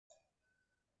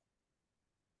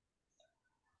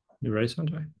You ready,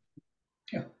 Sanjay?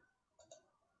 Yeah.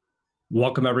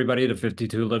 Welcome, everybody, to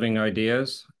 52 Living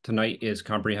Ideas. Tonight is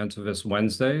Comprehensivist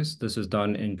Wednesdays. This is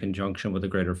done in conjunction with the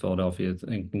Greater Philadelphia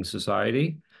Thinking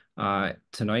Society.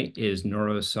 Tonight is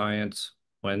Neuroscience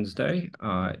Wednesday.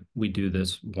 We do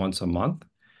this once a month.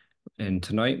 And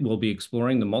tonight we'll be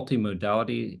exploring the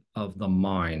multimodality of the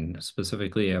mind,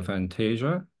 specifically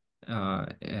aphantasia,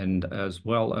 and as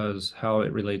well as how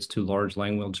it relates to large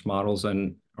language models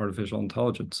and artificial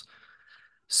intelligence.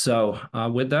 So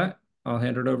with that, I'll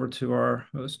hand it over to our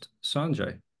host,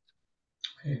 Sanjay.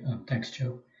 Okay. Thanks,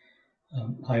 Joe.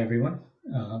 Hi, everyone.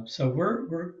 So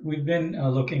we've been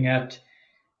looking at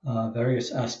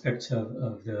various aspects of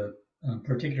the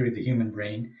particularly the human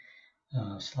brain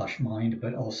slash mind,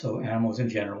 but also animals in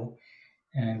general.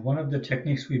 And one of the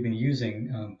techniques we've been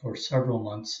using for several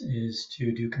months is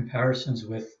to do comparisons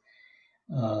with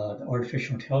the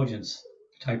artificial intelligence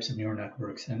types of neural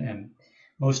networks. And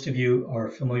most of you are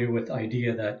familiar with the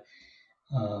idea that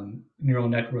neural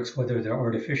networks, whether they're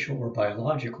artificial or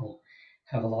biological,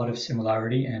 have a lot of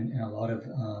similarity and a lot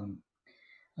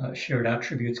of shared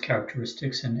attributes,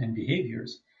 characteristics, and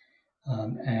behaviors.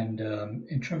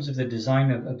 In terms of the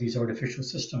design of these artificial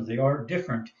systems, they are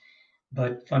different,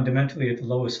 but fundamentally at the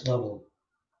lowest level,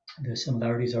 the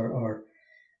similarities are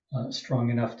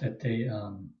strong enough that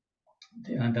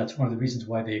and that's one of the reasons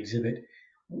why they exhibit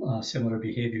similar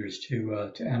behaviors to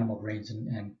animal brains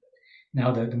and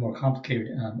now the more complicated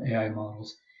AI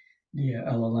models, the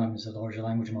LLMs, the larger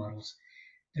language models,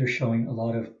 they're showing a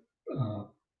lot of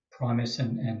promise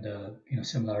and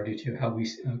similarity to how we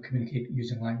communicate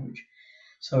using language.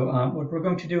 So what we're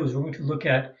going to do is we're going to look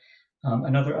at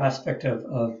another aspect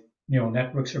of neural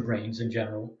networks or brains in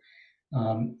general,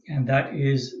 and that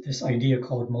is this idea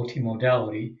called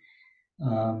multimodality.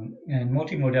 And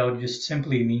multimodality just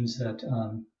simply means that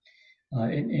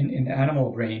in the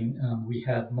animal brain, we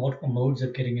have multiple modes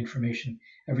of getting information.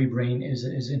 Every brain is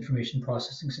an information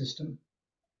processing system.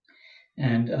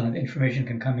 And the information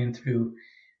can come in through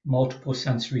multiple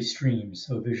sensory streams.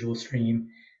 So visual stream,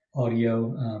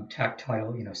 audio,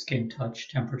 tactile, skin touch,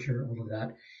 temperature, all of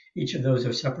that. Each of those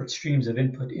are separate streams of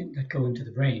input that go into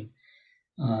the brain.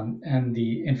 And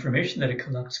the information that it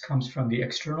collects comes from the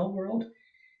external world,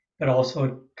 but also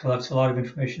it collects a lot of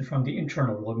information from the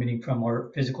internal world, meaning from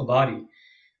our physical body.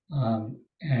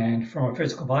 And from our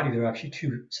physical body, there are actually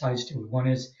two sides to it. One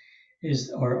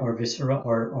is our viscera,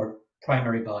 our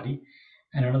primary body,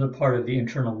 and another part of the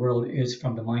internal world is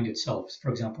from the mind itself.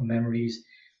 For example, memories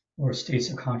or states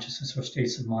of consciousness or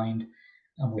states of mind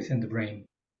within the brain.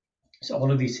 So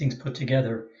all of these things put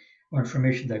together are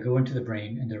information that go into the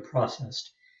brain and they're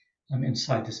processed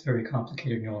inside this very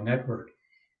complicated neural network.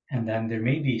 And then there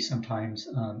may be sometimes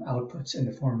outputs in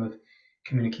the form of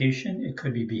communication. It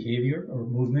could be behavior or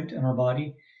movement in our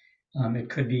body. It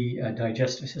could be a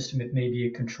digestive system. It may be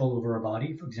a control over our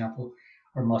body. For example,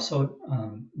 our muscle,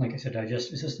 like I said,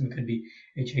 digestive system. It could be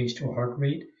a change to a heart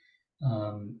rate.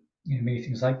 Many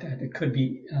things like that. It could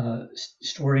be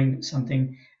storing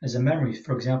something as a memory.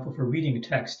 For example, if we're reading a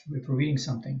text, if we're reading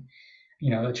something,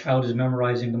 a child is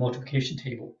memorizing the multiplication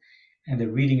table and they're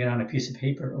reading it on a piece of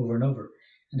paper over and over.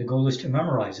 And the goal is to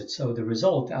memorize it. So the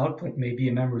result, the output may be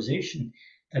a memorization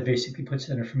that basically puts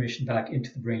that information back into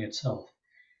the brain itself.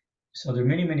 So there are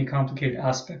many, many complicated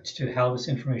aspects to how this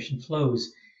information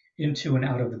flows into and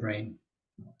out of the brain.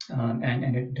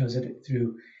 And it does it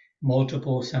through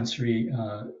multiple sensory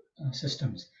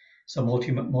systems. So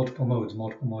multiple modes,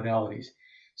 multiple modalities.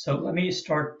 So let me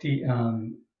start the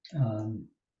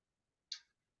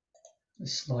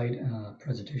slide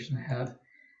presentation I have.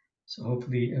 So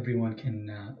hopefully everyone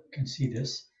can see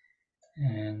this.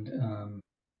 And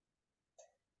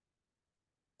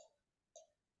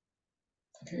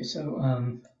okay,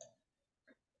 so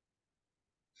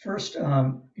first,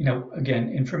 again,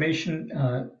 information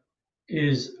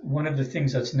is one of the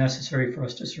things that's necessary for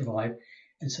us to survive.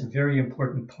 It's a very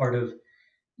important part of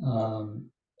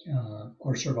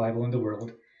our survival in the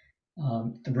world.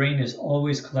 The brain is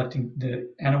always collecting,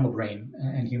 the animal brain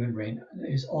and human brain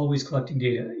is always collecting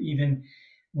data, even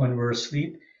when we're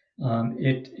asleep.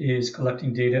 It is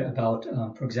collecting data about,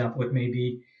 for example, it may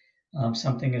be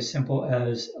something as simple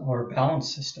as our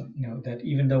balance system, that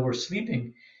even though we're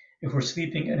sleeping, if we're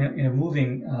sleeping in a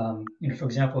moving, for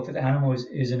example, if an animal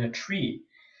is in a tree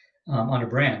on a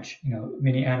branch,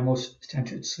 many animals tend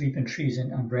to sleep in trees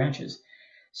and on branches.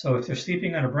 So if they're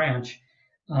sleeping on a branch,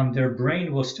 their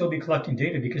brain will still be collecting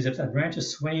data because if that branch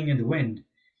is swaying in the wind,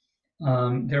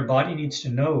 their body needs to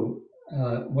know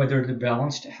whether they're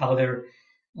balanced, how they're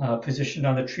positioned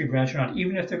on the tree branch or not.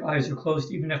 Even if their eyes are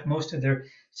closed, even if most of their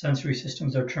sensory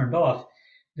systems are turned off,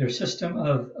 their system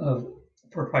of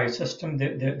proprietary system,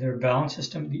 their balance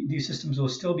system, these systems will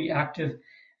still be active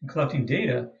in collecting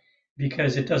data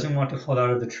because it doesn't want to fall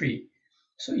out of the tree.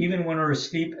 So even when we're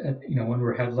asleep, when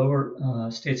we have lower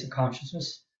states of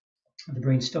consciousness, the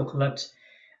brain still collects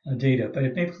data, but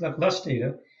it may collect less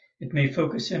data. It may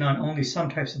focus in on only some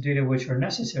types of data which are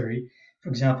necessary. For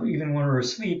example, even when we're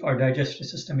asleep, our digestive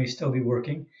system may still be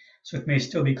working, so it may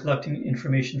still be collecting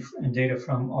information and data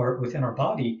from within our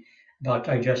body about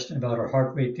digestion, about our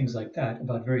heart rate, things like that,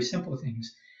 about very simple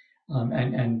things,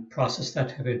 and process that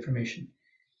type of information.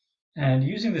 And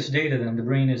using this data, then the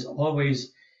brain is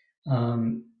always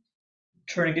turning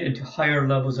it into higher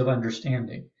levels of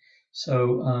understanding.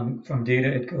 So from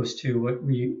data, it goes to what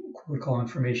we would call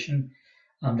information.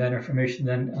 That information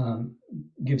then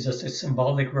gives us a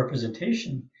symbolic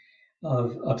representation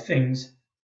of things,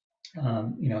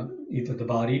 either the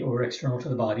body or external to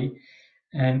the body.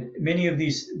 And many of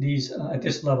these at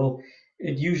this level,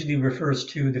 it usually refers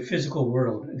to the physical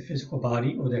world, the physical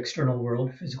body, or the external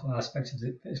world, physical aspects of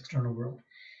the external world.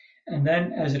 And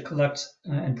then as it collects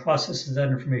and processes that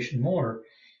information more,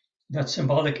 that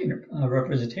symbolic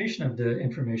representation of the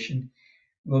information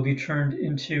will be turned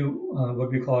into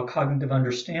what we call a cognitive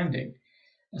understanding.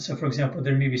 So, for example,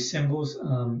 there may be symbols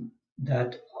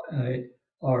that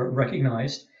are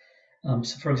recognized.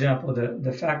 So, for example,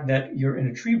 the fact that you're in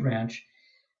a tree branch,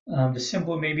 the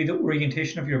symbol may be the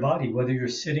orientation of your body, whether you're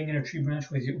sitting in a tree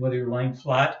branch, whether you're lying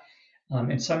flat.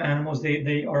 In some animals,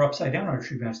 they are upside down on a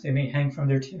tree branch. They may hang from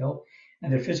their tail,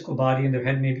 and their physical body and their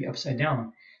head may be upside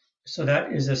down. So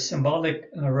that is a symbolic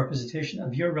representation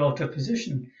of your relative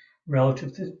position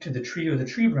relative to the tree or the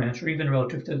tree branch, or even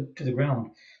relative to the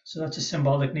ground. So that's a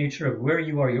symbolic nature of where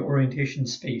you are, your orientation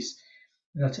space.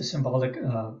 That's a symbolic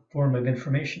form of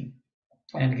information,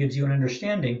 and gives you an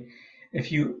understanding.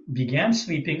 If you began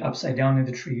sleeping upside down in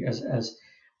the tree, as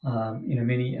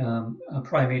many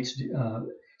primates,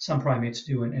 some primates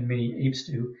do, and many apes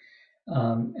do,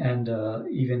 and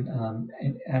even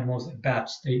animals like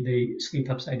bats, they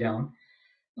sleep upside down,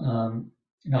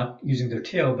 not using their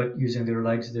tail, but using their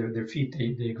legs, their feet.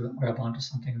 They grab onto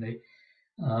something. They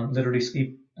literally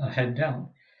sleep head down.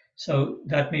 So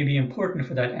that may be important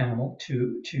for that animal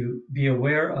to be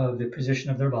aware of the position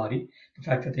of their body, the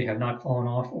fact that they have not fallen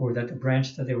off, or that the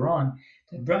branch that they were on,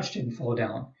 that branch didn't fall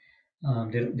down.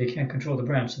 They can't control the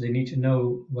branch, so they need to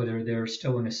know whether they're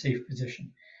still in a safe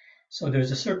position. So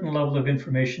there's a certain level of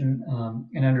information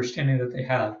and understanding that they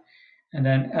have. And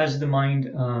then as the mind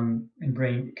and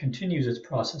brain continues its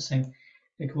processing,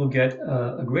 it will get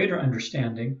a greater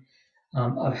understanding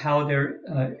of how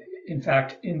they're in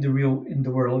fact in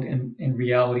the world, in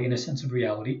reality, in a sense of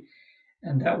reality.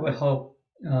 And that will help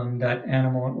that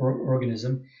animal or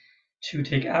organism to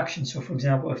take action. So for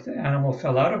example, if the animal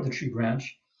fell out of the tree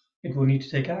branch, it will need to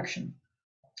take action.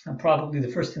 And probably the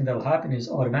first thing that will happen is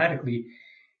automatically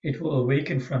it will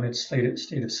awaken from its state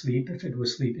of sleep if it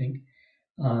was sleeping.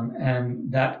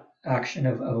 And that action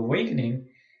of awakening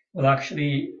will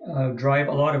actually drive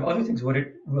a lot of other things. What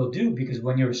it will do, because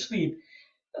when you're asleep,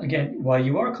 again, while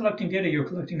you are collecting data, you're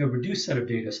collecting a reduced set of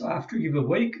data. So after you've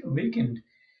awakened,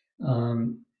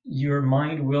 your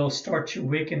mind will start to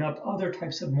waken up other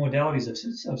types of modalities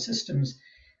of systems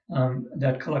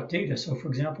that collect data. So for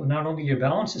example, not only your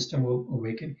balance system will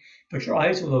awaken, but your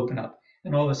eyes will open up.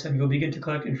 And all of a sudden you'll begin to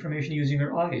collect information using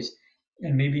your eyes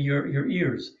and maybe your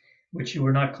ears, which you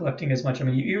were not collecting as much. I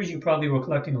mean, your ears you probably were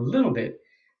collecting a little bit,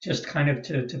 just kind of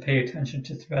to pay attention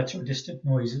to threats or distant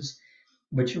noises,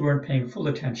 but you weren't paying full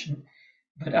attention.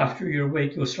 But after you're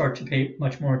awake, you'll start to pay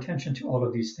much more attention to all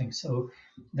of these things. So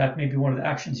that may be one of the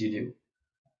actions you do.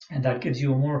 And that gives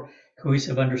you a more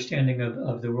cohesive understanding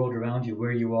of the world around you,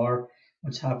 where you are,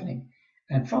 what's happening.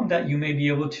 And from that, you may be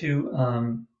able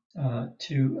to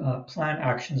plan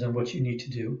actions on what you need to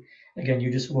do. Again,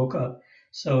 you just woke up.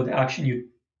 So the action you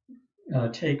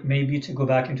take may be to go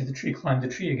back into the tree, climb the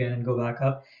tree again and go back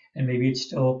up. And maybe it's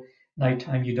still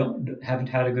nighttime, you haven't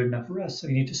had a good enough rest, so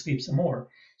you need to sleep some more.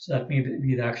 So that may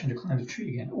be the action to climb the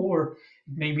tree again. Or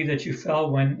it may be that you fell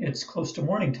when it's close to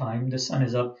morning time, the sun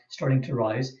is up, starting to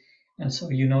rise, and so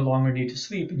you no longer need to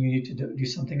sleep and you need to do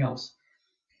something else.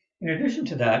 In addition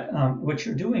to that, what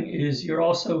you're doing is you're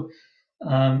also,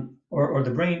 or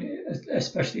the brain,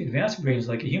 especially advanced brains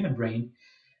like a human brain,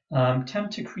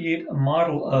 tend to create a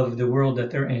model of the world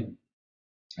that they're in.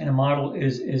 And a model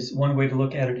is one way to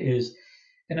look at it is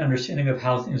an understanding of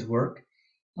how things work.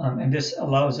 And this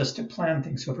allows us to plan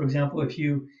things. So for example, if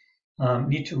you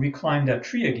need to reclimb that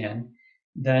tree again,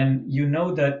 then you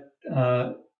know that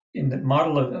in the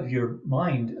model of your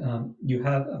mind, you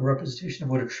have a representation of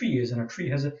what a tree is, and a tree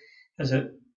has a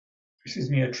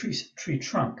a tree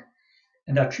trunk,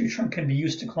 and that tree trunk can be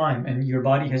used to climb. And your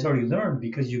body has already learned,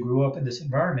 because you grew up in this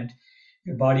environment.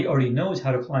 Your body already knows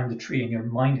how to climb the tree, and your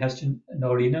mind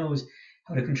already knows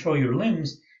how to control your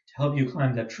limbs to help you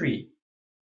climb that tree.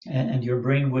 And your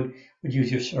brain would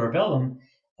use your cerebellum,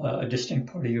 a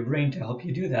distinct part of your brain, to help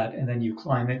you do that. And then you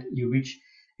climb it, you reach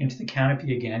into the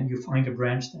canopy again, you find a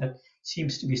branch that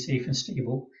seems to be safe and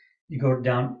stable. You go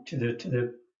down to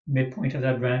the midpoint of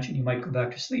that branch, and you might go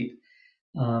back to sleep.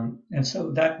 And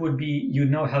so that would be, you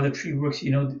know how the tree works.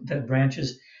 You know that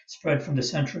branches spread from the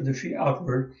center of the tree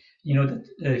outward. You know that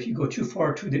if you go too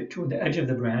far to the edge of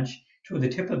the branch, to the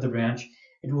tip of the branch,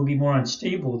 it will be more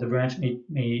unstable. The branch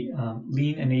may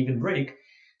lean and even break.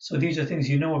 So these are things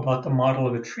you know about the model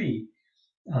of a tree.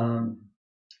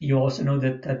 You also know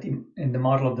that in the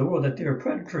model of the world, that there are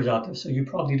predators out there. So you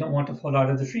probably don't want to fall out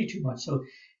of the tree too much. So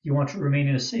you want to remain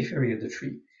in a safe area of the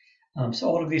tree. So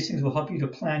all of these things will help you to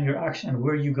plan your action on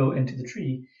where you go into the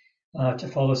tree to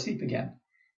fall asleep again.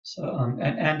 So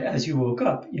and as you woke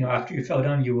up, after you fell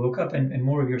down, you woke up, and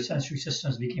more of your sensory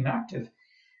systems became active.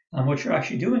 What you're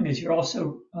actually doing is you're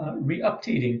also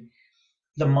re-updating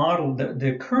the model,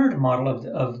 the current model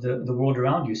of the world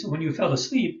around you. So when you fell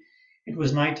asleep, it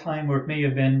was nighttime, or it may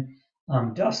have been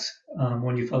dusk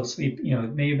when you fell asleep.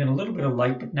 It may have been a little bit of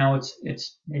light, but now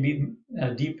it's maybe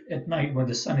deep at night, when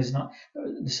the sun is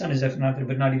definitely not there,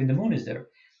 but not even the moon is there.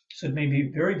 So it may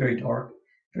be very, very dark,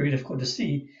 very difficult to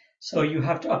see. So you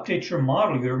have to update your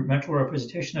model, your mental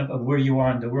representation of where you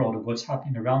are in the world, of what's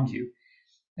happening around you.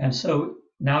 And so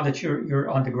now that you're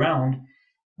on the ground,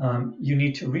 you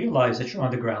need to realize that you're on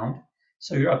the ground.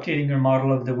 So you're updating your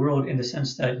model of the world, in the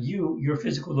sense that your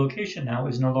physical location now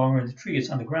is no longer in the tree, it's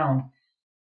on the ground.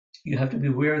 You have to be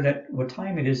aware that what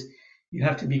time it is. You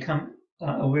have to become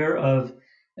aware of,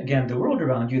 again, the world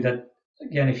around you. That,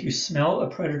 again, if you smell a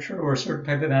predator or a certain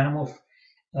type of animal,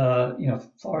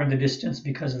 far in the distance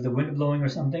because of the wind blowing or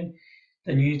something,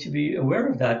 then you need to be aware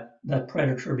of that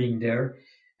predator being there,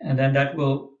 and then that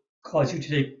will cause you to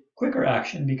take quicker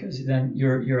action, because then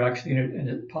you're actually in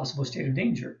a possible state of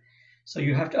danger. So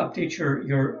you have to update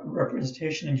your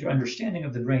representation and your understanding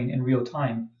of the brain in real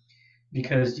time,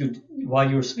 because while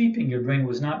you were sleeping, your brain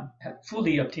was not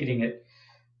fully updating it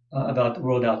about the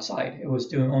world outside. It was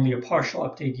doing only a partial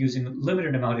update using a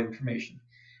limited amount of information.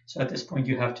 So at this point,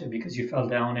 you have to, because you fell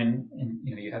down, and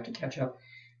you have to catch up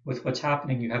with what's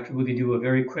happening. You have to really do a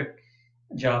very quick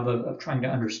job of trying to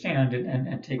understand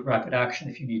and take rapid action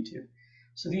if you need to.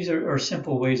 So these are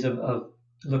simple ways of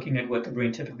looking at what the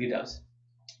brain typically does.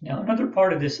 Now, another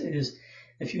part of this is,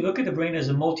 if you look at the brain as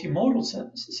a multimodal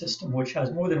system, which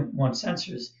has more than one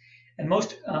sensors, and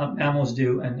most mammals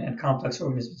do, and complex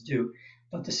organisms do,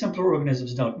 but the simpler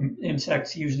organisms don't.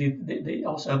 Insects usually, they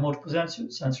also have multiple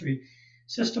sensory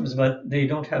systems, but they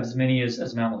don't have as many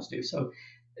as mammals do. So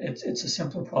it's a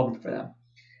simpler problem for them.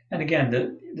 And again,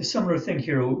 the similar thing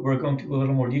here, we're going to go a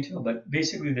little more detail, but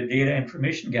basically the data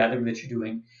information gathering that you're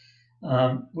doing,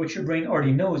 what your brain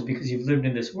already knows because you've lived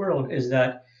in this world, is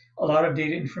that a lot of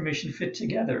data information fit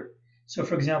together. So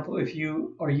for example, if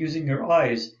you are using your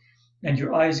eyes, and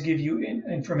your eyes give you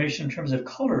information in terms of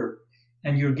color,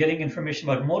 and you're getting information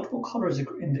about multiple colors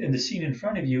in the scene in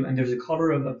front of you, and there's a color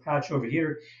of a patch over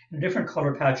here and a different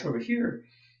color patch over here,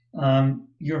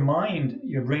 your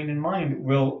brain and mind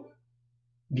will,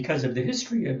 because of the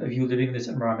history of you living in this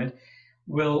environment,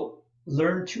 will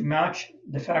learn to match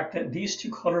the fact that these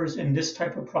two colors in this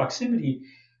type of proximity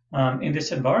in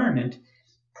this environment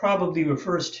probably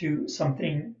refers to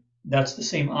something that's the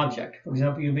same object. For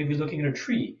example, you may be looking at a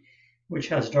tree which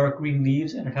has dark green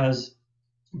leaves, and it has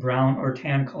brown or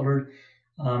tan colored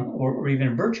or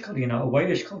even birch colored, a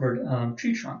whitish colored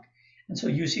tree trunk. And so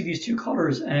you see these two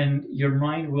colors, and your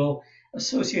mind will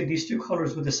associate these two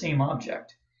colors with the same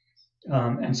object.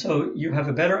 And so you have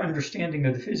a better understanding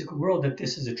of the physical world, that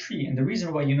this is a tree. And the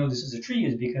reason why you know this is a tree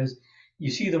is because you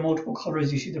see the multiple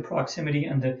colors, you see the proximity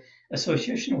and the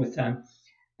association with them,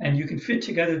 and you can fit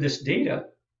together this data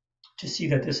to see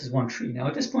that this is one tree. Now,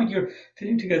 at this point, you're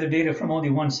fitting together data from only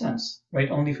one sense,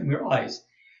 right? Only from your eyes.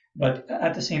 But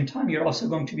at the same time, you're also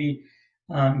going to be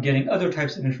getting other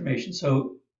types of information.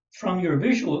 So from your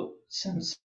visual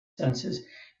senses,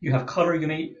 you have color. You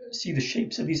may see the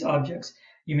shapes of these objects.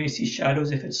 You may see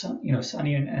shadows if it's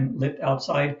sunny and lit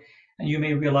outside, and you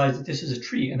may realize that this is a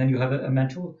tree. And then you have a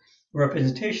mental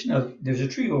representation of there's a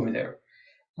tree over there.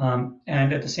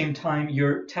 And at the same time,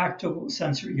 your tactile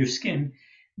sensor, your skin,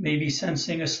 may be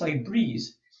sensing a slight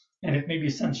breeze, and it may be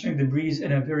sensing the breeze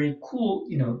in a very cool,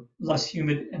 less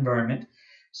humid environment.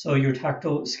 So your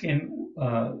tactile skin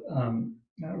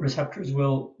receptors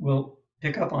will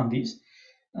pick up on these.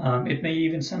 It may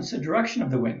even sense the direction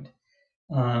of the wind,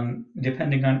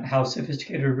 depending on how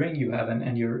sophisticated a brain you have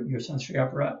and your sensory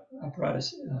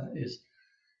apparatus is.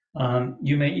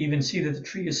 You may even see that the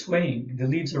tree is swaying, the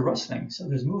leaves are rustling, so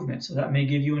there's movement. So that may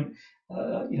give you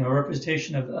a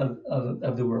representation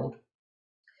of the world.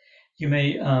 You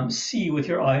may see with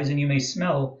your eyes, and you may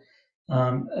smell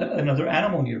another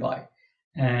animal nearby.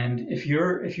 And if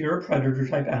you're a predator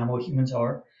type animal, humans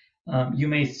are, you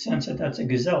may sense that that's a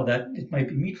gazelle, that it might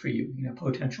be meat for you,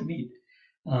 potential meat.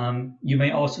 You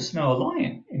may also smell a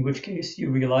lion, in which case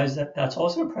you realize that that's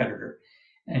also a predator.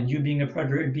 And you being a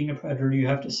predator, you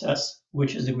have to assess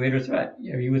which is the greater threat.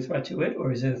 Are you a threat to it,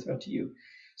 or is it a threat to you?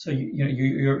 So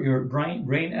your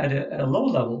brain at a low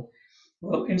level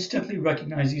will instantly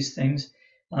recognize these things.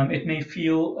 It may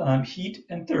feel heat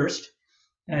and thirst,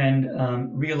 and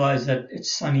realize that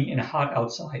it's sunny and hot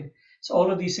outside. So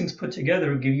all of these things put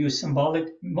together give you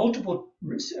multiple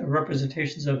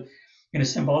representations of, in a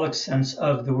symbolic sense,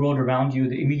 of the world around you,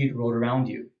 the immediate world around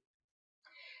you.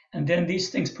 And then these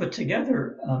things put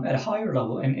together at a higher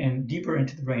level and deeper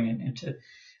into the brain, and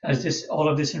as all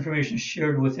of this information is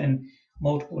shared within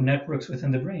multiple networks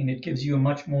within the brain, it gives you a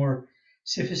much more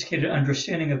sophisticated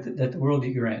understanding of the world that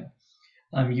you're in.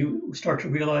 You start to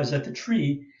realize that the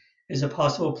tree is a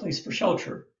possible place for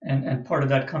shelter, and part of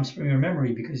that comes from your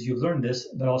memory because you learned this,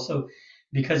 but also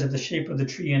because of the shape of the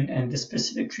tree and the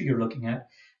specific tree you're looking at.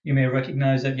 You may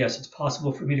recognize that, yes, it's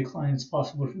possible for me to climb, it's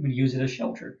possible for me to use it as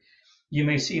shelter. You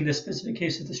may see in this specific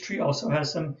case that this tree also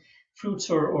has some fruits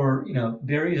or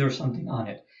berries or something on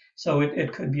it. So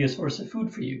it could be a source of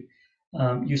food for you.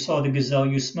 You saw the gazelle,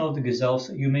 you smelled the gazelle,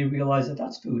 so you may realize that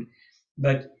that's food.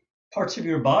 But parts of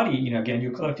your body, again,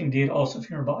 you're collecting data also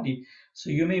from your body. So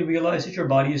you may realize that your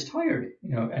body is tired,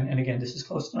 and again, this is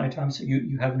close to nighttime, so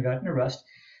you haven't gotten a rest.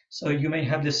 So you may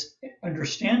have this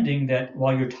understanding that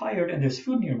while you're tired and there's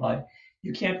food nearby,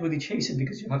 you can't really chase it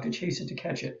because you have to chase it to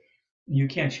catch it. You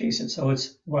can't chase it. So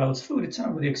while it's food, it's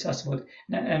not really accessible.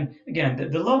 And again,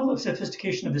 the level of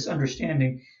sophistication of this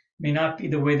understanding may not be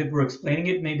the way that we're explaining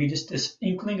it. Maybe just this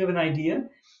inkling of an idea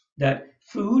that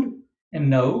food and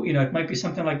no, it might be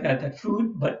something like that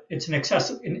food, but it's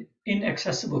an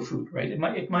inaccessible food, right? It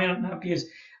might not be as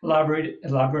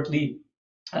elaborately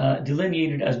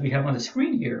delineated as we have on the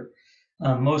screen here.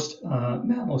 Most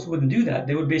mammals wouldn't do that.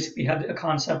 They would basically have a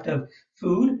concept of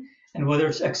food and whether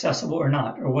it's accessible or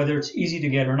not, or whether it's easy to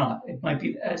get or not. It might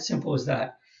be as simple as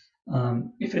that.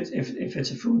 If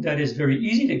it's a food that is very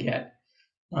easy to get,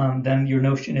 then your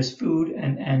notion is food,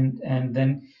 and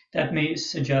then that may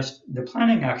suggest the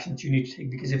planning actions you need to take,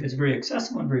 because if it's very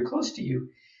accessible and very close to you,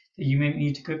 then you may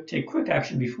need to take quick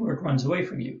action before it runs away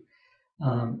from you.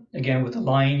 Again, with a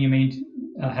lion, you may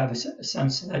have a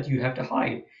sense that you have to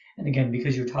hide. And again,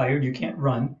 because you're tired, you can't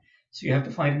run, so you have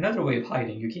to find another way of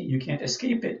hiding. You can't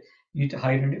escape it. You need to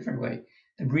hide in a different way.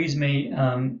 The breeze may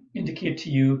indicate to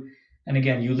you, and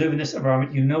again, you live in this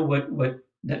environment, you know what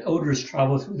that odors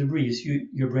travel through the breeze.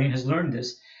 Your brain has learned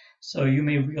this. So you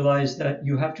may realize that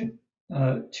you have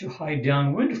to hide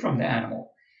downwind from the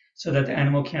animal so that the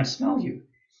animal can't smell you.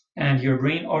 And your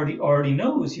brain already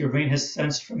knows, your brain has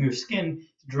sensed from your skin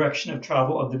the direction of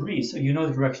travel of the breeze. So you know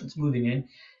the direction it's moving in.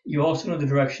 You also know the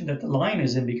direction that the line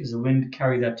is in because the wind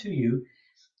carried that to you.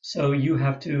 So you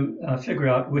have to figure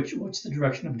out what's the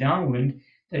direction of downwind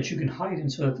that you can hide in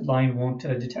so that the lion won't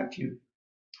detect you,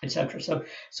 etc. So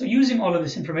using all of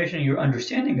this information and your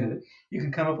understanding of it, you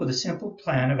can come up with a simple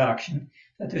plan of action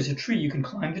that there's a tree, you can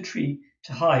climb the tree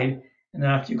to hide, and then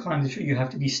after you climb the tree, you have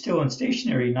to be still and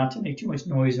stationary, not to make too much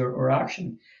noise or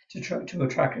action to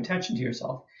attract attention to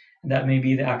yourself. And that may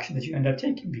be the action that you end up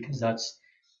taking because that's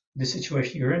the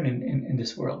situation you're in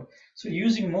this world. So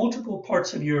using multiple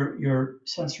parts of your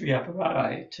sensory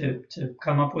apparatus to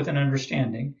come up with an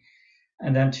understanding,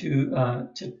 and then to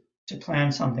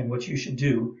plan something, what you should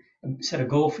do, set a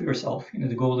goal for yourself.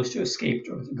 The goal is to escape,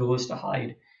 or the goal is to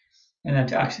hide, and then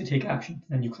to actually take action.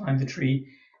 Then you climb the tree,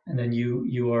 and then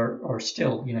you are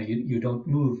still. You don't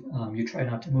move. You try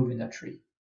not to move in that tree.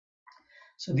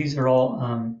 So these are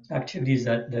all activities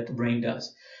that the brain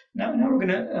does. Now we're going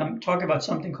to talk about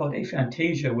something called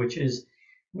aphantasia, which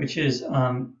is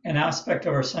an aspect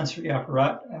of our sensory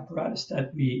apparatus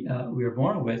that we are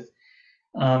born with,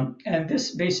 and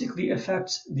this basically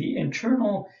affects the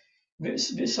internal.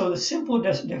 So the simple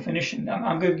definition,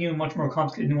 I'm giving you a much more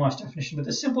complicated, nuanced definition, but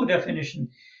the simple definition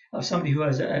of somebody who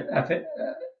has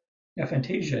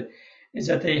aphantasia is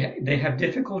that they have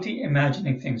difficulty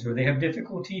imagining things, or they have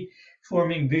difficulty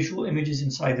forming visual images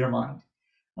inside their mind.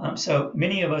 So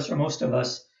many of us, or most of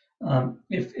us,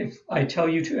 if I tell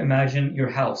you to imagine your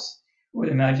house, or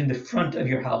imagine the front of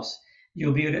your house,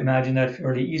 you'll be able to imagine that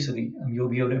fairly easily. You'll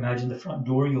be able to imagine the front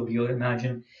door. You'll be able to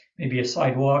imagine maybe a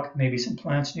sidewalk, maybe some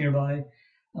plants nearby,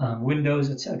 windows,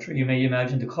 etc. You may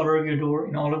imagine the color of your door,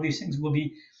 and all of these things will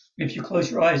be, if you close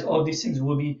your eyes, all of these things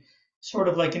will be sort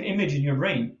of like an image in your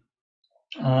brain.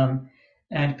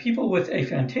 And people with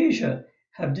aphantasia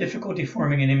have difficulty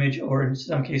forming an image, or in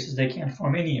some cases, they can't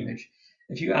form any image.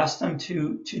 If you ask them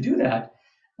to do that,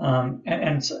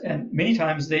 and many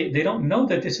times they don't know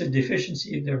that this is a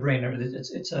deficiency in their brain, or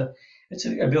it's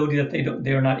an ability that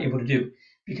they are not able to do,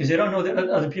 because they don't know that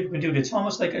other people can do it. It's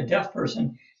almost like a deaf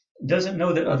person doesn't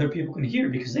know that other people can hear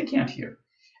because they can't hear.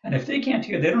 And if they can't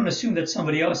hear, they don't assume that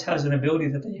somebody else has an ability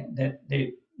that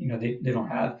they don't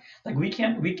have. Like we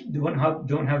don't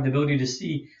have the ability to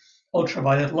see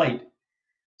ultraviolet light.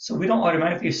 So we don't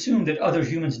automatically assume that other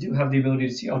humans do have the ability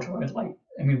to see ultraviolet light.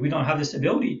 I mean, we don't have this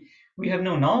ability. We have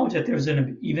no knowledge that there's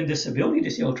even this ability to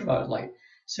see ultraviolet light.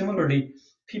 Similarly,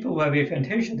 people who have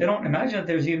aphantasia, they don't imagine that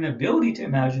there's even an ability to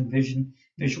imagine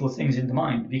visual things in the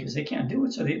mind, because they can't do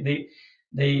it. So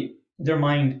their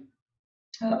mind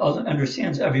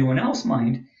understands everyone else's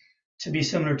mind to be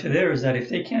similar to theirs, that if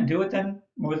they can't do it, then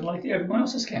more than likely everyone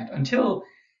else's can't, until,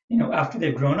 after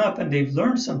they've grown up and they've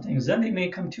learned some things, then they may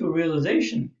come to a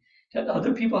realization that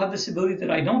other people have this ability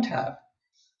that I don't have.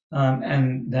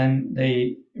 And then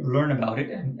they learn about it,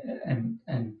 and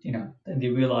then they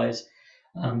realize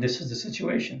this is the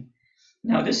situation.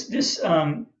 Now, this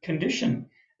condition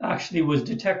actually was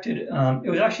detected. It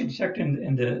was actually detected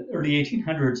in the early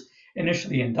 1800s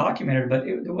initially and documented, but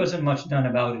there wasn't much done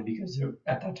about it, because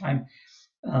at that time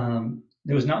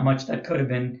there was not much that could have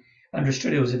been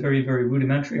understood. It was a very, very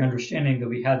rudimentary understanding that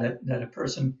we had, that a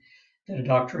person that a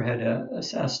doctor had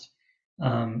assessed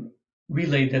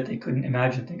relayed that they couldn't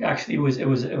imagine things. Actually, it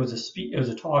was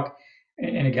a talk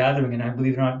in a gathering, and I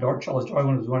believe it or not, Charles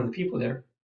Darwin was one of the people there.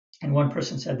 And one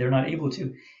person said they're not able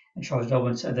to, and Charles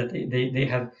Darwin said that they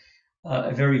have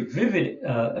a very vivid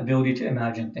ability to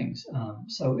imagine things.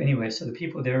 So the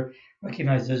people there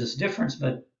recognized there's this difference,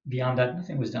 but beyond that,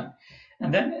 nothing was done.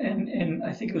 And then in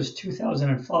I think it was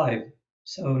 2005,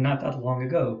 so not that long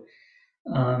ago,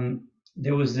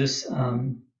 there was this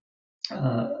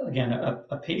again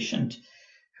a patient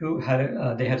who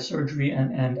had they had surgery,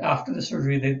 and after the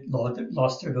surgery they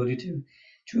lost their ability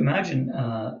to imagine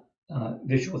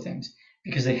visual things,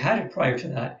 because they had it prior to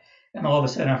that. And all of a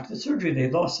sudden, after the surgery, they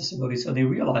lost this ability. So they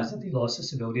realized that they lost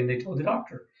this ability, and they told the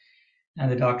doctor. And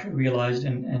the doctor realized,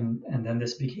 and then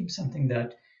this became something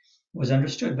that was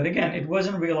understood. But again, it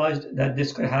wasn't realized that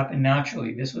this could happen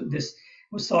naturally. This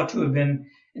was thought to have been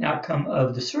an outcome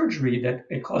of the surgery, that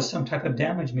it caused some type of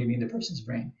damage maybe in the person's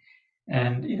brain.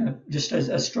 And just as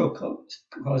a stroke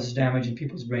causes damage in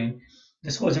people's brain,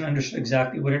 this wasn't understood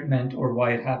exactly what it meant or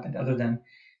why it happened, other than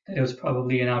that it was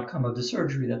probably an outcome of the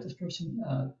surgery that this person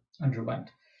underwent.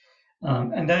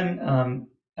 And then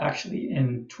actually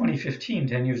in 2015,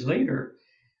 10 years later,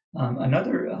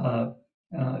 another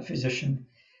physician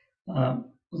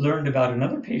learned about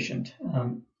another patient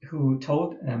who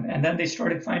told them, and then they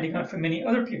started finding out from many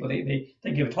other people. They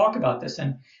gave a talk about this,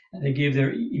 and they gave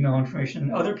their email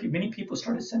information, and many people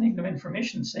started sending them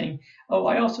information saying, oh,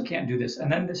 I also can't do this.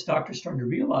 And then this doctor started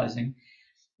realizing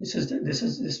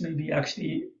this may be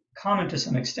actually common to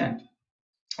some extent.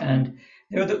 And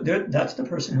that's the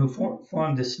person who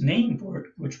formed this name for it,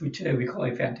 which today we call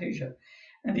aphantasia.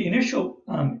 And the initial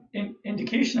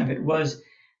indication of it was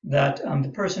that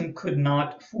the person could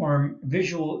not form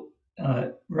visual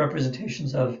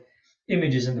representations of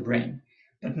images in the brain.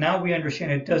 But now we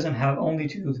understand it doesn't have only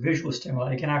to do with visual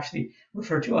stimuli. It can actually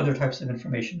refer to other types of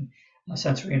information,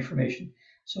 sensory information.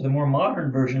 So the more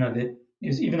modern version of it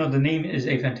is, even though the name is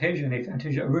aphantasia, and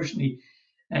aphantasia originally,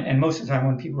 and most of the time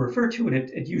when people refer to it,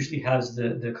 it usually has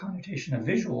the connotation of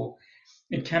visual.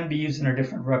 It can be used in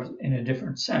a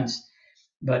different sense,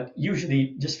 but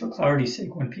usually, just for clarity's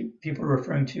sake, when people are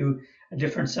referring to a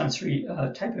different sensory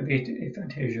type of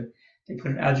aphantasia, they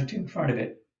put an adjective in front of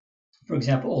it. For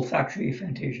example, olfactory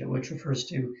aphantasia, which refers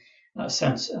to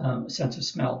sense of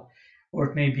smell, or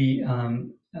it may be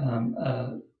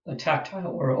a tactile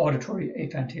or auditory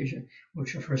aphantasia,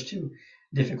 which refers to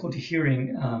difficulty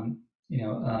hearing,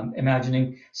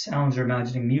 imagining sounds or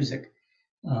imagining music.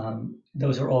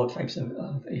 Those are all types of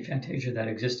aphantasia that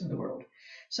exist in the world.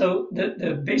 So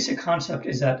the basic concept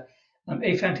is that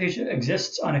aphantasia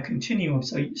exists on a continuum.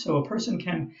 So a person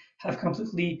can have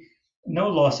completely no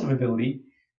loss of ability,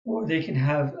 or they can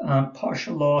have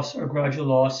partial loss or gradual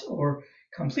loss or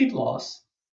complete loss.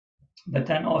 But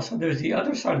then also there's the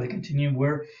other side of the continuum,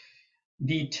 where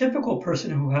the typical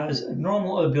person who has a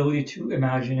normal ability to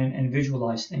imagine and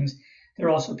visualize things, there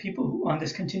are also people who on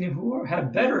this continuum who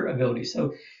have better ability.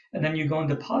 So, and then you go in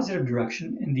the positive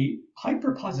direction, in the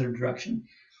hyper positive direction.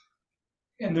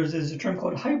 And there's a term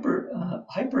called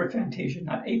hyperphantasia,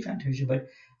 not aphantasia, but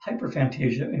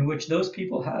hyperphantasia, in which those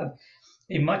people have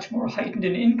a much more heightened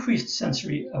and increased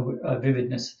sensory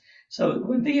vividness. So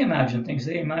when they imagine things,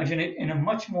 they imagine it in a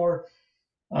much more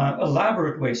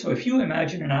elaborate way. So if you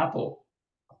imagine an apple,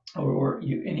 or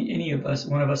any of us,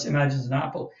 one of us imagines an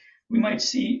apple, we might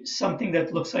see something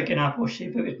that looks like an apple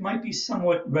shape. It might be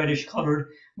somewhat reddish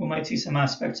colored. We might see some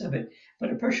aspects of it.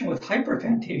 But a person with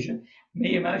hyperphantasia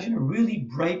may imagine a really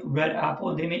bright red apple,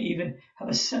 and they may even have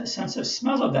a sense of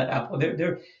smell of that apple.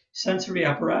 Their sensory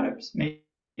apparatus may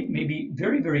be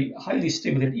very, very highly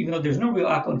stimulated, even though there's no real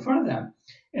apple in front of them.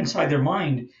 Inside their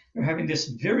mind, they're having this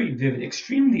very vivid,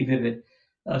 extremely vivid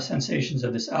sensations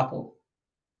of this apple.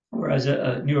 Whereas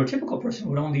a neurotypical person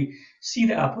would only see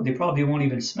the apple, they probably won't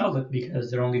even smell it because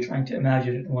they're only trying to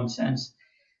imagine it in one sense.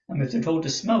 If they're told to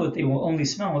smell it, they will only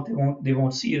smell it. They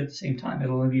won't see it at the same time.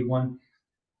 It'll only be one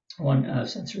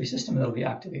sensory system that'll be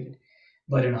activated.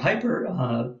 But in a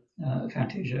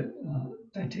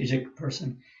phantagic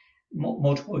person,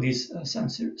 multiple of these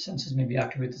senses may be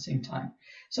activated at the same time.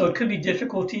 So it could be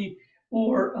difficulty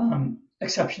or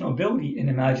exceptional ability in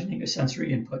imagining a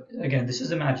sensory input. Again, this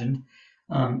is imagined.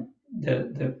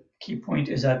 The key point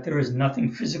is that there is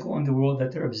nothing physical in the world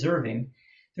that they're observing.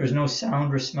 There's no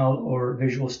sound or smell or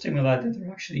visual stimuli that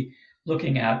they're actually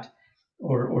looking at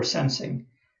or sensing.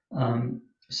 And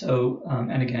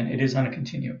again, it is on a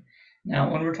continuum. Now,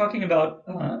 when we're talking about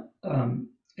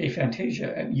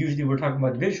aphantasia, and usually we're talking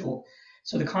about visual.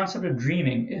 So the concept of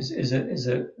dreaming is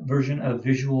a version of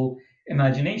visual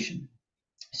imagination.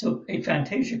 So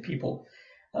aphantasic people,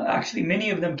 actually, many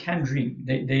of them can dream.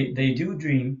 They do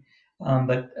dream,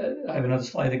 but I have another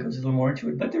slide that goes a little more into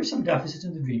it. But there's some deficits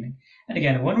in the dreaming. And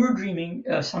again, when we're dreaming,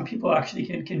 some people actually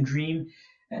can dream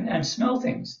and smell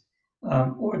things,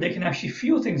 or they can actually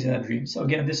feel things in that dream. So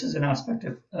again, this is an aspect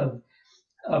of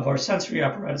our sensory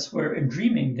apparatus where in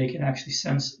dreaming they can actually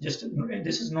sense. This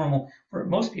is normal for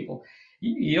most people.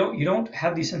 You don't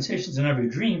have these sensations in every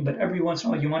dream, but every once in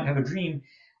a while you might have a dream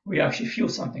where you actually feel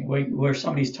something, where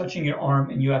somebody's touching your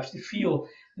arm and you actually feel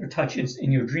their touch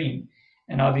in your dream.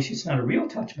 And obviously it's not a real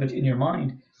touch, but in your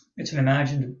mind, it's an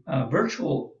imagined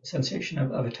virtual sensation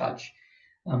of a touch,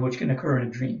 which can occur in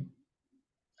a dream.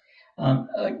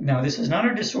 Now, this is not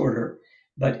a disorder,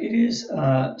 but it is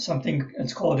something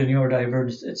that's called a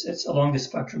neurodivergence. It's along the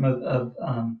spectrum of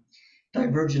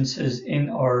divergences in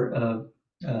our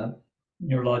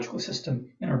neurological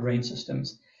system, in our brain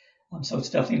systems. So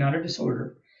it's definitely not a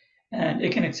disorder. And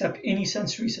it can accept any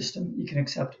sensory system. You can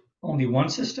accept only one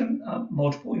system,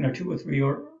 multiple, 2 or 3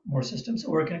 or more systems,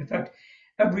 or it can affect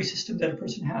every system that a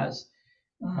person has.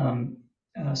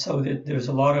 So that there's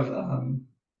a lot of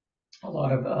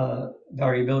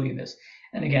variability in this.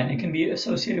 And again, it can be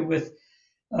associated with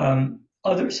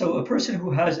so a person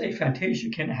who has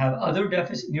aphantasia can have other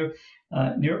deficits,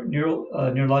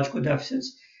 neurological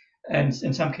deficits, and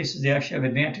in some cases they actually have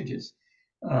advantages.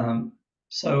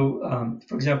 For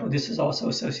example, this is also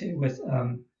associated with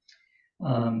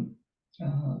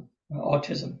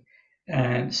autism,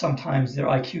 and sometimes their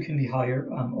IQ can be higher,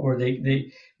 or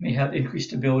they may have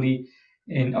increased ability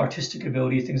in artistic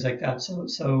ability, things like that. So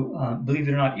believe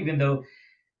it or not, even though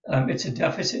it's a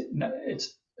deficit,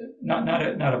 it's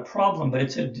not a problem, but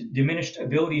it's a diminished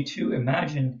ability to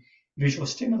imagine visual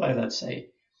stimuli, let's say.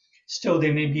 Still,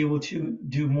 they may be able to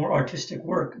do more artistic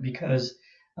work because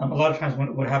a lot of times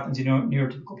what happens in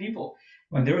neurotypical people,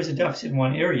 when there is a deficit in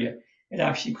one area, it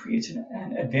actually creates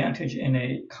an advantage in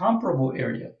a comparable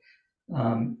area.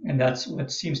 And that's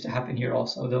what seems to happen here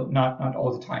also, though not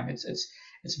all the time. It's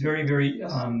very, very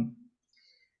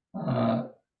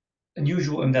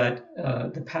unusual in that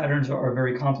the patterns are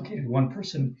very complicated. One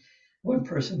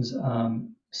person's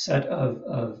set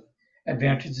of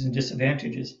advantages and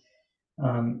disadvantages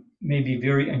may be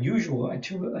very unusual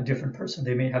to a different person.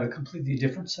 They may have a completely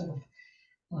different set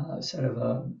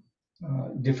of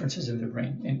differences in their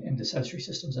brain, in the sensory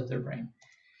systems of their brain.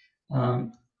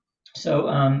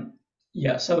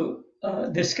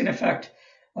 This can affect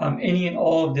any and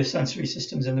all of the sensory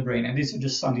systems in the brain. And these are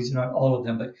just some, these are not all of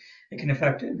them, but it can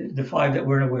affect the 5 that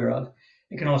we're aware of.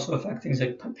 It can also affect things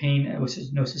like pain,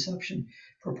 nociception.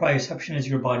 Proprioception is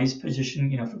your body's position.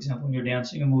 For example, when you're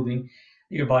dancing or moving,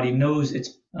 your body knows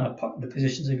the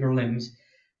positions of your limbs.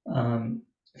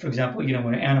 For example,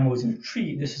 when an animal is in a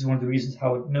tree, this is one of the reasons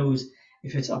how it knows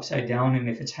if it's upside down and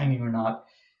if it's hanging or not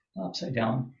upside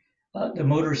down. The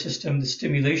motor system, the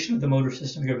stimulation of the motor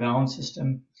system, your balance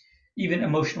system, even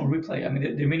emotional replay. I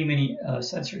mean, there are many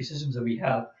sensory systems that we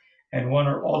have, and one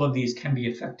or all of these can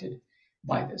be affected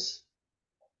by this.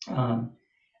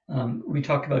 We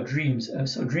talked about dreams.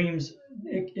 So dreams,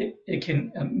 it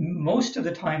can, most of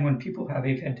the time when people have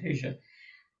aphantasia,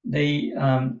 they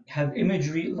have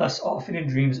imagery less often in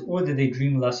dreams, or that they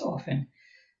dream less often.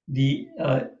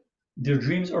 Their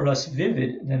dreams are less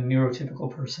vivid than a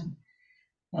neurotypical person.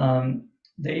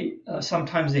 They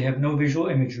sometimes they have no visual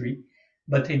imagery,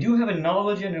 but they do have a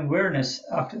knowledge and awareness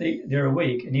after they're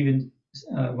awake, and even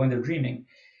when they're dreaming,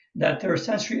 that there are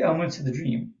sensory elements of the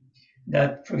dream.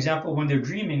 That, for example, when they're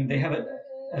dreaming, they have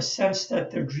a sense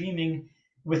that they're dreaming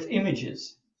with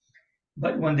images,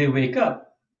 but when they wake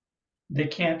up, they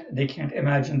can't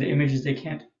imagine the images. They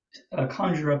can't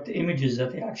conjure up the images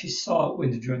that they actually saw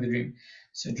during the dream.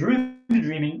 So during the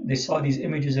dreaming, they saw these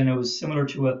images, and it was similar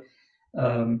to a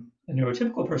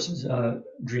neurotypical person's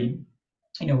dream.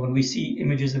 When we see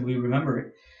images and we remember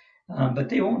it, but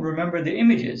they won't remember the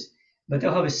images, but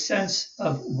they'll have a sense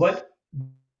of what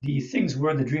the things were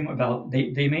in the dream about.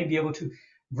 They may be able to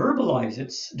verbalize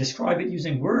it, describe it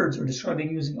using words, or describing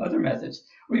using other methods,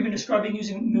 or even describing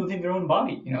using moving their own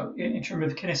body, in terms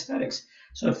of kinesthetics.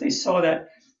 So if they saw that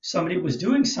somebody was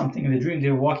doing something in the dream, they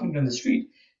were walking down the street,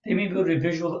 they may be able to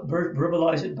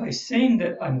verbalize it by saying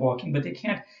that I'm walking, but they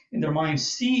can't in their mind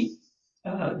see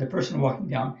the person walking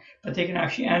down, but they can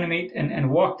actually animate and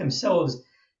walk themselves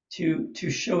to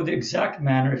show the exact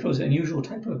manner. If it was an unusual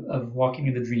type of walking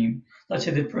in the dream, let's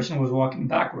say the person was walking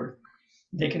backward,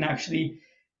 they can actually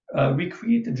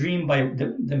recreate the dream by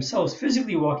themselves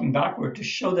physically walking backward to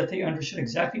show that they understood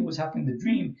exactly what was happening in the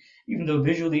dream, even though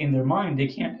visually in their mind they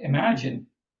can't imagine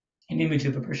an image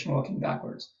of a person walking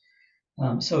backwards.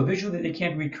 So visually they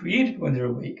can't recreate it when they're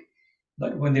awake,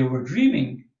 but when they were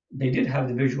dreaming, they did have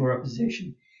the visual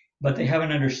representation, but they have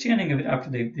an understanding of it after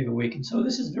they've awakened. So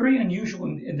this is very unusual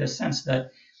in the sense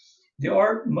that there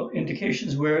are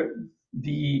indications where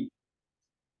the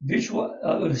visual,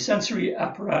 the sensory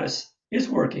apparatus is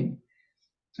working,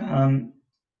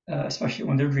 especially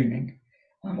when they're dreaming,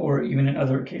 or even in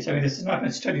other cases. I mean, this has not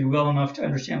been studied well enough to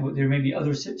understand what there may be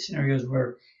other scenarios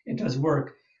where it does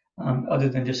work, other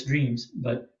than just dreams.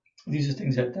 But these are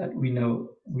things that we know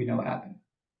happen.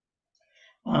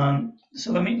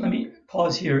 So let me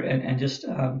pause here and just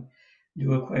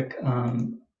do a quick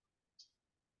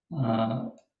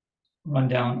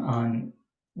rundown on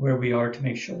where we are to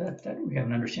make sure that we have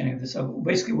an understanding of this. So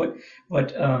basically,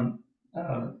 what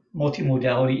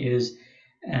multimodality is,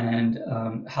 and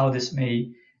how this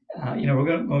may, we're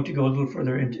going to go a little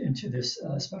further into this,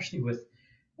 especially with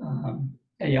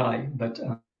AI. But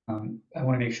I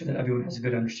want to make sure that everyone has a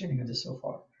good understanding of this so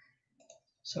far.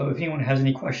 So if anyone has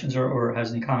any questions or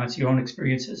has any comments, your own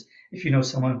experiences, if you know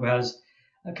someone who has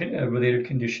a related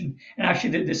condition, and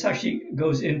actually this actually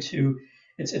goes into,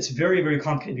 it's very, very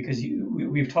complicated, because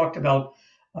we've talked about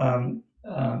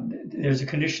there's a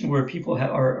condition where people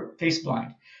are face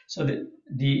blind. So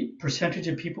the percentage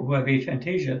of people who have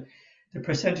aphantasia, the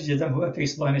percentage of them who have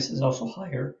face blindness is also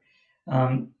higher.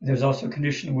 There's also a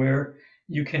condition where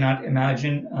you cannot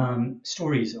imagine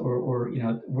stories or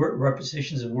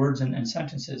representations of words and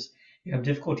sentences. You have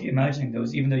difficulty imagining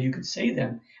those, even though you could say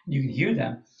them and you can hear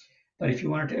them. But if you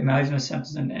wanted to imagine a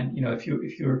sentence, and if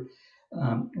you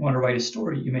want to write a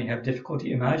story, you may have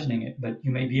difficulty imagining it, but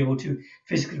you may be able to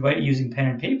physically write it using pen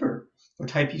and paper or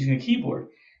type using a keyboard.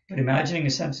 But imagining a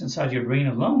sentence inside your brain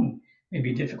alone may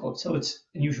be difficult. So it's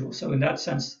unusual. So in that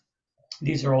sense,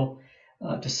 these are all,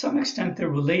 to some extent, they're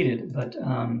related, but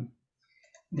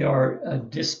there are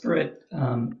disparate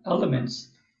elements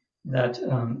that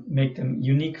make them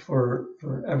unique for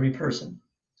every person.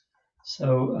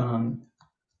 So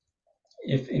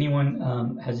if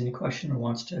anyone has any question or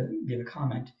wants to give a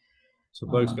comment. So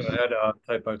folks, go ahead,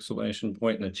 type exclamation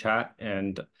point in the chat,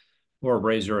 or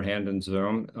raise your hand in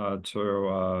Zoom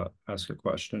to ask a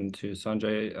question to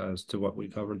Sanjay as to what we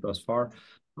covered thus far.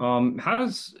 How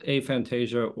does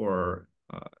aphantasia or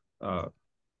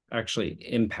actually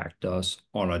impact us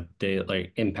on a day,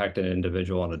 like impact an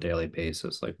individual on a daily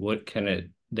basis? Like, what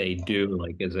can they do?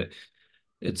 Like,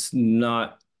 it's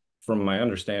not, from my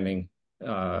understanding,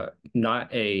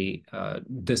 not a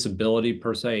disability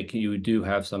per se. You do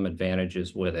have some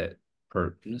advantages with it,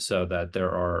 so that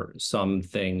there are some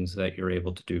things that you're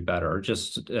able to do better,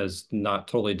 just as not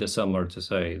totally dissimilar to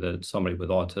say that somebody with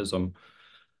autism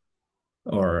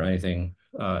or anything,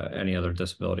 any other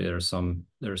disability, there's some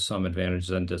advantages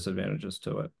and disadvantages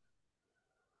to it.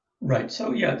 Right.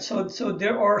 So yeah. So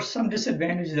there are some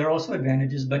disadvantages. There are also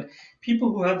advantages. But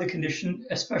people who have the condition,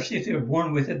 especially if they were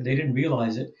born with it, they didn't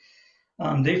realize it.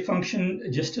 They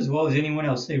function just as well as anyone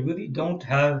else. They really don't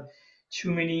have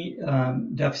too many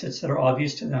deficits that are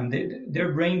obvious to them.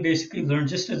 Their brain basically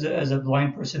learns just as a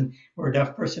blind person or a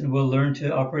deaf person will learn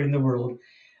to operate in the world.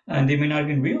 And they may not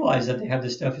even realize that they have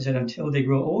this deficit until they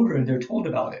grow older and they're told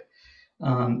about it.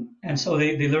 And so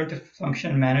they learn to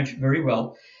function and manage very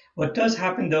well. What does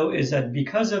happen, though, is that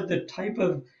because of the type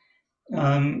of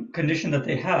condition that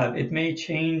they have, it may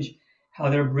change how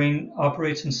their brain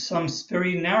operates in some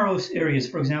very narrow areas.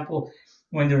 For example,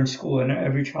 when they're in school, and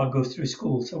every child goes through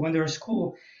school. So when they're in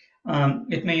school,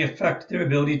 it may affect their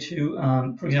ability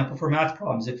to, for example, for math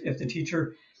problems.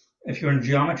 If you're in a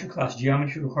geometry class,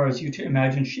 geometry requires you to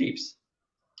imagine shapes.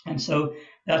 And so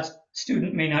that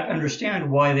student may not understand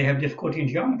why they have difficulty in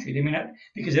geometry. They may not,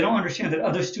 because they don't understand that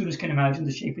other students can imagine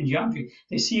the shape in geometry.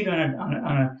 They see it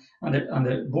on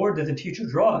the board that the teacher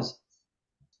draws,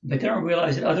 but they don't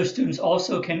realize that other students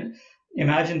also can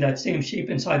imagine that same shape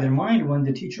inside their mind when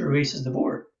the teacher erases the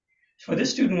board. For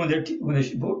this student, when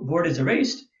the board is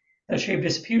erased, that shape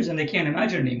disappears and they can't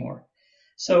imagine it anymore.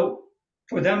 So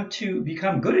for them to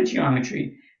become good at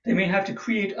geometry, they may have to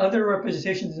create other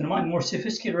representations in their mind, more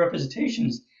sophisticated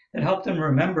representations that help them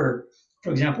remember,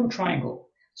 for example, a triangle.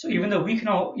 So even though we can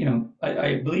all,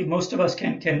 I believe most of us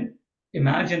can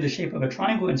imagine the shape of a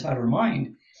triangle inside our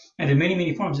mind, and there are many,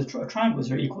 many forms of triangles.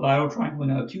 There are equilateral triangle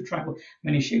and acute triangle,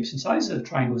 many shapes and sizes of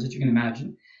triangles that you can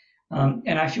imagine. And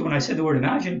actually, when I said the word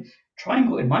imagine,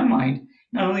 triangle in my mind,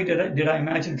 not only did I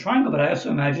imagine a triangle, but I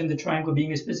also imagined the triangle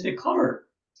being a specific color,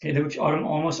 okay, which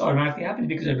almost automatically happens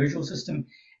because our visual system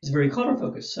is very color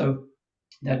focused. So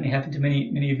that may happen to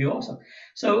many of you also.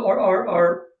 So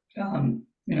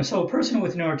so a person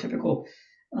with neurotypical,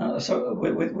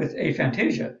 with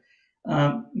aphantasia,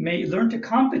 may learn to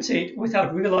compensate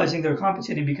without realizing they're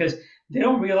compensating because they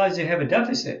don't realize they have a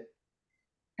deficit.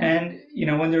 And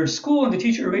when they're in school and the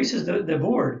teacher erases the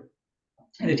board,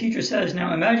 and the teacher says,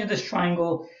 "Now imagine this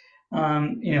triangle,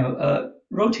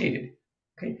 rotated."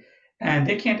 Okay, and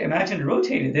they can't imagine it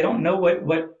rotated. They don't know what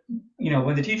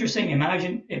when the teacher's saying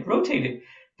imagine it rotated,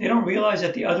 they don't realize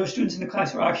that the other students in the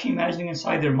class are actually imagining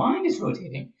inside their mind it's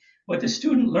rotating. What the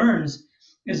student learns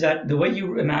is that the way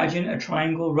you imagine a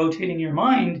triangle rotating in your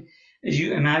mind is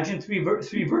you imagine three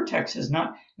vertexes,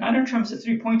 not in terms of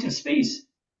 3 points in space,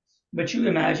 but you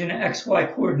imagine an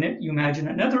XY coordinate, you imagine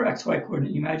another XY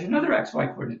coordinate, you imagine another XY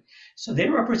coordinate. So they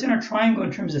represent a triangle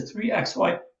in terms of 3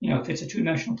 XY, if it's a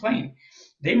two-dimensional plane.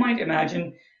 They might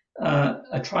imagine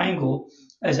a triangle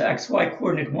as XY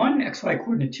coordinate 1, XY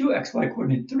coordinate 2, XY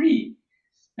coordinate 3,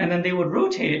 and then they would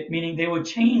rotate it, meaning they would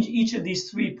change each of these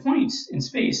 3 points in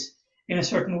space in a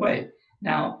certain way.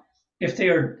 Now, if they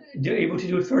are able to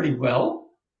do it fairly well,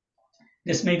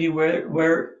 this may be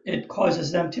where it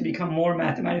causes them to become more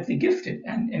mathematically gifted,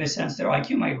 and in a sense, their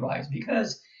IQ might rise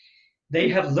because they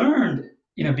have learned,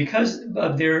 because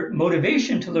of their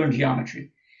motivation to learn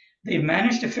geometry, they've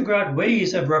managed to figure out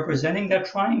ways of representing that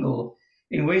triangle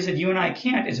in ways that you and I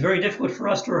can't. It's very difficult for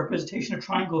us to representation of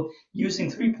triangle using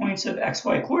 3 points of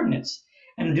XY coordinates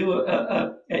and do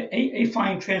a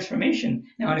fine transformation.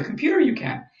 Now, on a computer, you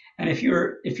can. And if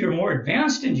you're more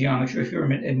advanced in geometry, if you're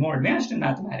more advanced in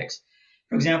mathematics,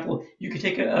 for example, you could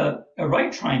take a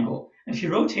right triangle, and if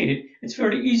you rotate it, it's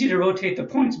fairly easy to rotate the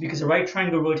points because the right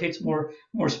triangle rotates more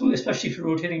smooth, especially if you're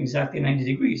rotating exactly 90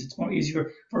 degrees. It's more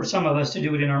easier for some of us to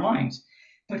do it in our minds.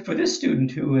 But for this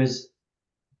student who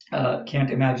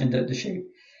can't imagine the shape,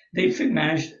 they've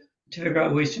managed to figure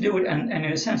out ways to do it, and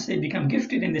in a sense, they become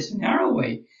gifted in this narrow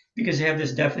way because they have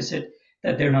this deficit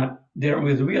that they don't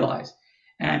really realize,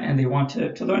 and they want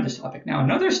to learn this topic. Now,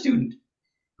 another student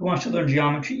who wants to learn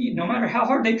geometry, no matter how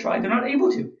hard they try, they're not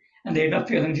able to, and they end up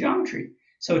failing geometry.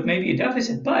 So it may be a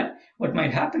deficit, but what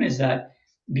might happen is that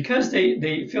because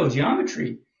they fail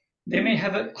geometry, they may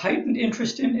have a heightened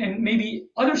interest in maybe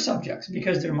other subjects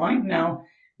because their mind now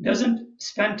doesn't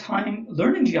spend time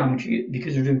learning geometry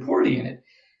because they're doing poorly in it.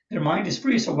 Their mind is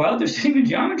free. So while they're sitting in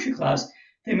geometry class,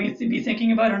 they may be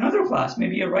thinking about another class,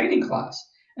 maybe a writing class,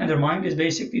 and their mind is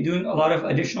basically doing a lot of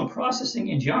additional processing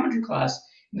in geometry class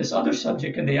in this other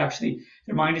subject, and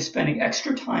their mind is spending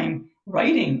extra time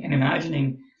writing and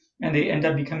imagining, and they end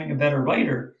up becoming a better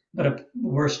writer, but a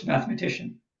worse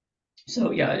mathematician.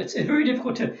 So yeah, it's very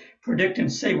difficult to predict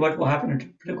and say what will happen to a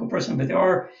particular person, but there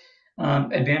are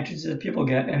advantages that people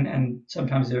get, and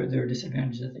sometimes there are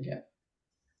disadvantages that they get.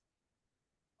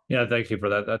 Yeah, thank you for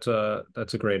that.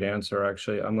 That's a great answer.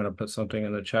 Actually, I'm going to put something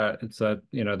in the chat. It's that,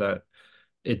 that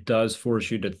it does force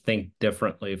you to think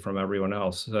differently from everyone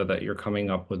else, so that you're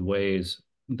coming up with ways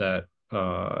that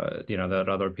that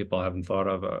other people haven't thought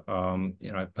of.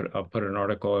 I'll put an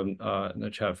article in the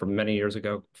chat from many years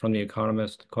ago from The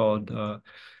Economist called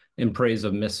 "In Praise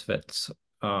of Misfits,"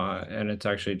 and it's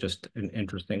actually just an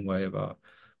interesting way of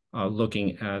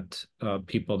looking at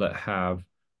people that have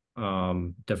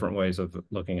different ways of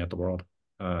looking at the world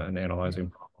and Yeah. analyzing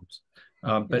problems.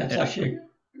 Yeah, But that's actually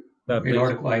a great please.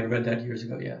 article. I had read that years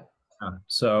ago. Yeah.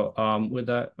 So with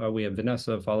that, we have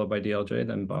Vanessa followed by DLJ,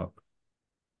 then Bob.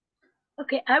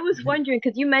 Okay, I was wondering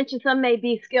because you mentioned some may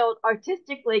be skilled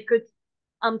artistically. Could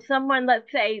someone,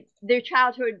 let's say, their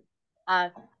childhood,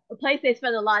 a place they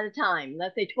spend a lot of time,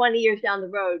 let's say 20 years down the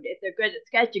road, if they're good at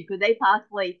sketching, could they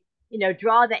possibly,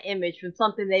 draw the image from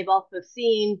something they've also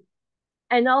seen?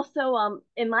 And also,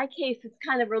 in my case, it's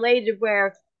kind of related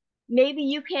where maybe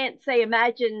you can't say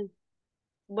imagine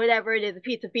whatever it is, a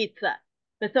pizza,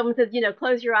 but someone says,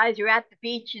 close your eyes, you're at the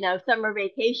beach, summer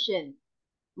vacation.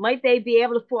 Might they be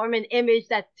able to form an image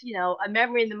that's, a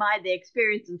memory in the mind they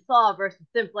experienced and saw versus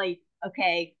simply,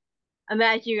 okay,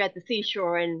 imagine you're at the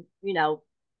seashore and,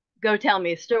 go tell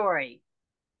me a story.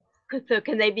 So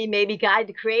can they be maybe guided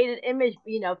to create an image,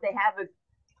 if they have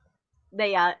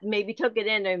they maybe took it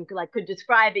in and like could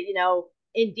describe it,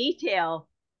 in detail.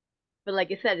 But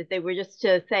like I said, if they were just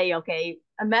to say, okay,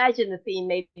 imagine the theme,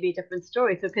 maybe a different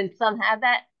story. So can some have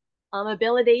that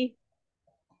ability?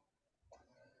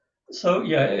 So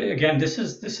yeah, again, this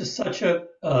is such a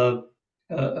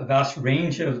vast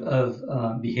range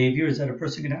of behaviors that a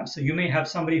person can have. So you may have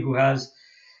somebody who has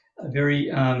a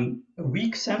very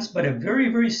weak sense, but a very,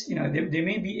 they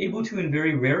may be able to in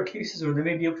very rare cases, or they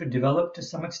may be able to develop to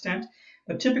some extent.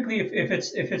 But typically, if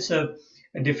it's a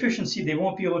deficiency, they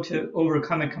won't be able to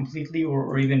overcome it completely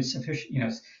or even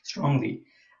sufficient, strongly.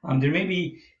 There may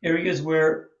be areas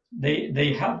where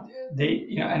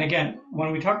and again,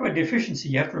 when we talk about deficiency,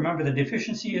 you have to remember that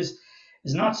deficiency is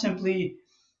not simply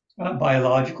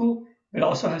biological, but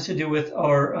also has to do with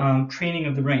our training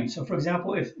of the brain. So, for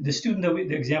example, if the student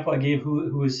the example I gave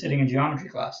who was sitting in geometry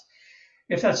class,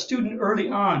 if that student early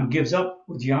on gives up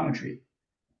with geometry,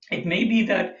 it may be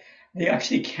that they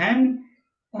actually can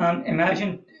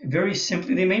imagine very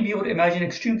simply. They may be able to imagine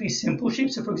extremely simple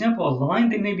shapes. So, for example, a line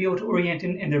they may be able to orient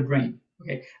in their brain.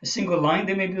 Okay, a single line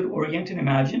they may be able to orient and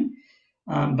imagine,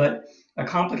 but a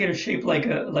complicated shape like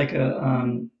a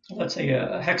let's say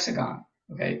a hexagon,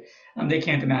 okay, they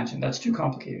can't imagine. That's too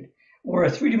complicated. Or a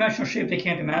three-dimensional shape they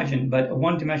can't imagine, but a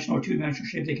one-dimensional or two-dimensional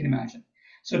shape they can imagine.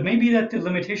 So it may be that the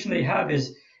limitation they have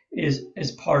is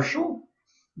partial,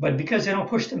 but because they don't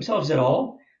push themselves at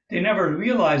all, they never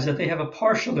realize that they have a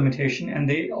partial limitation, and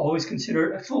they always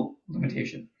consider it a full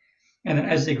limitation. And then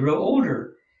as they grow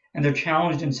older and they're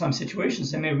challenged in some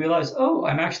situations, they may realize, oh,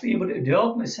 I'm actually able to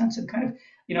develop my sense of kind of,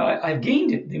 I've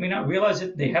gained it. They may not realize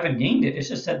that they haven't gained it. It's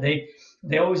just that they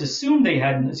always assumed they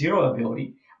had zero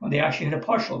ability when they actually had a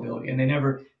partial ability, and they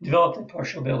never developed that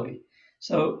partial ability.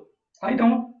 So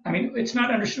it's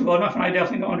not understood well enough, and I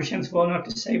definitely don't understand this well enough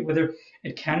to say whether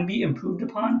it can be improved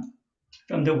upon.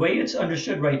 From the way it's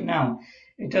understood right now,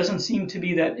 it doesn't seem to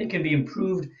be that it can be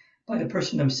improved by the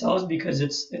person themselves, because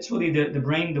it's really the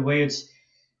brain, the way it's.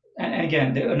 And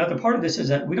again, another part of this is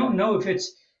that we don't know if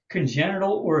it's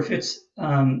congenital or if it's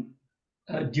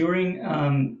during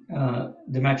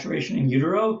the maturation in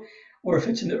utero, or if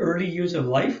it's in the early years of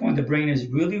life when the brain is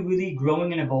really, really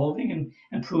growing and evolving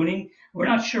and pruning. We're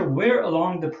not sure where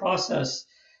along the process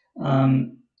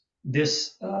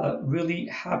this really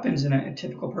happens in a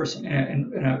typical person,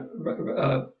 in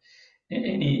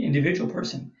any individual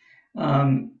person.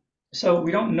 So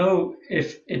we don't know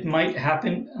if it might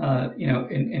happen,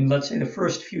 in let's say the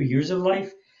first few years of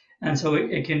life, and so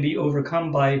it can be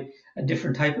overcome by a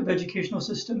different type of educational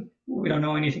system. We don't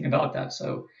know anything about that.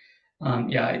 So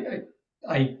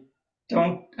I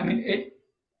don't. I mean,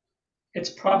 it's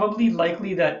probably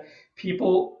likely that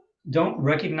people don't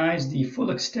recognize the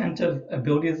full extent of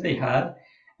ability that they have,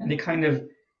 and they kind of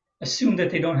assume that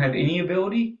they don't have any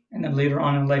ability, and then later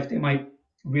on in life they might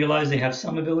realize they have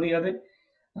some ability of it.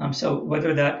 So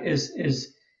whether that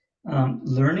is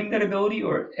learning that ability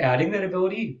or adding that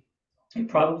ability, it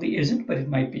probably isn't, but it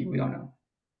might be. We don't know.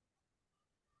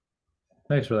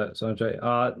 Thanks for that,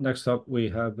 Sanjay. Next up, we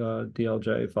have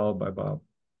DLJ followed by Bob.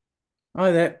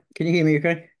 Hi there. Can you hear me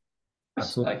okay?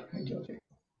 Absolutely. Hi, George.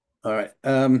 All right.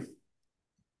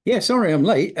 Yeah, sorry I'm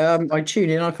late. I tuned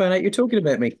in, I found out you're talking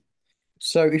about me.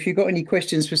 So if you've got any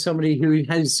questions for somebody who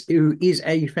is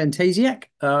a fantasiac,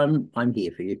 I'm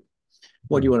here for you.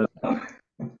 What do you want to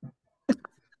know?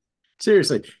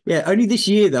 Seriously. Yeah, only this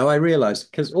year though I realized,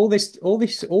 because all this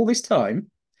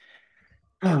time,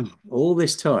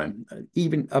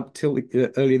 even up till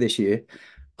earlier this year,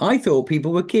 I thought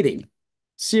people were kidding.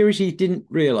 Seriously, didn't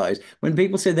realize when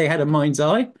people said they had a mind's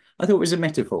eye, I thought it was a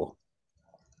metaphor.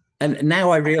 And now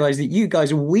I realize that you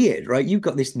guys are weird, right? You've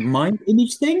got this mind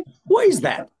image thing. What is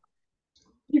that?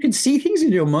 You can see things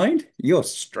in your mind? You're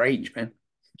strange, man.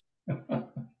 Yeah,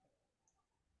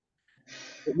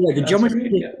 That's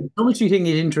great. Yeah. the geometry thing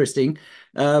is interesting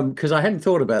because I hadn't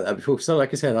thought about that before. So,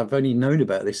 like I said, I've only known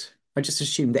about this. I just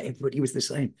assumed that everybody was the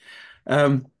same.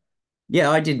 Um,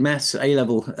 yeah, I did maths A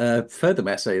level, further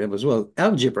maths A level as well.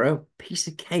 Algebra, piece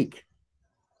of cake.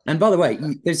 And by the way,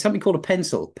 there's something called a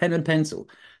pencil, pen and pencil.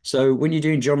 So when you're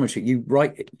doing geometry, you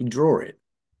write it, you draw it.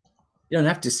 You don't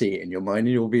have to see it in your mind, and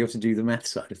you'll be able to do the math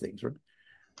side of things, right?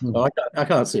 Oh, I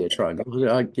can't see a triangle.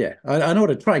 I know what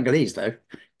a triangle is, though.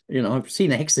 You know, I've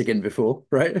seen a hexagon before,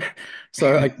 right?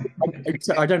 So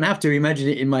I don't have to imagine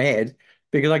it in my head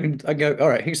because I go, all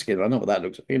right, hexagon. I know what that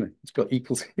looks like. You know, it's got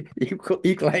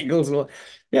equal angles.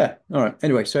 Yeah. All right.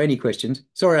 Anyway, so any questions?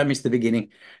 Sorry, I missed the beginning.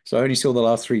 So I only saw the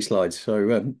last three slides.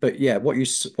 So, but yeah, what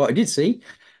I did see,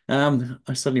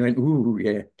 I suddenly went, ooh,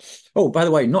 yeah. Oh, by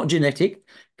the way, not genetic,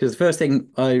 because the first thing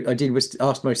I did was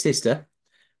ask my sister.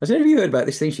 I said, have you heard about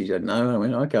this thing? She said, no. I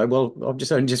went, okay, well, I've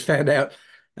just only just found out.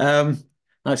 Um,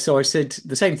 so I said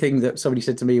the same thing that somebody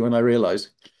said to me when I realized.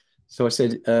 So I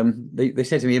said, they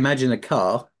said to me, imagine a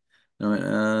car. And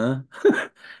I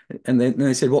went, and then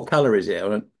they said, what color is it? I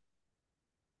went,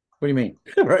 what do you mean?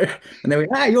 Right. And they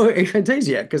went, you're a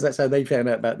Fantasia, because that's how they found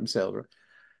out about themselves.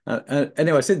 Right?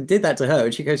 Anyway, I said, did that to her,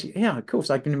 and she goes, "Yeah, of course,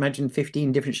 I can imagine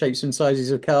 15 different shapes and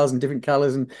sizes of cars and different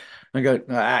colors." And I go,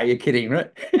 you're kidding,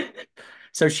 right?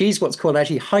 So she's what's called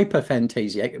actually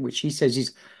hyperphantasiac, which she says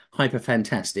is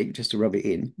hyperfantastic, just to rub it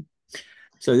in.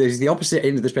 So there's the opposite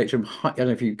end of the spectrum. I don't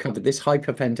know if you covered this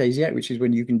hyperphantasiac, which is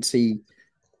when you can see,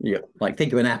 like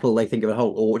think of an apple, they think of a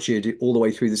whole orchard all the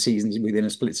way through the seasons within a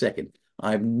split second.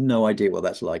 I have no idea what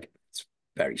that's like. It's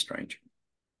very strange.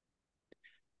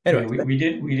 Yeah, Anyway, we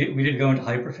did go into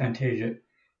hyperphantasia,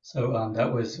 so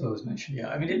that was what was mentioned. Yeah,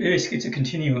 I mean it's a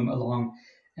continuum along,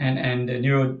 and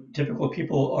neurotypical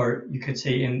people are, you could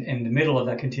say, in the middle of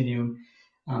that continuum.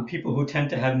 People who tend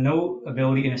to have no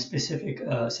ability in a specific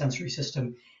sensory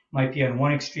system might be on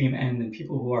one extreme end, and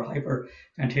people who are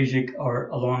hyperphantasic are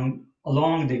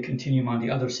along the continuum on the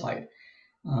other side.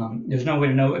 There's no way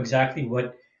to know exactly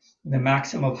what the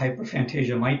maximum of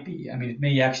hyperphantasia might be. I mean, it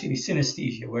may actually be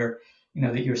synesthesia, where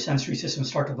that your sensory systems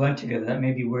start to blend together. That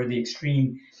may be where the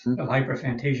extreme of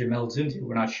hyperphantasia melds into.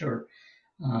 We're not sure.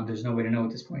 There's no way to know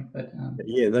at this point. But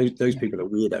yeah, those people are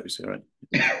weirdos, right?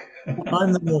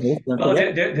 I'm the normal. Well,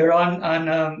 they're on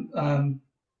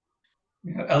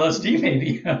LSD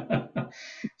maybe,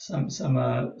 some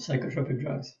psychotropic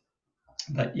drugs.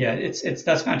 But yeah,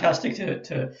 that's fantastic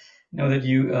to know that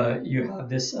you have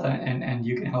this and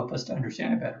you can help us to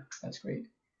understand it better. That's great.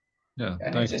 Yeah,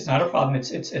 And thanks. it's not a problem.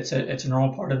 It's a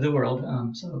normal part of the world.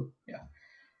 So yeah.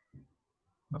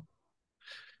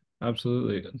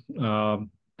 Absolutely.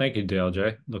 Thank you,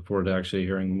 DLJ. Look forward to actually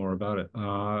hearing more about it.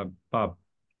 Bob.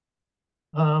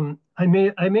 I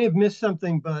may have missed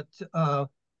something, but are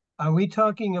we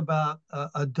talking about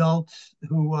adults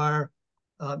who are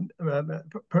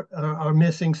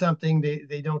missing something?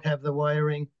 They don't have the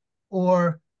wiring,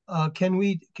 or can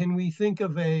we think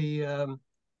of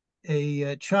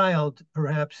a child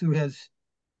perhaps who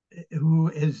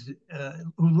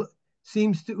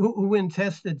seems to, who when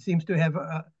tested seems to have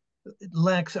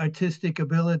lacks artistic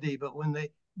ability,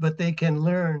 but they can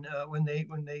learn when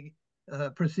they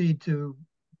proceed to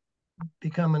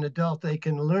become an adult, they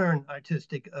can learn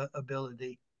artistic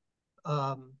ability.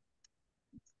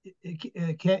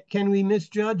 Can we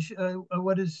misjudge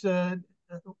what is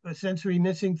sensory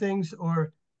missing things,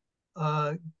 or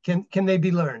can they be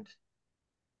learned?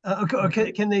 Or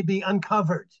can they be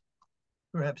uncovered?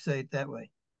 Perhaps say it that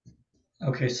way.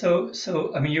 Okay, so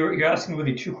I mean, you're asking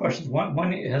really two questions.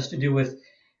 One it has to do with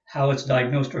how it's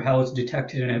diagnosed or how it's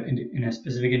detected in a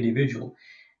specific individual,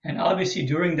 and obviously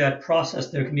during that process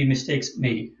there can be mistakes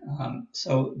made.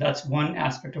 So that's one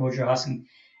aspect of what you're asking: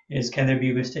 is can there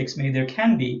be mistakes made? There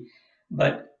can be,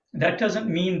 but that doesn't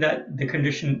mean that the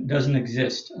condition doesn't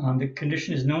exist. The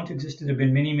condition is known to exist. There have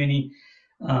been many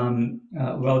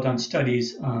well done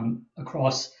studies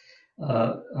across.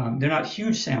 They're not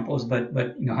huge samples, but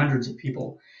hundreds of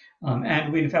people.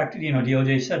 And we, in fact,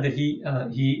 DOJ said that he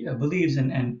believes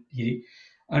and he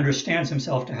understands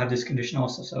himself to have this condition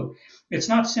also. So it's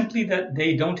not simply that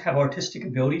they don't have artistic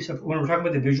ability. So when we're talking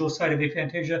about the visual side of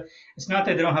aphantasia, it's not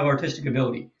that they don't have artistic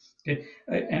ability. Okay?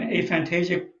 An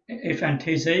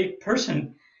aphantasic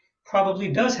person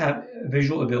probably does have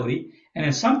visual ability, and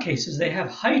in some cases they have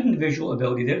heightened visual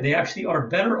ability. They actually are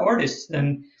better artists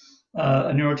than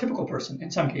a neurotypical person in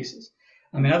some cases.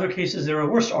 In other cases, they're a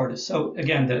worse artist. So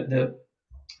again,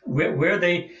 where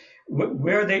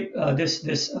where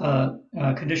this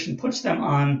condition puts them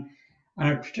on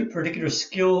a particular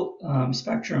skill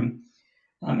spectrum,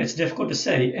 it's difficult to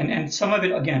say. And some of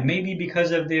it, again, maybe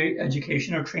because of their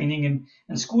education or training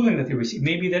and schooling that they receive.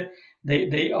 Maybe that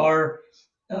they are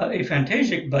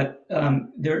aphantasic, but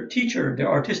their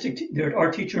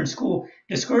art teacher in school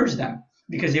discouraged them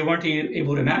because they weren't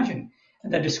able to imagine.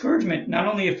 And that discouragement not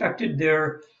only affected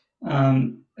their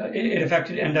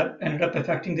ended up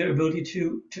affecting their ability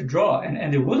to draw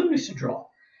and their willingness to draw.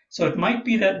 So it might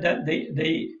be that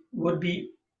they would be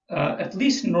at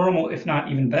least normal, if not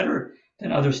even better,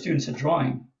 than other students at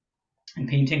drawing and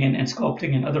painting and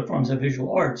sculpting and other forms of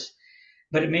visual arts.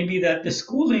 But it may be that the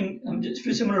schooling,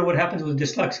 similar to what happens with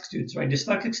dyslexic students, right?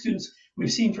 Dyslexic students,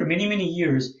 we've seen for many, many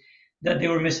years that they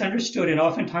were misunderstood, and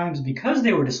oftentimes because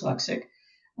they were dyslexic,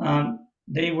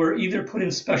 they were either put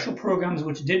in special programs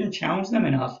which didn't challenge them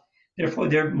enough, therefore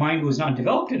their mind was not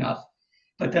developed enough.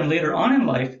 But then later on in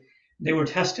life, they were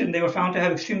tested and they were found to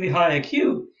have extremely high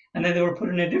IQ, and then they were put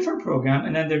in a different program,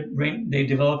 and then their brain, they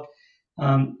developed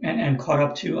and caught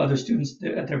up to other students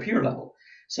at their peer level.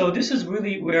 So this is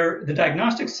really where the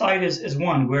diagnostic side is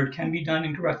one, where it can be done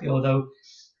incorrectly, although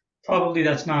probably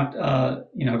that's not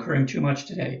occurring too much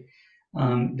today.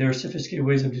 There are sophisticated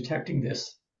ways of detecting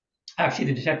this. Actually,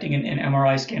 the detecting in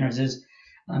MRI scanners is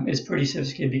pretty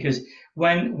sophisticated, because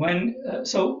when we're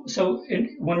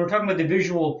talking about the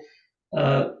visual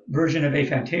version of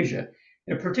aphantasia,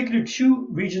 there are particular two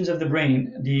regions of the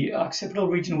brain: the occipital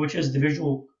region, which is the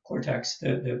visual cortex,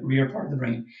 the rear part of the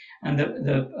brain, and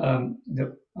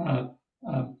the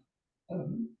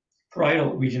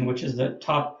parietal region, which is the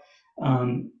top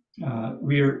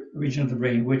rear region of the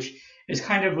brain, which is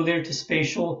kind of related to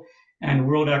spatial and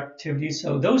world activities.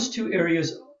 So those two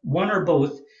areas, one or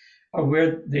both, are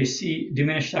where they see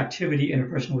diminished activity in a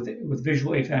person with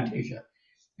visual aphantasia.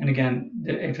 And again,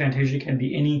 the aphantasia can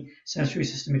be any sensory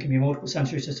system, it can be multiple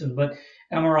sensory systems, but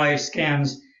MRI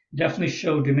scans definitely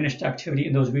show diminished activity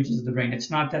in those regions of the brain. It's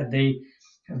not that they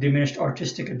have diminished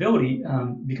artistic ability,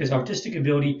 because artistic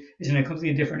ability is in a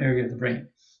completely different area of the brain.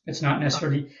 It's not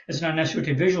necessary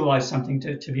to visualize something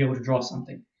to be able to draw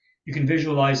something. You can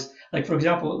visualize, like for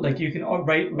example, like you can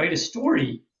write a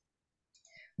story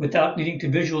without needing to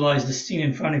visualize the scene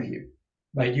in front of you,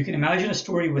 right? You can imagine a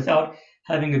story without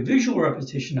having a visual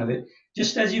repetition of it,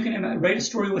 just as you can write a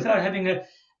story without having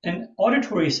an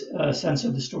auditory sense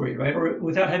of the story, right? Or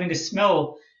without having a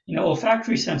smell,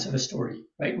 olfactory sense of a story,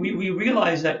 right? We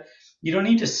realize that you don't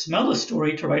need to smell a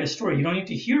story to write a story. You don't need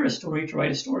to hear a story to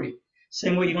write a story.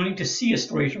 Same way you don't need to see a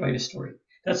story to write a story.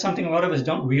 That's something a lot of us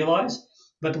don't realize,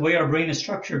 but the way our brain is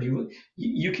structured,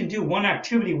 you can do one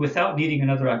activity without needing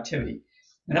another activity.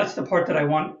 And that's the part that I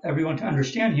want everyone to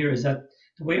understand here, is that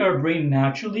the way our brain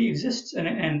naturally exists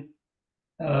and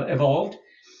evolved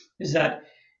is that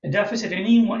a deficit in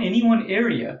any one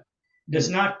area does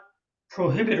not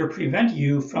prohibit or prevent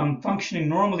you from functioning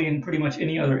normally in pretty much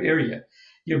any other area.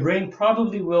 Your brain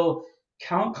probably will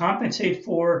compensate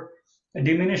for a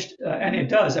diminished, and it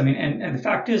does. I mean, and the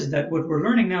fact is that what we're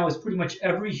learning now is pretty much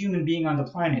every human being on the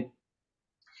planet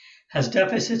has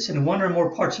deficits in one or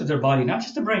more parts of their body, not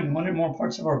just the brain, one or more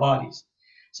parts of our bodies.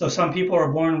 So some people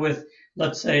are born with,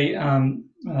 let's say, a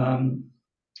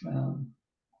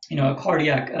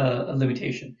cardiac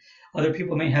limitation. Other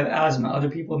people may have asthma. Other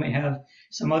people may have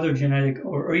some other genetic,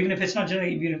 or even if it's not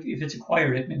genetic, even if it's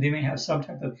acquired, they may have some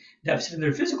type of deficit in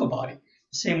their physical body.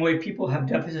 The same way people have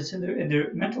deficits in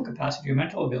their mental capacity or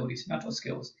mental abilities, mental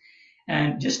skills.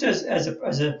 And just as a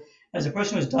person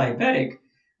who's diabetic,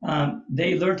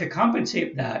 they learn to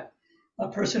compensate that. A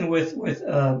person with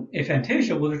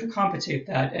aphantasia will learn to compensate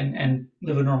that and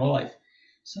live a normal life.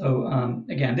 So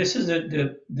again, this is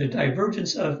the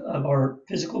divergence of our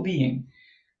physical being.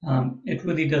 It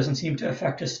really doesn't seem to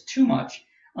affect us too much,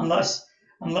 unless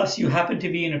you happen to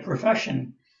be in a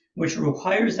profession which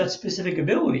requires that specific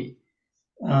ability,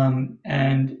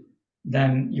 and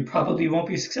then you probably won't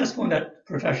be successful in that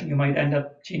profession. You might end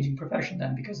up changing profession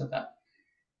then because of that.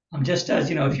 Just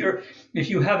as if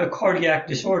you have a cardiac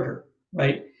disorder,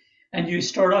 right, and you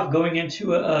start off going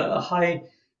into a high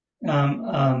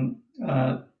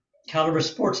caliber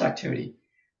sports activity,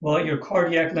 well, your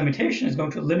cardiac limitation is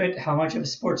going to limit how much of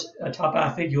a top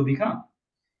athlete you'll become.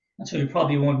 And so you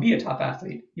probably won't be a top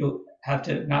athlete. You'll have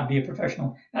to not be a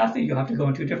professional athlete. You'll have to go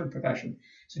into a different profession.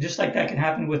 So just like that can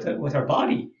happen with our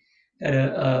body, that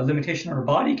a limitation on our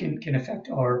body can affect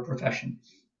our profession.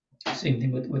 Same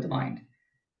thing with the mind.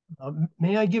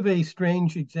 May I give a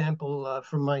strange example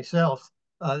from myself?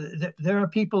 There are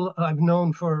people I've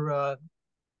known for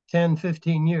 10,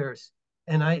 15 years,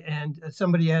 and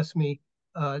somebody asked me,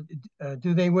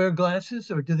 do they wear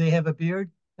glasses or do they have a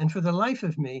beard? And for the life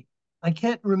of me, I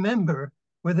can't remember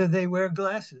whether they wear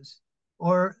glasses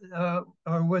or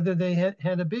whether they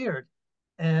had a beard.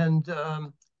 And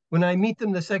when I meet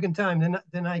them the second time,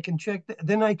 then I can check.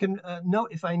 Then I can know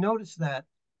if I notice that,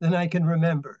 then I can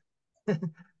remember.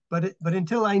 But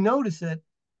until I notice it,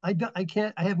 I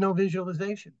can't. I have no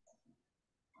visualization.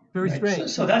 Very Right. strange.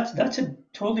 So that's a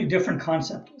totally different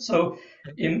concept. So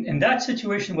in that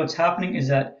situation, what's happening is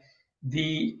that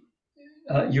the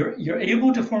you're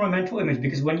able to form a mental image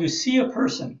because when you see a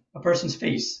person's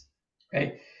face,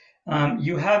 okay,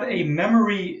 you have a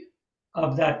memory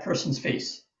of that person's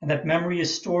face, and that memory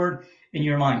is stored in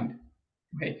your mind.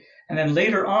 Okay, and then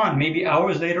later on, maybe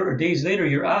hours later or days later,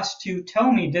 you're asked to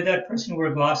tell me, did that person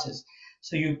wear glasses?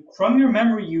 So you, from your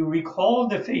memory, you recall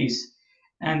the face,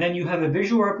 and then you have a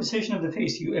visual representation of the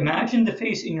face. You imagine the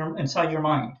face inside your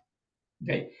mind.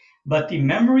 Okay, but the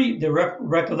memory, the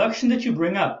recollection that you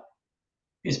bring up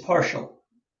is partial.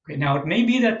 Okay, now it may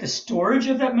be that the storage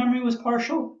of that memory was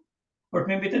partial, or it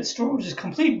may be that storage is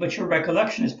complete, but your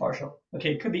recollection is partial.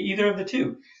 Okay, it could be either of the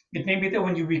two. It may be that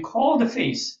when you recall the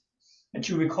face, that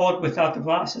you recall it without the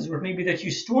glasses, or it may be that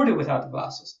you stored it without the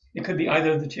glasses. It could be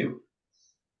either of the two.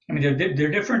 I mean, there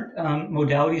are different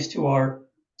modalities to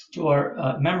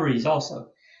our memories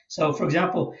also. So, for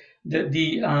example,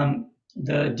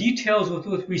 the details with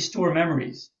which we store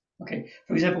memories. Okay,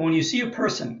 for example, when you see a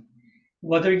person,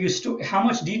 whether you store how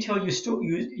much detail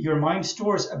your mind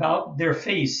stores about their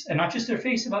face, and not just their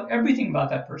face, about everything about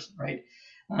that person, right?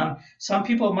 Some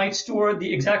people might store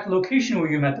the exact location where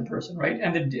you met the person, right,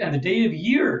 and the day of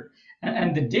year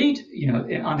and the date,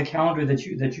 on the calendar that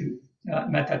you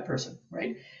met that person,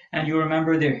 right? And you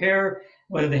remember their hair,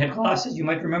 whether they had glasses. You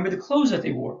might remember the clothes that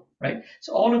they wore, right?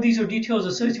 So all of these are details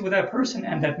associated with that person,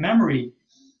 and that memory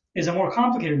is a more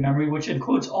complicated memory which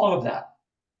encodes all of that,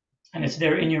 and it's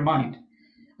there in your mind.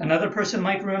 Another person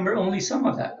might remember only some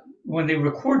of that when they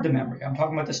record the memory. I'm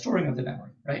talking about the storing of the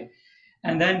memory, right?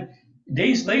 And then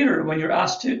days later, when you're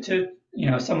asked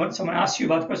someone asks you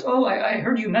about the person. Oh, I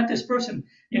heard you met this person.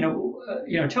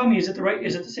 Tell me, is it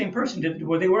the same person?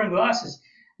 Were they wearing glasses?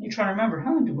 And you're trying to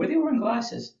remember, were they wearing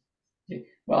glasses? Okay.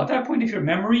 Well, at that point, if your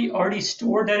memory already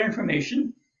stored that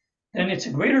information, then it's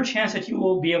a greater chance that you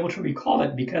will be able to recall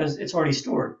it because it's already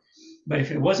stored. But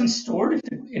if it wasn't stored, if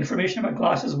the information about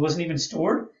glasses wasn't even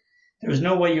stored, there's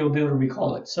no way you'll be able to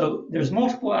recall it. So there's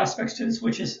multiple aspects to this,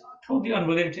 which is totally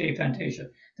unrelated to aphantasia.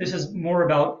 This is more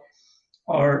about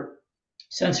our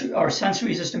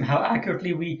sensory system, how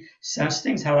accurately we sense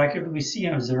things, how accurately we see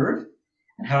and observe,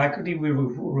 and how accurately we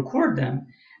record them.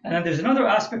 And then there's another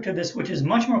aspect of this, which is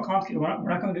much more complicated. We're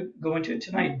not going to go into it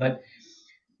tonight, but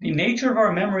the nature of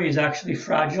our memory is actually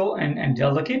fragile and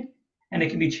delicate, and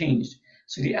it can be changed.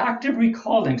 So the active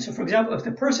recalling, so for example, if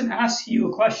the person asks you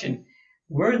a question,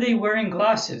 were they wearing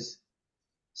glasses?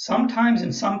 Sometimes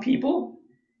in some people,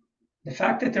 the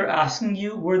fact that they're asking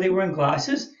you were they wearing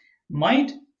glasses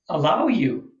might allow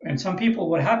you, and some people,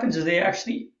 what happens is they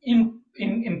actually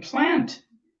implant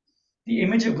the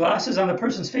image of glasses on the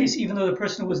person's face, even though the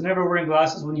person was never wearing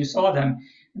glasses when you saw them.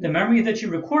 The memory that you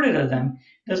recorded of them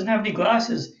doesn't have any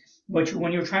glasses, but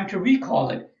when you're trying to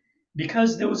recall it,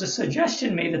 because there was a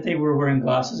suggestion made that they were wearing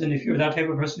glasses, and if you're that type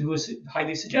of person who is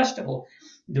highly suggestible,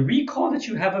 the recall that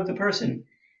you have of the person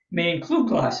may include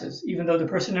glasses, even though the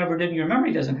person never did and your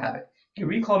memory doesn't have it. Your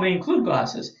recall may include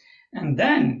glasses. And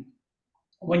then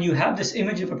when you have this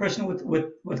image of a person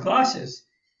with glasses,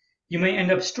 you may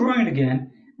end up storing it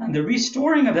again, and the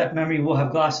restoring of that memory will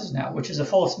have glasses now, which is a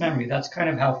false memory. That's kind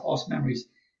of how false memories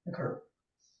occur.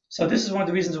 So this is one of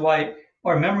the reasons why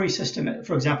our memory system,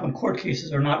 for example, in court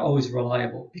cases, are not always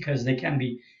reliable, because they can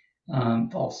be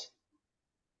false.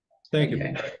 Thank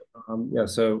you.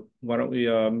 So why don't we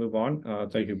move on?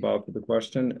 Thank you, Bob, for the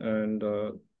question. And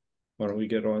why don't we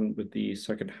get on with the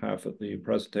second half of the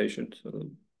presentation so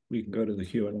we can go to the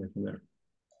Q&A from there.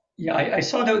 Yeah, I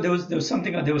saw that there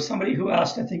was somebody who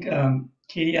asked, I think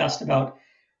Katie asked about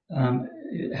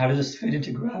how does this fit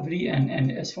into gravity,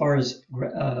 and as far as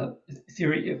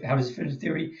theory, how does it fit into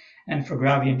theory and for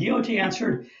gravity? And DLJ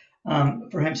answered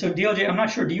for him. So DLJ, I'm not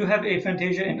sure, do you have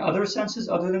aphantasia in other senses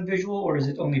other than visual, or is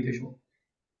it only visual?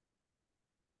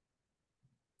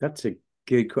 That's a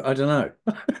good question. I don't know.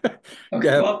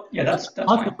 Okay, well, yeah, that's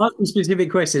fine. Ask me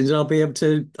specific questions and I'll be able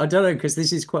to, I don't know, because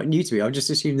this is quite new to me. I just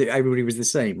assumed that everybody was the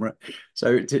same, right?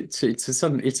 So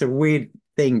it's a weird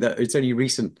thing that it's only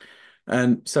recent.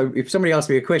 And so if somebody asks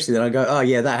me a question, then I go, oh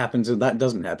yeah, that happens and that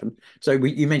doesn't happen. So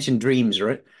you mentioned dreams,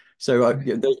 right? So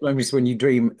those moments when you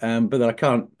dream, but I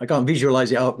can't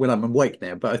visualize it when I'm awake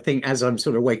now. But I think as I'm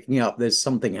sort of waking up, there's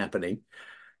something happening.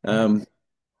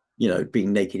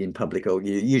 being naked in public or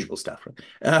usual stuff.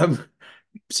 And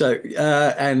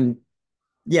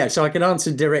yeah, so I can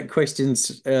answer direct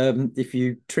questions if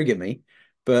you trigger me,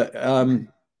 but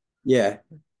yeah.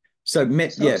 So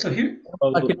here.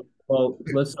 Well,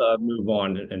 let's move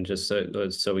on and just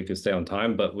so we can stay on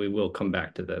time, but we will come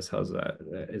back to this. How's that?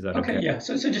 Is that okay? Yeah.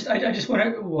 So I just want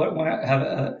to have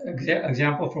an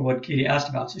example for what Katie asked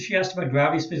about. So she asked about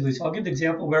gravity specifically. So I'll give the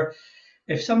example where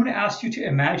if someone asked you to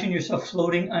imagine yourself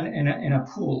floating in a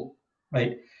pool,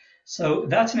 right? So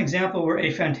that's an example where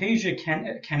aphantasia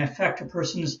can affect a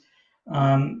person's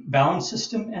balance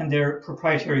system and their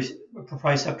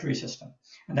proprioceptory system.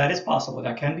 And that is possible.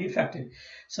 That can be affected.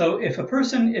 So if a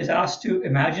person is asked to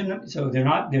imagine them, so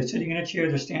they're sitting in a chair,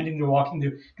 they're standing, they're walking,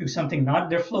 they're doing something,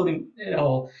 they're floating at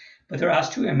all, but they're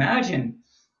asked to imagine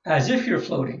as if you're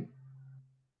floating.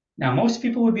 Now, most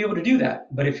people would be able to do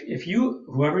that. But if you,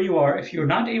 whoever you are, if you're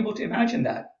not able to imagine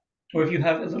that, or if you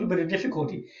have a little bit of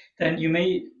difficulty, then you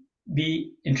may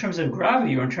be, in terms of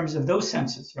gravity or in terms of those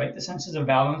senses, right? The senses of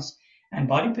balance and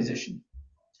body position,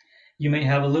 you may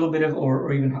have a little bit of,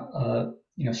 or even,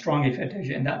 strong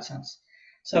aphantasia in that sense.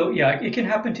 So yeah, it can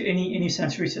happen to any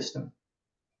sensory system.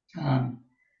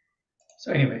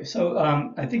 So anyway,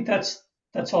 I think that's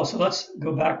all. So let's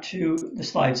go back to the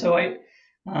slide. So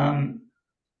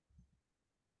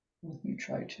let me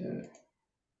try to.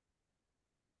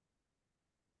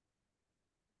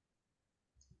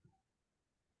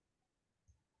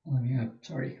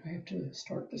 Sorry, I have to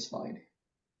start the slide.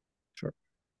 Sure.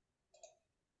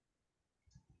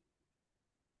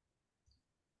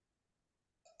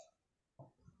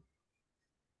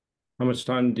 How much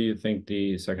time do you think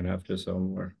the second half just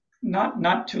more?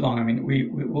 Not too long. I mean, we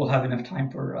will have enough time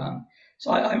for.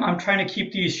 So I'm trying to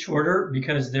keep these shorter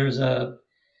because there's a.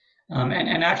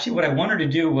 And actually, what I wanted to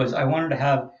do was I wanted to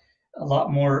have a lot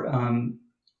more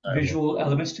visual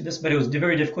elements to this, but it was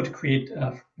very difficult to create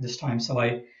this time. So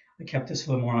I kept this a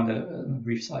little more on the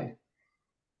brief side.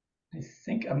 I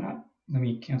think let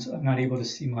me cancel. I'm not able to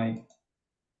see my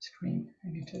screen. I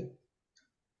need to.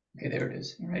 Okay, there it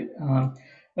is. All right.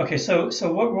 Okay, so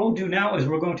what we'll do now is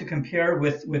we're going to compare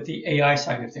with the AI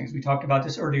side of things. We talked about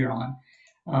this earlier on.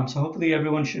 So hopefully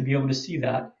everyone should be able to see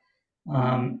that.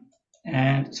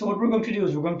 And so what we're going to do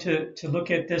is we're going to look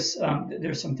at this.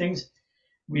 There's some things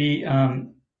we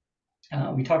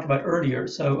talked about earlier.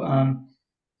 So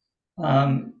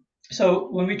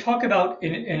when we talk about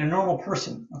in a normal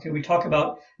person, okay, we talk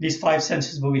about these 5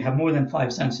 senses, but we have more than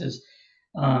 5 senses.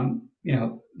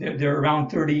 They're around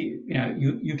 30.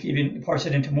 You can even parse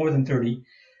it into more than 30.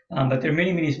 But there are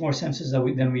many more senses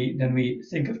than we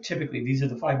think of typically. These are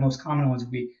the 5 most common ones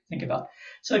we think about.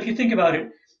 So if you think about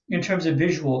it in terms of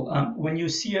visual, when you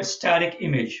see a static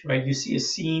image, right, you see a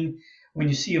scene. When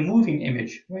you see a moving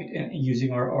image, right, and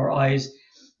using our eyes,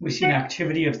 we see an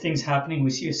activity of things happening. We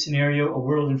see a scenario, a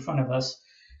world in front of us.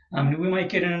 We might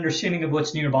get an understanding of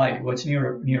what's nearby, what's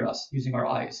near us, using our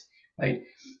eyes, right?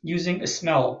 Using a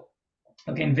smell.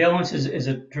 Again, valence is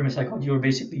a term in psychology where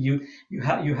basically you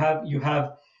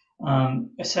have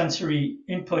a sensory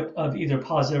input of either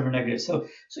positive or negative. So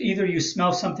either you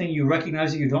smell something, you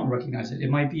recognize it, you don't recognize it. It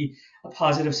might be a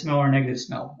positive smell or a negative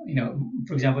smell.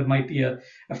 For example, it might be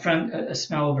a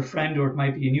smell of a friend, or it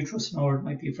might be a neutral smell, or it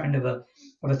might be a friend of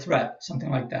a threat, something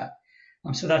like that.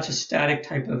 So that's a static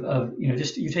type of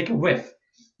just you take a whiff,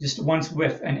 just once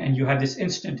whiff, and you have this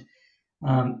instant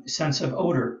sense of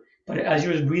odor. But as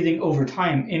you're breathing over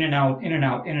time, in and out, in and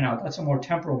out, in and out, that's a more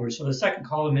temporal version. So the second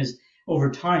column is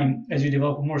over time, as you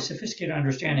develop a more sophisticated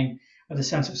understanding of the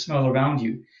sense of smell around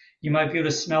you. You might be able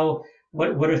to smell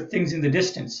what are things in the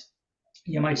distance.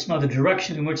 You might smell the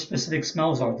direction in which specific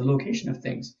smells are, the location of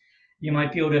things. You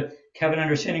might be able to have an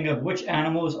understanding of which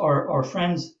animals are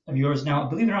friends of yours. Now,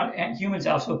 believe it or not, humans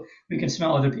also, we can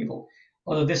smell other people.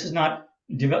 Although this is not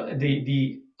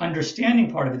the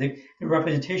understanding part of it, the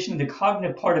representation, the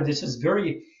cognitive part of this is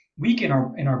very weak in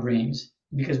our brains,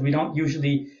 because we don't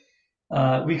usually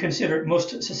we consider,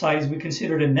 most societies, we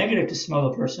consider it a negative to smell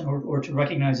a person or to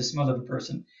recognize the smell of a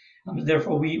person.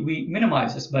 Therefore, we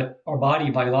minimize this, but our body,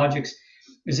 biologics,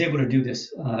 is able to do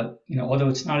this. Although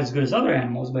it's not as good as other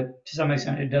animals, but to some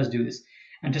extent it does do this.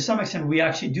 And to some extent, we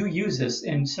actually do use this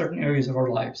in certain areas of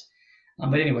our lives.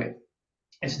 But anyway,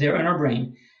 it's there in our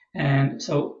brain. And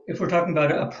so if we're talking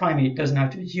about a primate, it doesn't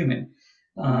have to be human.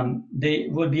 They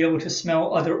would be able to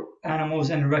smell other animals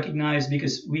and recognize,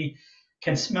 because we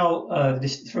can smell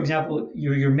this, for example,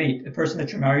 your mate, the person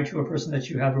that you're married to, a person that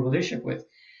you have a relationship with.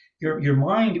 Your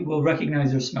mind will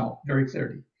recognize their smell very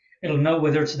clearly. It'll know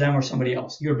whether it's them or somebody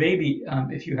else. Your baby,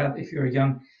 if you're a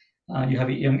young, you have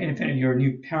a young infant, you're a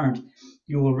new parent,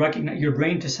 you will recognize, your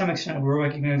brain to some extent will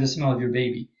recognize the smell of your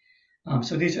baby.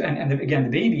 So these are, and again,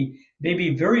 the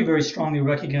baby very, very strongly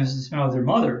recognizes the smell of their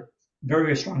mother, very,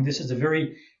 very strong. This is a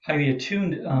very highly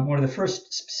attuned, one of the first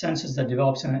senses that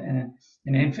develops in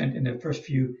an infant in the first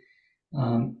few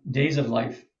days of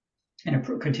life, and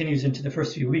it continues into the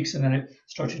first few weeks, and then it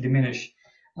starts to diminish.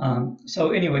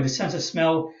 So anyway, the sense of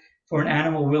smell for an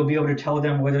animal will be able to tell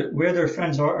them where their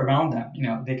friends are around them. You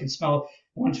know, they can smell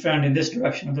one friend in this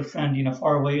direction, another friend, you know,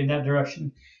 far away in that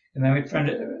direction, and then a friend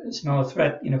smell a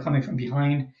threat, you know, coming from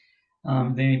behind.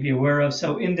 They may be aware of.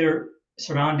 So in their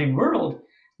surrounding world,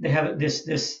 they have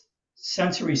this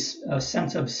sensory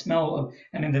sense of smell.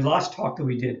 And in the last talk that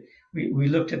we did, we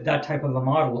looked at that type of a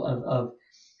model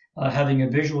of having a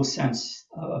visual sense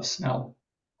of smell.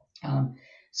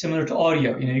 Similar to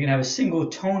audio, you know, you can have a single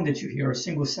tone that you hear, a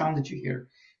single sound that you hear,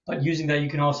 but using that, you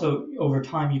can also, over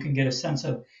time, you can get a sense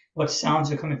of what sounds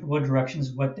are coming from what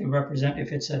directions, what they represent.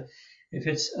 If it's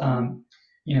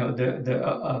you know,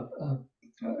 the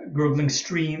gurgling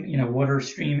stream, you know, water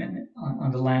stream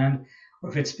on the land, or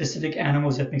if it's specific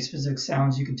animals that make specific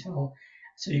sounds, you can tell.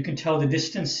 So you can tell the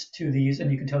distance to these,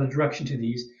 and you can tell the direction to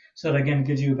these. So that again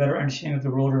gives you a better understanding of the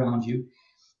world around you.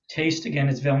 Taste, again,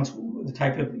 is very much the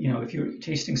type of, you know, if you're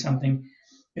tasting something,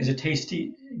 is it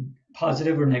tasty,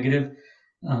 positive or negative,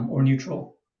 or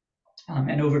neutral?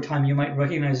 And over time, you might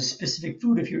recognize a specific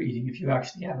food if you're eating. If you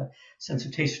actually have a sense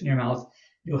of taste in your mouth,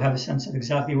 you'll have a sense of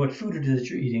exactly what food it is that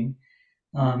you're eating.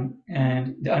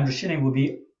 And the understanding will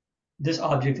be this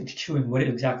object that you're chewing, what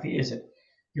exactly is it?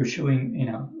 You're chewing, you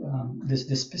know,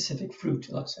 this specific fruit,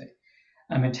 let's say.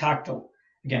 And tactile.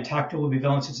 Again, tactile will be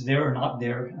valence, it's there or not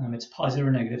there, it's positive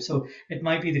or negative. So it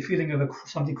might be the feeling of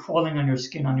something crawling on your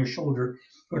skin, on your shoulder,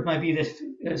 or it might be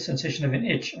the sensation of an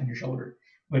itch on your shoulder,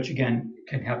 which again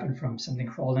can happen from something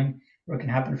crawling, or it can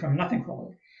happen from nothing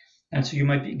crawling. And so you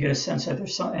might get a sense that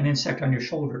there's an insect on your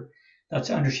shoulder. That's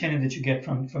the understanding that you get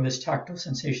from this tactile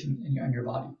sensation on your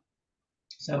body.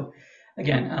 So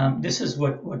again, this is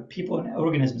what people and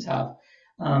organisms have.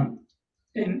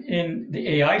 In the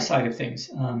AI side of things,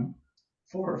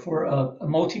 for a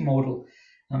multimodal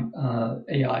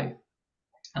AI,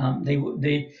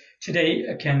 they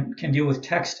today can deal with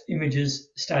text, images,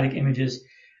 static images,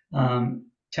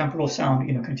 temporal sound,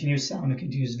 you know, continuous sound and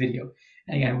continuous video.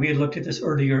 And again, we had looked at this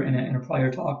earlier in a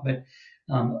prior talk, but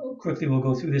quickly we'll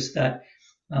go through this. That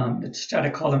the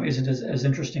static column isn't as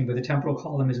interesting, but the temporal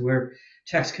column is where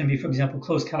text can be, for example,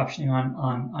 closed captioning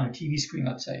on a TV screen,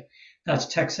 let's say. That's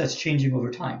text that's changing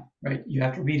over time, right? You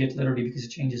have to read it literally because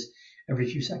it changes every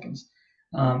few seconds.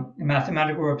 A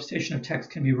mathematical representation of text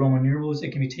can be Roman numerals.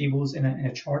 It can be tables in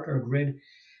a chart or a grid.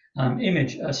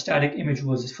 Image, a static image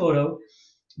was a photo,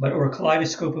 or a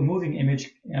kaleidoscope, a moving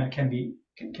image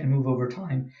can move over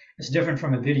time. It's different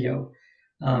from a video.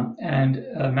 And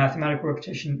mathematical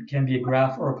representation can be a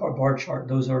graph or a bar chart.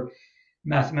 Those are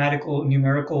mathematical,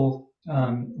 numerical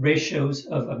ratios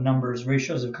of numbers,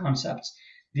 ratios of concepts.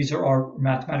 These are our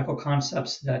mathematical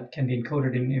concepts that can be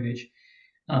encoded in an image.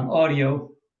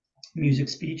 Audio, music,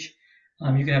 speech.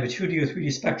 You can have a 2D or 3D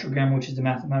spectrogram, which is the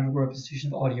mathematical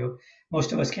representation of audio.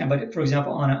 Most of us can, but for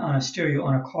example, on a stereo,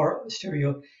 on a car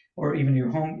stereo, or even your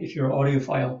home, if you're an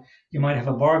audiophile, you might have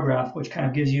a bar graph, which kind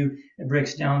of it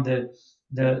breaks down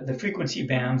the frequency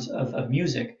bands of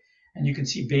music, and you can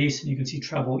see bass and you can see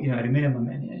treble, you know, at a minimum,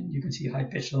 and you can see high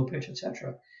pitch, low pitch,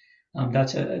 etc.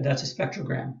 That's a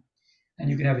spectrogram. And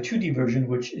you can have a 2D version,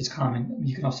 which is common.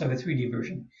 You can also have a 3D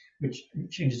version, which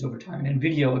changes over time. And in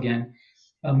video, again,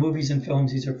 movies and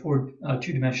films, these are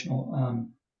two-dimensional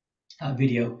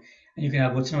video. And you can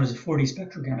have what's known as a 4D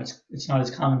spectrogram. It's not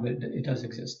as common, but it does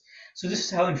exist. So this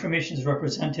is how information is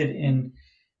represented in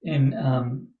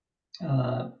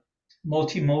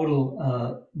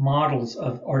multimodal models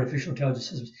of artificial intelligence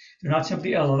systems. They're not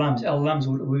simply LLMs. LLMs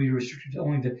would be restricted to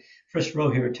only the first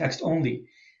row here, text only.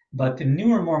 But the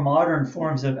newer, more modern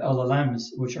forms of LLMs,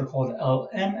 which are called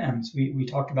LMMs, we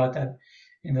talked about that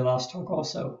in the last talk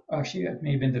also. Actually, it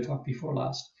may have been the talk before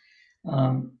last.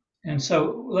 And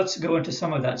so let's go into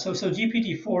some of that. So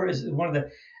GPT-4 is one of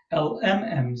the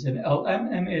LMMs, and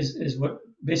LMM is what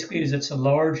basically is. It's a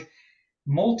large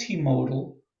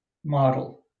multimodal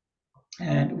model.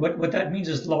 And what that means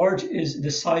is large is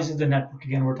the size of the network.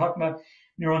 Again, we're talking about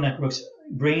neural networks.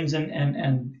 Brains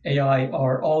and AI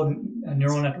are all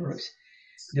neural networks.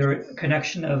 They're a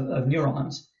connection of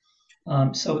neurons.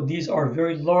 So these are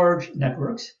very large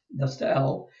networks. That's the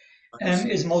L. M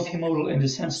is multimodal in the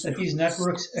sense that these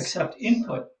networks accept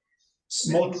input,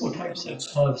 multiple types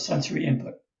of sensory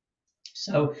input.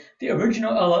 So the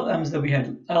original LLMs that we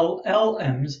had,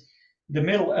 LLMs, the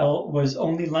middle L was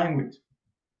only language.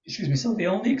 excuse me, so they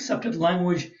only accepted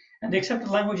language, and they accepted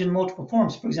language in multiple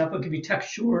forms. For example, it could be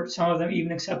textual. Some of them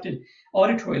even accepted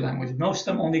auditory language. Most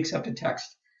of them only accepted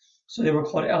text. So they were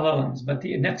called LLMs. But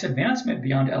the next advancement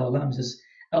beyond LLMs is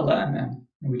LMM.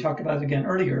 And we talked about it again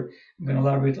earlier. I'm going to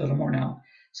elaborate a little more now.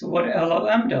 So what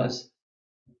LLM does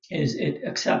is it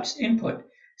accepts input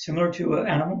similar to an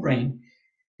animal brain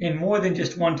in more than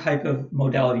just one type of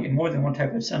modality, in more than one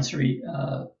type of sensory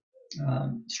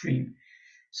stream.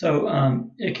 So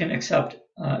it can accept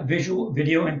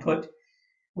video input,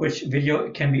 which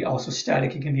video can be also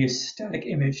static. It can be a static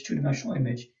image, two-dimensional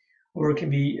image, or it can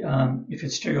be, if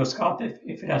it's stereoscopic,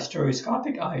 if it has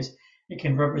stereoscopic eyes, it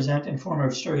can represent in form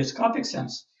of stereoscopic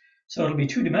sense. So it'll be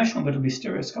two-dimensional, but it'll be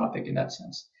stereoscopic in that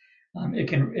sense. It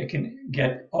can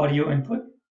get audio input.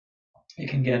 It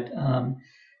can get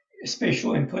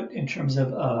spatial input in terms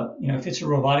of, if it's a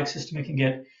robotic system,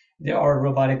 there are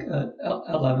robotic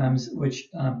LMMs which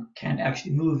can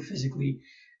actually move physically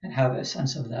and have a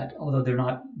sense of that, although they're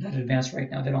not that advanced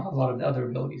right now. They don't have a lot of the other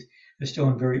abilities. They're still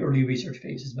in very early research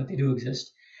phases, but they do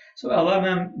exist. So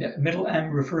LMM, the middle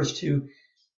M, refers to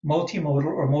multimodal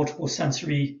or multiple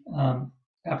sensory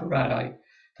apparatus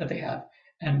that they have.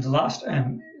 And the last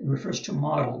M refers to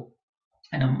model.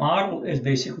 And a model is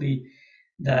basically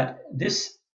that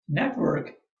this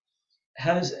network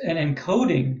has an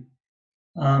encoding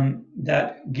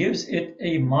that gives it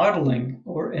a modeling,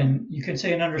 you can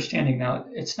say an understanding. Now,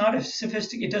 it's not a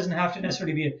sophisticated, it doesn't have to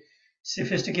necessarily be a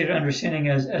sophisticated understanding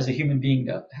as a human being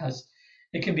has.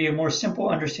 It can be a more simple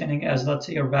understanding as, let's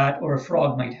say, a rat or a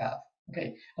frog might have,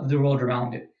 okay, of the world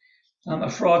around it. A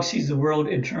frog sees the world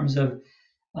in terms of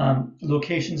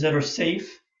locations that are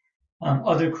safe,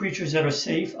 other creatures that are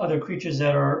safe, other creatures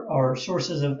that are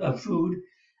sources of food,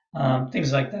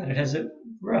 things like that. It has a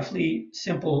roughly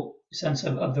simple sense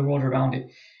of the world around it.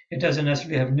 It doesn't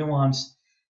necessarily have nuanced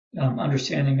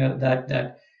understanding of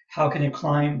that how can it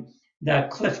climb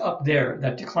that cliff up there,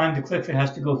 that to climb the cliff it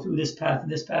has to go through this path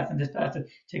and this path and this path to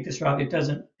take this route.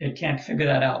 It can't figure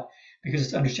that out because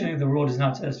its understanding of the world is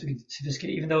not sophisticated,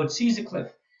 even though it sees a cliff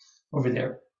over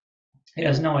there. It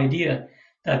has no idea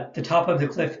that the top of the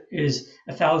cliff is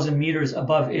 1,000 meters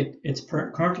above its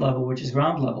current level, which is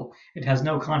ground level. It has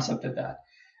no concept of that.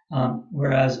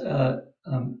 Whereas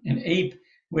an ape,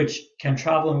 which can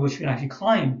travel and which can actually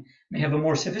climb, may have a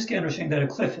more sophisticated understanding that a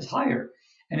cliff is higher.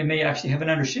 And it may actually have an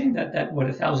understanding that what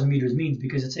 1,000 meters means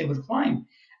because it's able to climb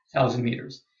 1,000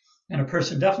 meters. And a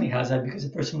person definitely has that because a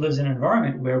person lives in an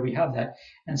environment where we have that.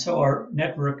 And so our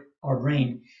network, our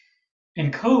brain,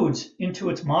 encodes into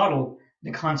its model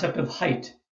the concept of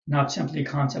height, not simply a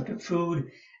concept of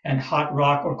food and hot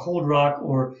rock or cold rock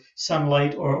or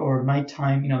sunlight or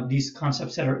nighttime, these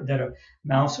concepts that a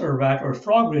mouse or a rat or a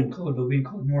frog would encode, but we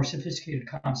encode more sophisticated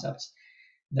concepts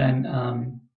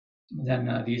than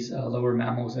these lower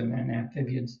mammals and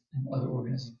amphibians and other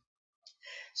organisms.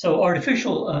 So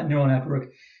artificial neural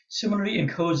network similarly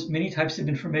encodes many types of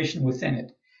information within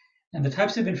it. And the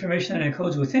types of information that it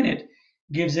encodes within it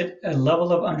gives it a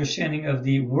level of understanding of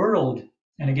the world.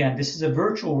 And again, this is a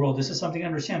virtual world. This is something to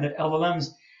understand that LLMs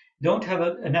don't have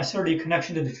a necessarily a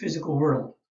connection to the physical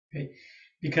world, okay?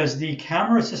 Because the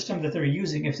camera system that they're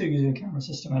using, if they're using a camera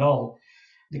system at all,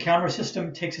 the camera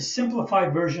system takes a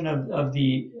simplified version of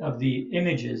the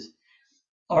images.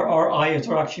 Our eyes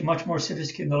are actually much more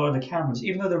sophisticated than a lot of the cameras,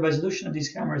 even though the resolution of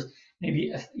these cameras may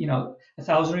be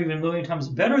 1,000 or even a million times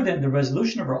better than the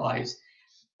resolution of our eyes.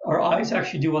 Our eyes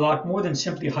actually do a lot more than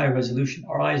simply high resolution.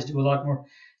 Our eyes do a lot more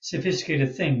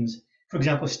sophisticated things. For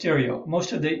example, stereo.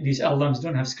 Most of these LLMs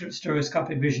don't have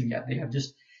stereoscopic vision yet. They have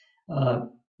just,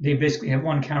 they basically have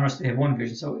one camera, so they have one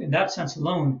vision. So in that sense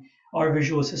alone, our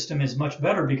visual system is much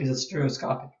better because it's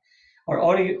stereoscopic. Our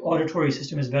auditory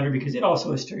system is better because it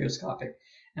also is stereoscopic.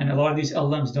 And a lot of these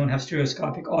LLMs don't have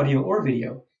stereoscopic audio or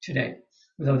video today,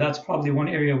 although that's probably one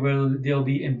area where they'll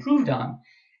be improved on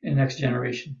in the next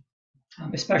generation,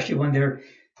 especially when they're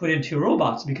put into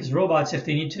robots, because robots, if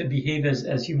they need to behave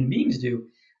as human beings do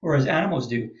or as animals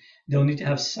do, they'll need to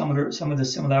have some of the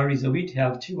similarities that we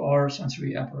have to our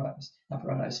sensory apparatus.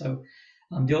 So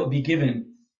they'll be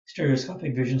given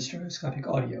stereoscopic vision, stereoscopic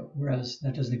audio, whereas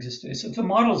that doesn't exist today. So the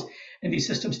models in these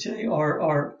systems today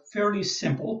are fairly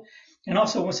simple. And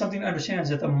also something to understand is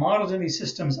that the models in these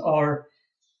systems are,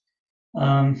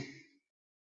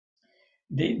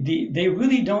 they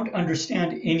really don't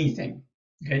understand anything,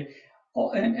 okay?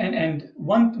 And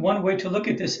one way to look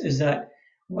at this is that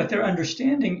what they're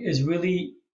understanding is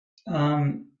really,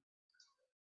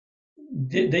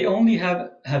 they only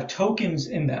have tokens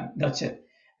in them, that's it.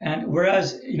 And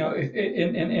whereas,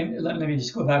 let me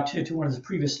just go back to one of the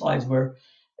previous slides where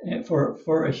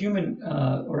for a human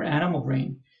or animal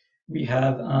brain, we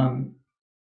have,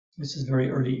 this is very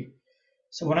early.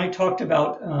 So when I talked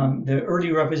about the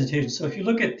early representation, so if you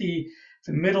look at the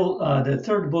middle, the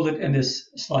third bullet in this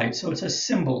slide, so it says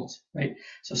symbols, right?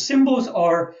 So symbols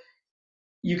are,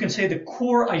 you can say, the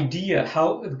core idea,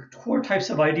 how core types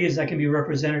of ideas that can be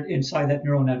represented inside that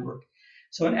neural network.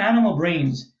 So in animal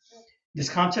brains, this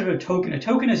concept of a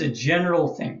token is a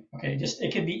general thing, okay? Just,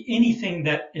 it can be anything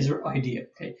that is an idea,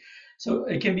 okay? So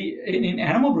it can be, in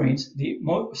animal brains,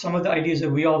 some of the ideas that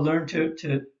we all learn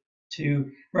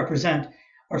to represent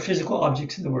are physical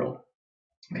objects in the world,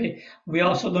 okay? We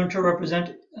also learn to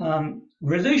represent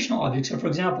relational objects. So for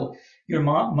example, your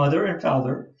mother and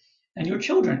father and your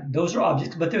children, those are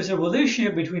objects, but there's a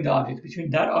relationship between the objects,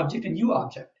 between that object and you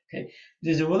object, okay?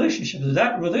 There's a relationship. So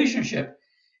that relationship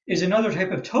is another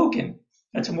type of token.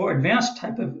 That's a more advanced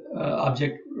type of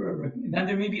object. Then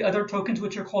there may be other tokens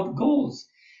which are called goals,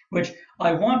 which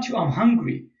I'm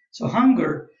hungry. So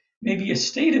hunger may be a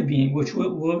state of being, which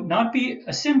will not be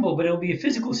a symbol, but it will be a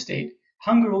physical state.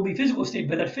 Hunger will be a physical state,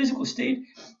 but that physical state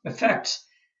affects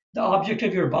the object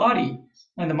of your body,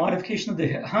 and the modification of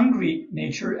the hungry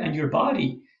nature and your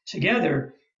body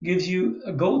together gives you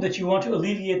a goal that you want to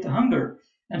alleviate the hunger.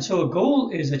 And so a goal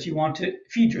is that you want to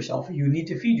feed yourself, or you need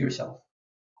to feed yourself.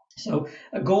 So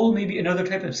a goal may be another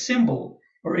type of symbol,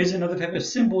 or is another type of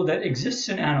symbol that exists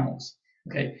in animals.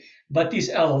 Okay, but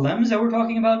these LLMs that we're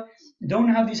talking about don't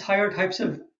have these higher types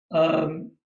of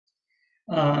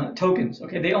tokens.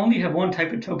 Okay, they only have one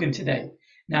type of token today.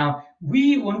 Now,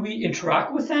 when we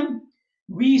interact with them,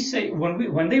 we say,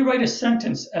 when they write a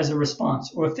sentence as a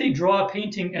response, or if they draw a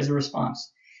painting as a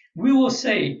response, we will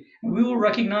say, we will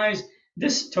recognize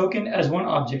this token as one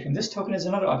object and this token as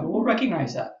another object. We'll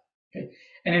recognize that. Okay,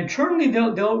 and internally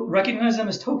they'll recognize them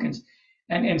as tokens,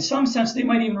 and in some sense they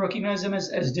might even recognize them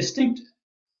as distinct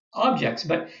objects.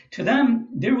 But to them,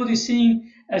 they're really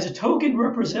seeing as a token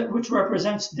which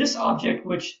represents this object,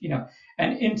 which,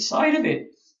 and inside of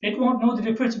it, it won't know the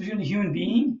difference between a human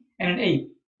being and an ape.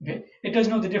 Okay, it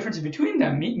doesn't know the difference between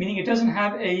them, meaning it doesn't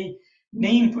have a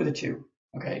name for the two.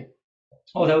 Okay,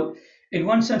 although in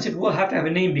one sense it will have to have a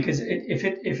name, because if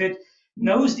it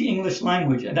knows the English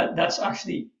language, and that's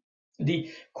actually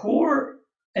the core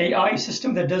AI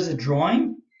system that does the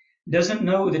drawing, doesn't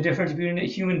know the difference between a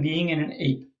human being and an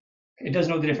ape. It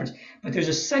doesn't know the difference. But there's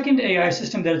a second AI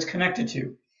system that it's connected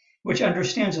to, which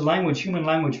understands the language, human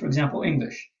language, for example,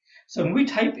 English. So when we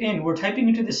type in, we're typing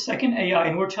into the second AI,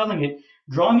 and we're telling it,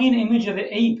 draw me an image of an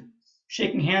ape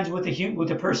shaking hands with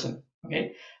a person.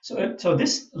 Okay, so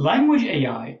this language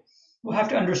AI will have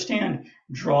to understand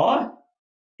draw,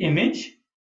 image,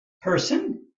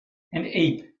 person, and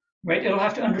ape. Right? It'll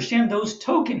have to understand those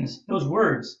tokens, those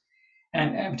words,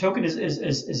 and token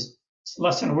is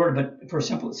less than a word, but for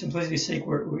simplicity's sake,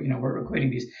 we're equating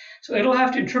these. So it'll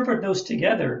have to interpret those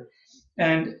together,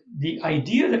 and the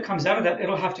idea that comes out of that,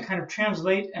 it'll have to kind of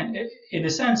translate, and in a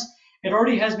sense, it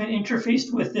already has been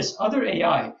interfaced with this other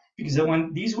AI, because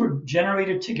when these were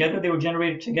generated together, they were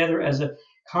generated together as a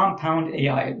compound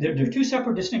AI. They're two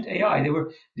separate, distinct AI. They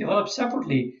were developed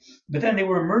separately, but then they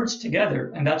were merged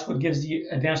together, and that's what gives the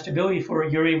advanced ability for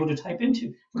you're able to type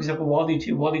into. For example, WALL-E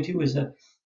 2. WALL-E 2 is a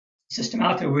system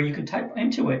out there where you can type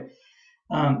into it.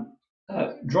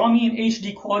 Draw me an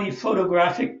HD quality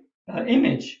photographic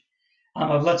image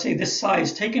of, let's say, this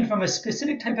size, taken from a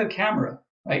specific type of camera,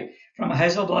 right? From a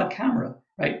Hasselblad camera,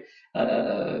 right?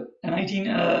 A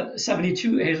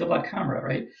 1972 Hasselblad camera,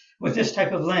 right? With this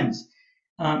type of lens,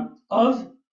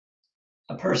 of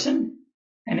a person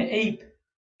and an ape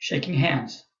shaking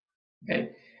hands,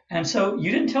 okay? And so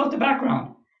you didn't tell it the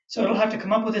background, so it'll have to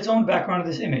come up with its own background of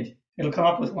this image. It'll come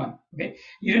up with one, okay?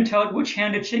 You didn't tell it which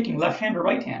hand it's shaking, left hand or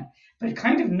right hand, but it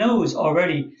kind of knows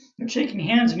already that shaking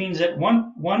hands means that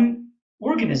one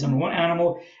organism, one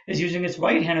animal is using its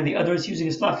right hand and the other is using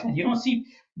its left hand. You don't see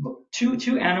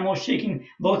two animals shaking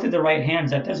both of the right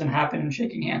hands. That doesn't happen in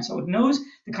shaking hands. So it knows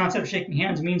the concept of shaking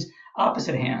hands means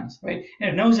opposite hands, right? And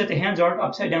it knows that the hands aren't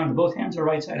upside down, both hands are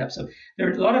right side up. So there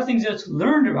are a lot of things that it's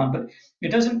learned around, but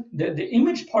it doesn't, the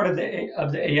image part of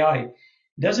the AI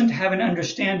doesn't have an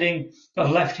understanding of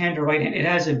left hand or right hand. It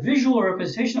has a visual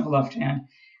representation of a left hand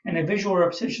and a visual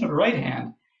representation of a right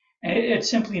hand. And it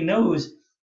simply knows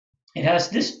it has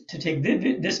this to take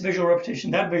this visual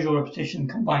representation, that visual representation, and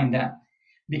combine them.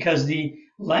 Because the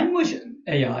language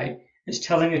AI is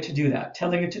telling it to do that,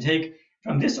 telling it to take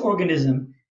from this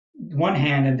organism one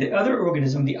hand and the other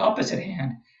organism the opposite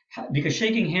hand, because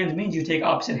shaking hands means you take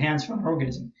opposite hands from an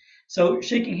organism. So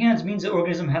shaking hands means the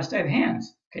organism has to have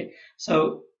hands. Okay,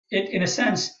 so it, in a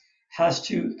sense, has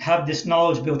to have this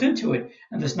knowledge built into it,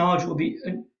 and this knowledge will be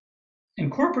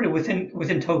incorporated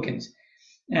within tokens.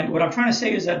 And what I'm trying to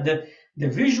say is that the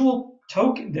visual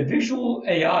token, the visual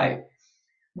AI,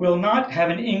 will not have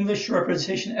an English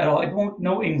representation at all. It won't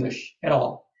know English at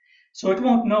all. So it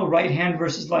won't know right hand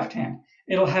versus left hand.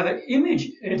 It'll have an image,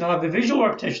 it'll have a visual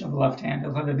representation of the left hand,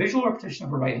 it'll have a visual representation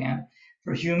of a right hand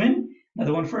for a human,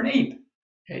 another one for an ape.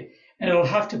 Okay, and it'll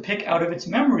have to pick out of its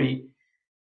memory,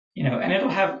 and it'll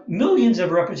have millions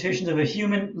of representations of a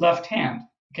human left hand.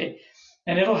 Okay,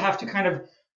 and it'll have to kind of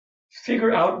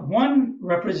figure out one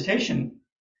representation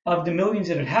of the millions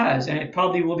that it has, and it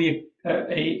probably will be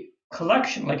a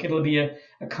collection, like it'll be a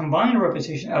combined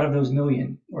representation out of those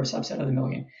million, or a subset of the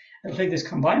million. It'll take this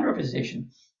combined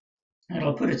representation and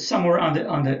it'll put it somewhere on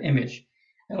the image.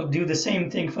 It'll do the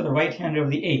same thing for the right hand of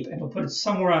the ape, and it'll put it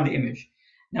somewhere on the image.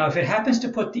 Now, if it happens to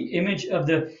put the image of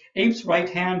the ape's right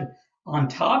hand on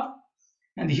top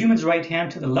and the human's right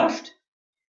hand to the left,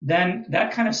 then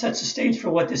that kind of sets the stage for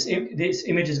what this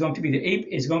image is going to be. The ape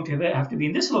is going to have to be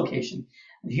in this location,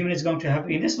 and the human is going to have to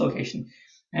be in this location.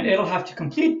 And it'll have to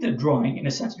complete the drawing, in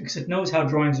a sense, because it knows how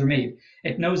drawings are made.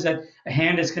 It knows that a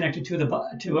hand is connected to an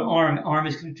arm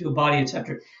is connected to a body,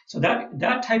 etc. So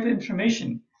that type of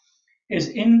information is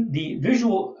in the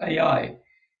visual AI,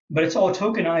 but it's all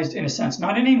tokenized in a sense,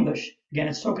 not in English. Again,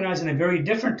 it's tokenized in a very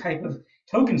different type of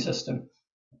token system.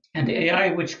 And the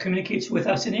AI which communicates with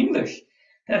us in English,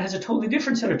 that has a totally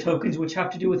different set of tokens which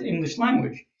have to do with English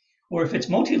language. Or if it's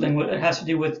multilingual, it has to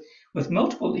do with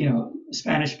multiple,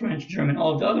 Spanish, French, German,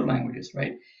 all of the other languages,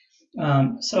 right?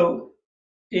 So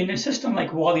in a system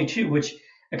like WALL-E 2, which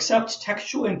accepts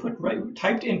textual input, right,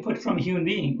 typed input from a human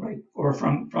being, right, or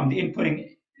from the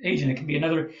inputting agent, it can be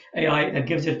another AI that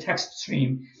gives it a text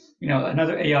stream.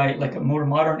 Another AI, like a more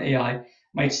modern AI,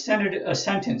 might send it a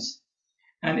sentence,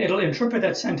 and it'll interpret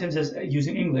that sentence as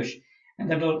using English, and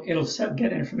then it'll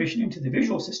get information into the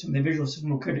visual system. The visual system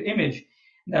will create an image,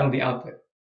 and that'll be output.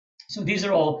 So these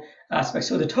are all aspects.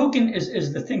 So the token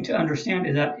is the thing to understand,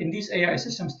 is that in these AI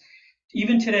systems,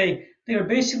 even today, they are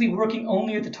basically working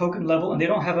only at the token level, and they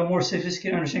don't have a more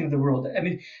sophisticated understanding of the world. I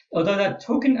mean, although that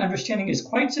token understanding is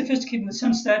quite sophisticated in the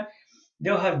sense that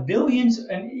they'll have billions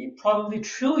and probably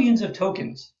trillions of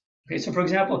tokens. Okay, so for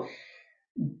example,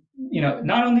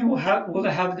 not only will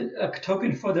they have a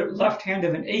token for the left hand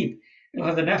of an ape, it'll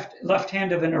have the left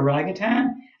hand of an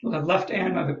orangutan, it'll have left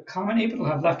hand of a common ape, it'll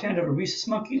have left hand of a rhesus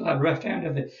monkey, it'll have left hand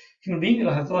of a human being,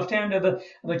 it'll have the left hand of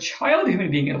a child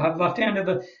human being, it'll have the left hand of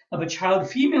a child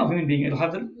female human being, it'll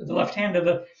have the left hand of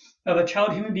a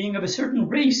child human being of a certain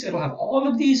race. It'll have all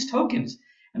of these tokens,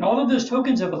 and all of those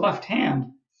tokens of a left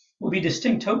hand will be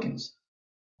distinct tokens.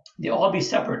 They'll all be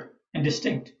separate and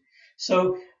distinct.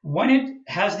 So when it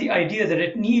has the idea that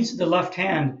it needs the left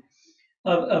hand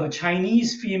of a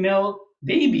Chinese female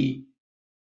baby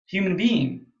human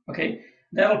being, okay,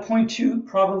 that'll point to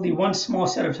probably one small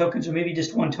set of tokens, or maybe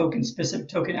just one token, specific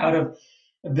token out of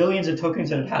billions of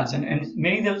tokens that it has.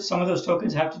 And some of those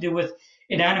tokens have to do with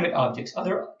inanimate objects.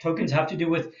 Other tokens have to do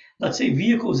with, let's say,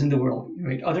 vehicles in the world,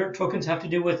 right? Other tokens have to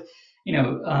do with,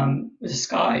 the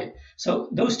sky. So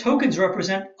those tokens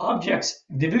represent objects,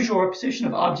 the visual representation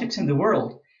of objects in the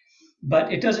world,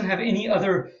 but it doesn't have any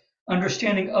other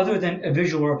understanding other than a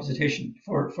visual representation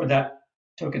for that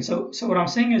token. So what I'm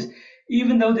saying is,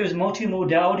 even though there's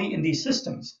multimodality in these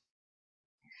systems,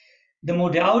 the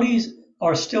modalities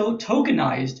are still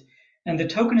tokenized, and the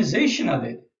tokenization of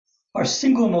it are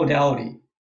single modality.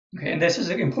 Okay, and this is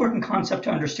an important concept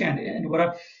to understand. And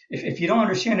if you don't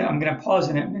understand it, I'm going to pause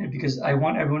in a minute, because I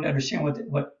want everyone to understand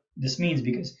what this means,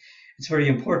 because it's very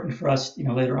important for us,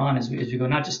 later on as we go,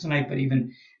 not just tonight, but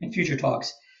even in future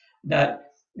talks,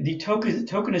 that the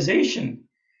tokenization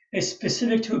is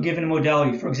specific to a given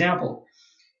modality. For example,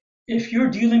 if you're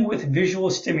dealing with visual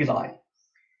stimuli,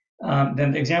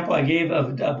 then the example I gave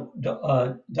of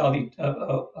DALL-E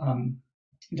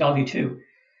 2.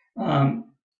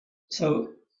 So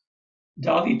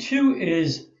DALL-E 2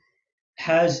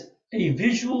 has a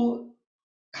visual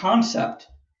concept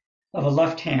of a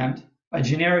left hand, a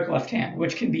generic left hand,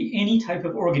 which can be any type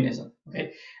of organism.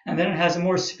 Okay, and then it has a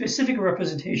more specific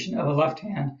representation of a left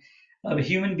hand of a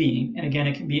human being, and again,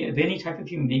 it can be of any type of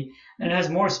human being, and it has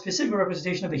more specific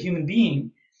representation of a human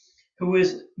being who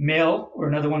is male, or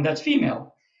another one that's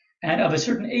female, and of a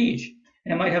certain age.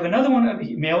 And it might have another one of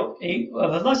a male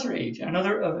of a lesser age,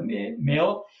 another of a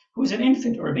male who's an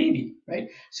infant or a baby, right?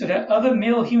 So that of a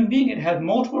male human being, it had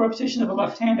multiple representations of a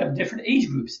left hand of different age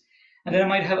groups. And then it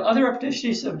might have other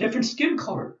representations of different skin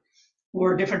color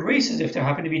or different races, if there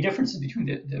happen to be differences between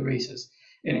the races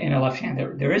in a left hand.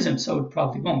 There isn't, so it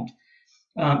probably won't.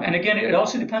 And again, it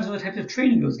also depends on the type of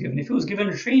training it was given. If it was given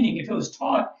a training, if it was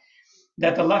taught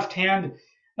that the left hand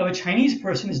of a Chinese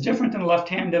person is different than the left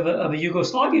hand of a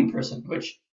Yugoslavian person,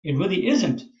 which it really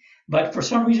isn't. But for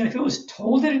some reason, if it was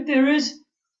told that there is,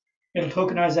 it'll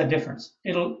tokenize that difference.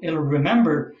 It'll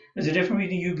remember there's a difference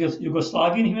between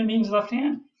Yugoslavian human beings' left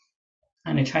hand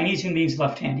and a Chinese human being's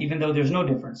left hand, even though there's no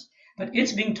difference. But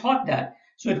it's being taught that,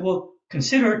 so it will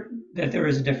consider that there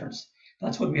is a difference.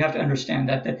 That's what we have to understand,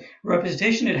 that the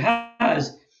representation it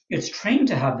has, it's trained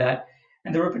to have that,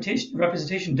 and the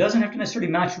representation doesn't have to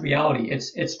necessarily match reality.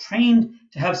 It's trained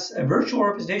to have a virtual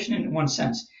representation in one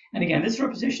sense. And again, this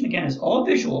representation, again, is all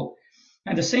visual.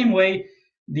 And the same way,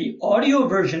 the audio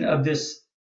version of this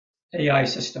AI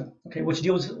system, okay, which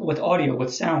deals with audio,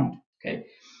 with sound, okay,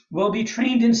 will be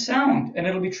trained in sound, and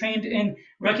it'll be trained in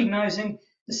recognizing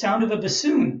the sound of a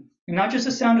bassoon, and not just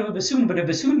the sound of a bassoon, but a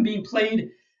bassoon being played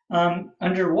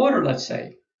underwater, let's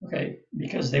say, okay,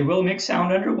 because they will make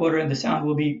sound underwater, and the sound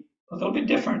will be a little bit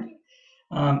different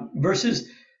versus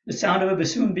the sound of a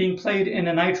bassoon being played in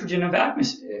a nitrogen of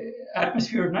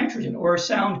atmosphere of nitrogen, or a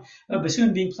sound of a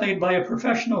bassoon being played by a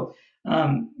professional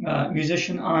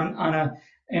musician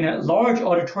in a large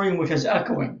auditorium which has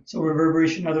echoing, so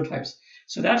reverberation and other types.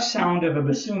 So that sound of a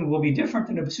bassoon will be different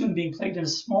than a bassoon being played in a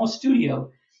small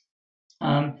studio,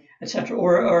 etc.,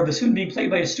 or a bassoon being played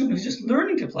by a student who's just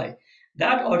learning to play.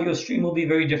 That audio stream will be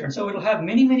very different. So it'll have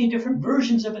many, many different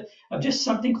versions of just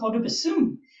something called a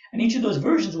bassoon, and each of those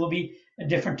versions will be a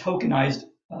different tokenized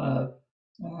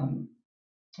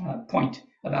point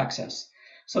of access.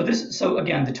 So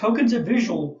again, the tokens of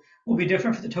visual will be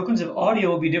different for the tokens of audio,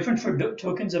 will be different for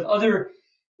tokens of other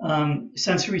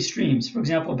sensory streams. For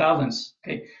example, balance.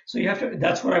 Okay, so you have to.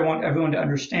 That's what I want everyone to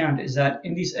understand, is that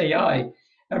in these AI,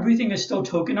 everything is still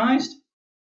tokenized,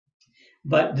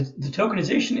 but the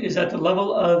tokenization is at the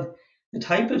level of the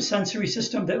type of sensory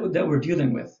system that we're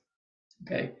dealing with.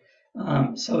 Okay,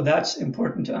 so that's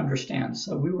important to understand.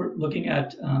 So we were looking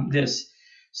at this.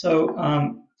 So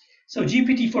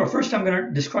GPT-4. First, I'm going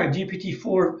to describe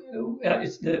GPT-4.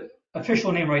 It's the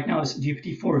official name right now is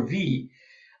GPT-4V,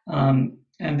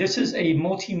 and this is a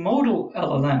multimodal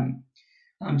LLM.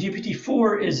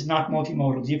 GPT-4 is not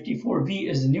multimodal. GPT-4V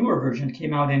is the newer version. It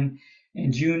came out in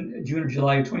June or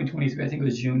July of 2023. I think it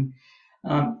was June.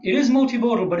 It is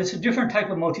multimodal, but it's a different type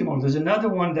of multimodal. There's another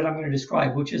one that I'm going to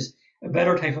describe, which is a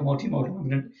better type of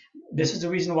multimodal. This is the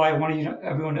reason why I wanted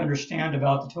everyone to understand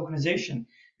about the tokenization,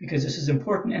 because this is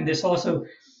important, and this also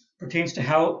pertains to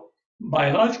how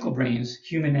biological brains,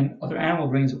 human and other animal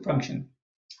brains, will function.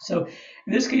 So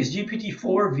in this case,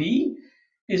 GPT-4V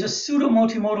is a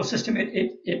pseudo-multimodal system.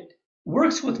 It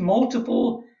works with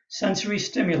multiple sensory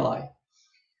stimuli.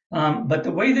 But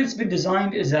the way that it's been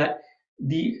designed is that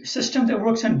the system that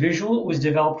works on visual was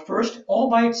developed first all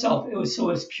by itself.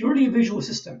 It's purely a visual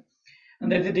system.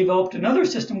 And then they developed another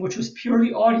system which was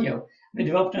purely audio. They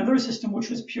developed another system which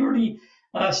was purely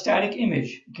static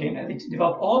image. Okay, and they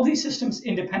developed all these systems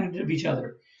independent of each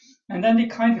other. And then they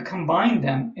kind of combined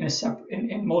them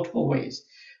in multiple ways.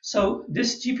 So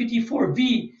this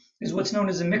GPT-4V is what's known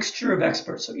as a mixture of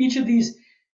experts. So each of these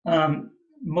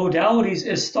modalities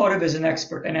is thought of as an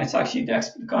expert, and it's actually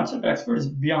the concept of expert is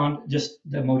beyond just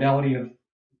the modality of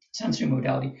sensory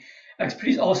modality.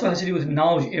 Expertise also has to do with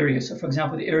knowledge areas. So, for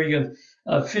example, the area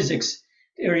of physics,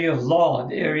 the area of law,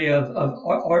 the area of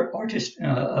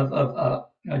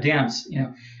dance.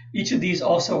 Each of these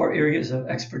also are areas of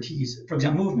expertise. For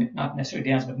example, movement, not necessarily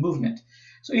dance, but movement.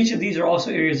 So each of these are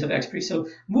also areas of expertise. So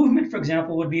movement, for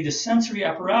example, would be the sensory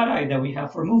apparatus that we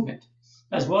have for movement,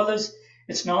 as well as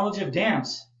its knowledge of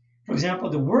dance. For example,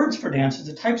 the words for dances,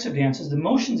 the types of dances, the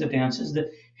motions of dances,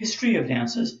 the history of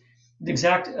dances, the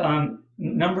exact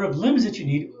number of limbs that you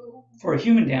need for a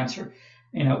human dancer,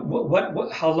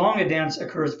 how long a dance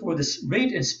occurs for, this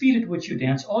rate and speed at which you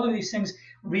dance. All of these things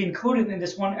will be encoded in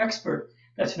this one expert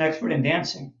that's an expert in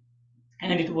dancing.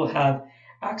 And it will have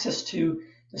access to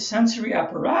the sensory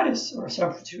apparatus or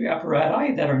sensory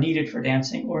apparati that are needed for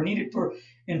dancing or needed for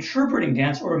interpreting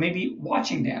dance or maybe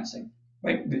watching dancing,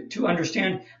 right? To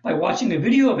understand, by watching a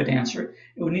video of a dancer,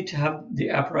 it would need to have the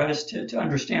apparatus to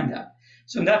understand that.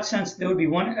 So in that sense, there would be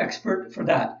one expert for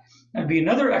that. There'd be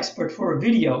another expert for a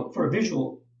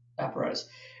visual apparatus.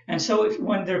 And so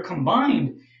when they're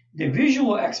combined, the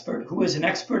visual expert, who is an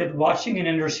expert at watching and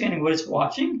understanding what it's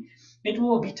watching, it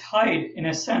will be tied, in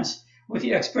a sense, with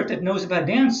the expert that knows about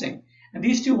dancing. And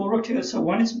these two will work together. So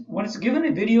when it's given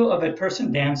a video of a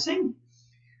person dancing,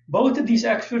 both of these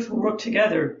experts will work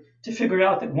together to figure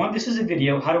out that, one, this is a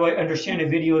video. How do I understand a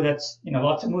video that's,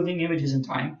 lots of moving images in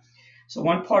time? So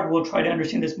one part will try to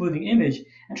understand this moving image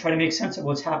and try to make sense of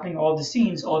what's happening, all the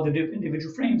scenes, all the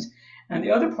individual frames. And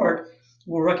the other part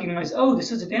will recognize, oh,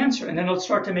 this is a dancer, and then it'll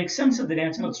start to make sense of the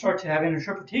dance, and it'll start to have an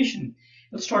interpretation.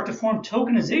 It'll start to form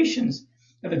tokenizations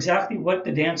of exactly what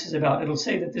the dance is about. It'll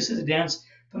say that this is a dance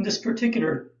from this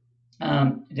particular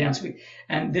dance week,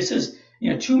 and this is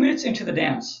 2 minutes into the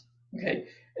dance. Okay,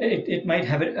 it might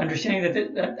have an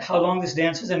understanding that how long this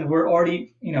dance is, and we're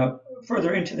already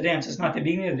further into the dance. It's not the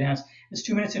beginning of the dance; it's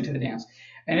 2 minutes into the dance.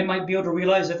 And it might be able to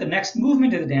realize that the next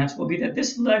movement of the dance will be that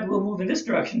this leg will move in this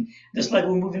direction, this leg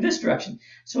will move in this direction.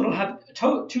 So it'll have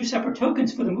two separate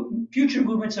tokens for the future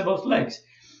movements of both legs.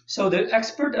 So the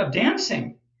expert of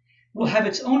dancing will have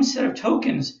its own set of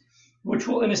tokens, which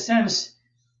will, in a sense,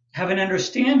 have an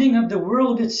understanding of the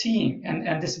world it's seeing.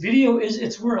 And this video is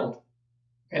its world,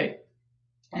 okay?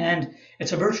 And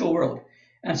it's a virtual world.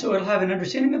 And so it'll have an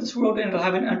understanding of this world, and it'll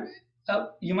have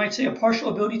you might say a partial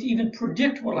ability to even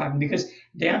predict what will happen, because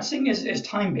dancing is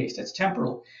time-based, it's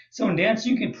temporal. So in dance,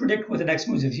 you can predict what the next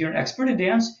move is. If you're an expert in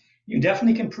dance, you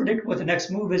definitely can predict what the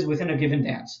next move is within a given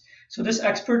dance. So this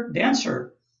expert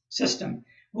dancer system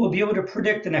will be able to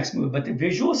predict the next move, but the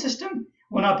visual system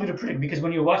will not be able to predict, because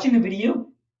when you're watching the video,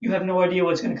 you have no idea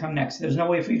what's going to come next. There's no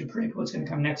way for you to predict what's going to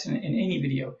come next in any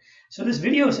video. So this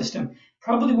video system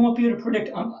probably won't be able to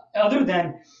predict, other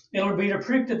than it'll be able to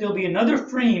predict that there'll be another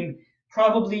frame,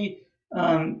 probably,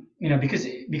 because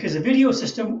the video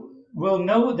system will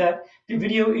know that the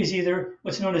video is either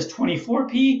what's known as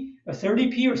 24p, or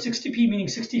 30p, or 60p, meaning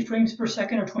 60 frames per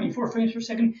second, or 24 frames per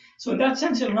second. So in that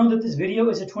sense, it'll know that this video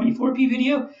is a 24p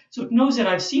video. So it knows that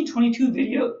I've seen 22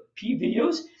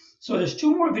 videos. So there's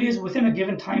 2 more videos within a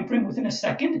given time frame, within a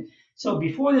second. So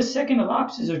before the second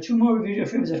elapses, there are 2 more video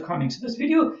frames that are coming. So this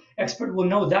video expert will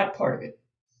know that part of it.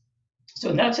 So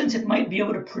in that sense, it might be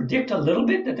able to predict a little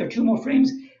bit that there are 2 more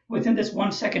frames within this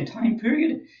 1 second time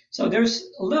period. So there's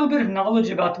a little bit of knowledge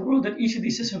about the world that each of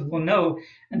these systems will know,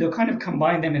 and they'll kind of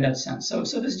combine them in that sense. So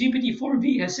this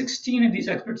GPT-4V has 16 of these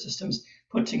expert systems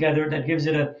put together that gives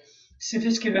it a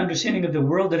sophisticated understanding of the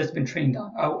world that it's been trained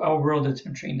on, our world that it's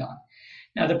been trained on.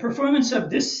 Now, the performance of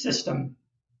this system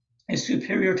is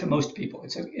superior to most people.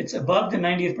 It's above the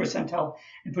 90th percentile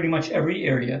in pretty much every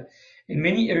area. In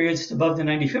many areas, it's above the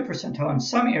 95th percentile. In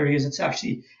some areas, it's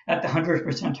actually at the 100th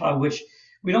percentile, which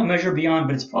we don't measure beyond,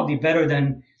 but it's probably better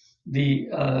than the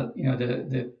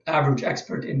average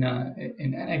expert in.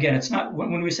 And again, it's not,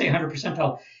 when we say 100th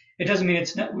percentile, it doesn't mean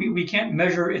it's not. We can't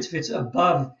measure if it's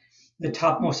above the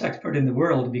topmost expert in the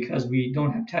world, because we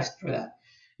don't have tests for that.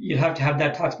 You have to have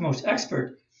that topmost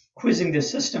expert quizzing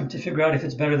this system to figure out if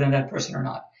it's better than that person or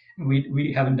not. And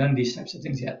we haven't done these types of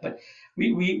things yet, but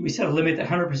we set a limit that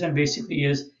 100% basically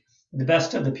is the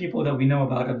best of the people that we know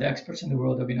about, of the experts in the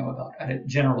world that we know about at a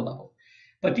general level.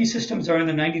 But these systems are in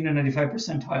the 90 to 95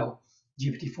 percentile,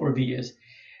 GPT-4V is.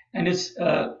 And it's,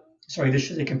 this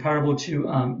should be comparable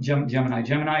to Gemini.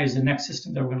 Gemini is the next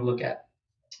system that we're going to look at.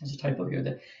 There's a typo here,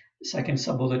 the second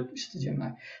sub-bullet is the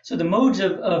Gemini. So the modes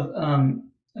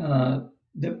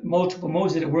the multiple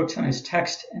modes that it works on is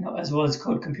text, and as well as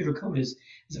code. Computer code is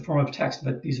a form of text,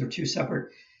 but these are 2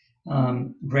 separate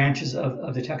branches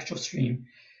of the textual stream.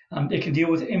 It can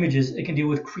deal with images. It can deal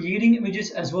with creating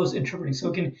images as well as interpreting. So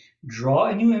it can draw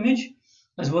a new image,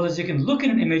 as well as it can look at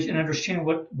an image and understand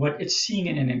what it's seeing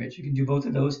in an image. You can do both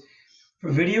of those.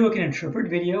 For video, it can interpret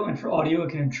video, and for audio, it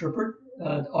can interpret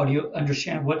audio,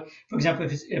 understand what, for example,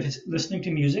 if it's listening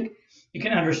to music, it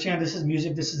can understand this is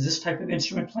music, this is this type of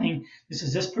instrument playing, this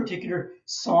is this particular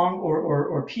song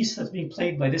or piece that's being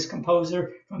played by this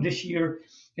composer from this year.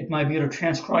 It might be able to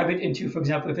transcribe it into, for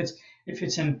example, if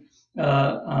it's in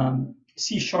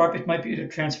C#, it might be able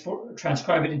to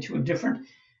transcribe it into a different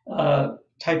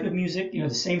type of music, the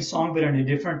same song but on a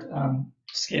different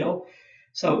scale.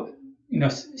 So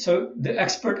so the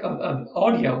expert of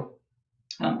audio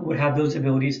would have those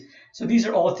abilities. So these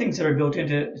are all things that are built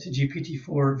into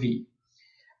GPT-4V.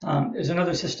 There's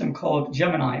another system called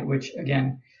Gemini, which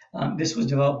again, this was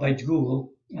developed by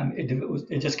Google.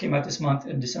 It just came out this month,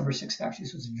 in December 6th, actually,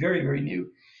 so it's very, very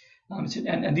new.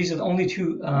 And these are the only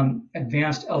 2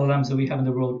 advanced LLMs that we have in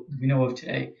the world that we know of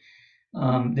today.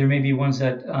 There may be ones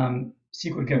that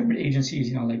secret government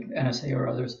agencies, like NSA or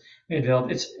others, may have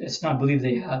developed. It's not believed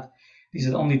they have. These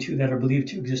are the only 2 that are believed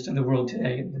to exist in the world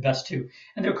today, the best 2,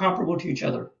 and they're comparable to each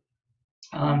other.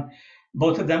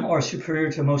 Both of them are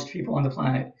superior to most people on the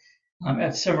planet.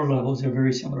 At several levels, they're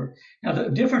very similar. Now, the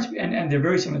difference, and they're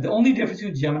very similar, the only difference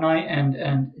between Gemini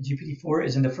and GPT-4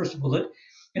 is in the first bullet,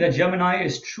 and that Gemini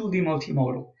is truly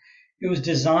multimodal. It was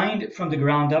designed from the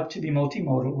ground up to be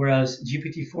multimodal, whereas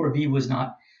GPT-4V was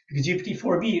not. Because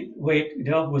GPT-4V, the way it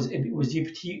developed was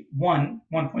GPT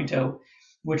 1.0,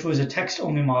 which was a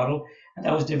text-only model, And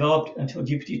that was developed until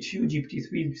GPT-2,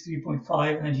 GPT-3,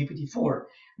 3.5, and then GPT-4.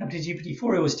 And up to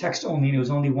GPT-4, it was text only, and it was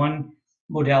only one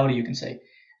modality, you can say.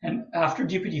 And after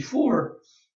GPT-4,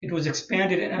 it was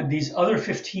expanded, and these other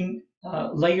 15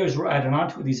 layers were added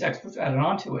onto it. These experts added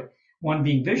onto it, one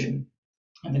being vision,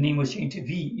 and the name was changed to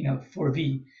V,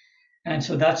 4V. And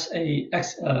so that's a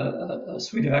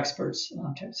suite of experts.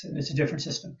 It's a different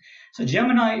system. So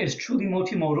Gemini is truly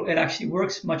multimodal. It actually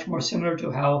works much more similar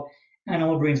to how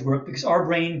animal brains work, because our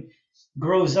brain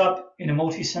grows up in a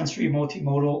multisensory,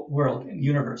 multimodal world and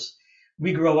universe.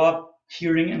 We grow up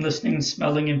hearing and listening and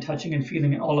smelling and touching and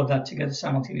feeling and all of that together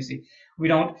simultaneously. We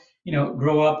don't,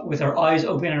 grow up with our eyes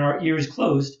open and our ears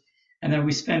closed, and then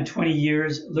we spend 20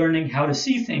 years learning how to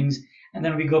see things, and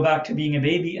then we go back to being a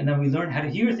baby, and then we learn how to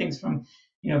hear things from,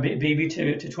 baby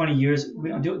to 20 years. We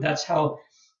don't do it. That's how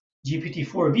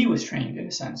GPT-4V was trained, in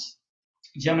a sense.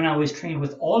 Gemini was trained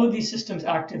with all of these systems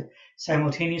active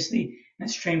simultaneously, and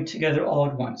it's trained together all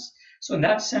at once. So in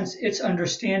that sense, its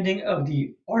understanding of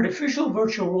the artificial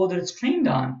virtual world that it's trained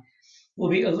on will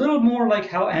be a little more like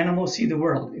how animals see the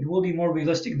world. It will be more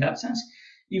realistic in that sense,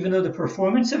 even though the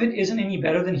performance of it isn't any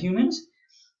better than humans.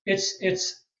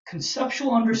 Its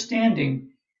conceptual understanding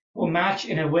will match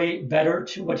in a way better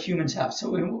to what humans have.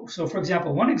 So for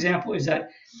example, one example is that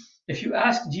if you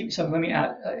ask, so let me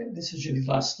add, this is really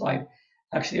the last slide.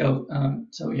 Actually,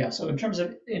 so in terms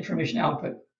of information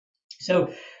output,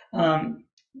 so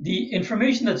the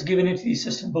information that's given into these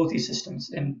systems, both these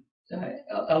systems and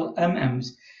LMMs,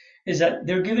 is that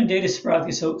they're given data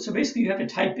sporadically. So basically, you have to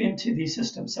type into these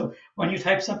systems. So when you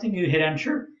type something, you hit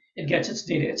enter, it gets its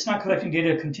data. It's not collecting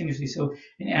data continuously. So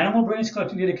in animal brains, it's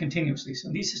collecting data continuously. So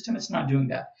in these systems, it's not doing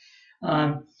that.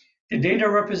 The data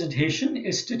representation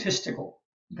is statistical.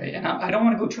 Okay, and I don't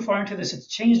want to go too far into this. It's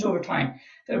changed over time.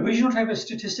 The original type of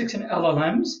statistics in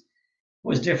LLMs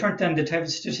was different than the type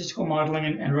of statistical modeling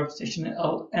and representation in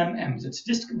LMMs.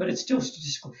 But it's still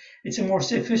statistical. It's a more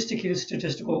sophisticated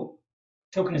statistical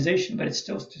tokenization, but it's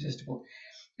still statistical.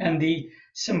 And the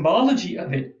symbology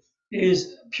of it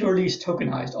is purely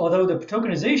tokenized, although the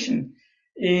tokenization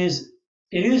is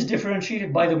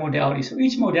differentiated by the modality. So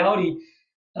each modality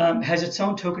has its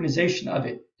own tokenization of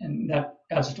it, and that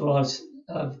adds to a lot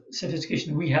of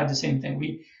sophistication. We have the same thing.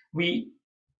 We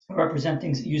represent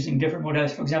things using different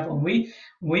modalities. For example,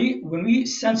 when we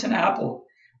sense an apple,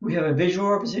 we have a visual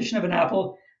representation of an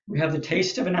apple. We have the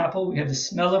taste of an apple. We have the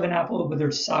smell of an apple, whether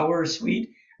it's sour or sweet,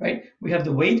 right? We have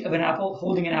the weight of an apple,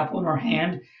 holding an apple in our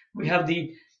hand. We have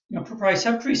the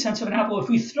proprioceptory sense of an apple. If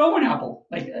we throw an apple,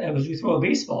 like as we throw a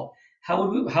baseball, how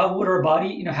would our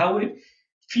body, how would it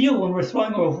feel when we're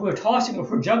throwing, or if we're tossing, or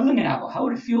if we're juggling an apple? How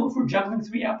would it feel if we're juggling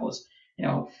 3 apples?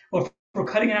 Or if we're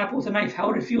cutting an apple with a knife, how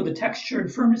would it feel, the texture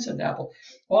and firmness of the apple?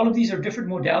 All of these are different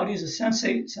modalities of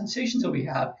sensations that we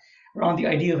have around the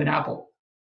idea of an apple.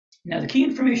 Now, the key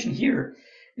information here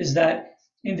is that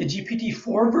in the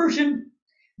GPT-4 version,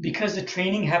 because the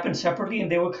training happened separately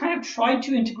and they were kind of tried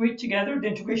to integrate together, the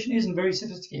integration isn't very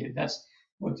sophisticated. That's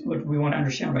what we want to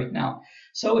understand right now.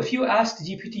 So if you ask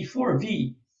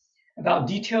GPT-4V about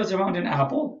details around an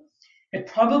apple, it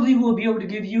probably will be able to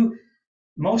give you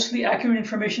mostly accurate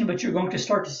information, but you're going to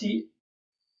start to see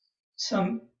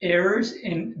some errors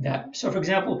in that. So for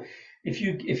example, if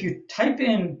you type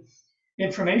in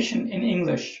information in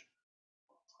English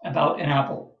about an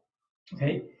apple,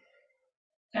 okay,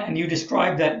 and you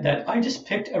describe that I just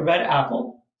picked a red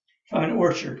apple from an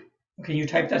orchard, okay, you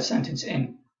type that sentence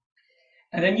in,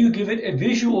 and then you give it a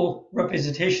visual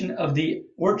representation of the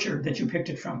orchard that you picked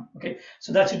it from, okay,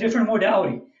 so that's a different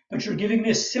modality, but you're giving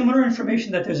this similar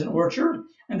information that there's an orchard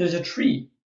and there's a tree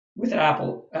with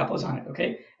apples on it,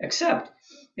 okay, except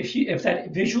if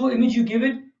that visual image you give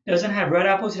it doesn't have red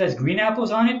apples, it has green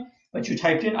apples on it, but you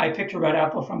typed in, I picked a red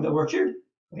apple from the orchard,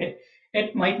 okay,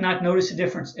 it might not notice a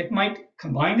difference. It might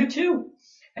combine the two,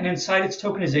 and inside its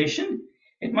tokenization,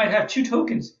 it might have 2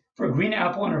 tokens for a green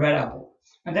apple and a red apple.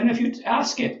 And then if you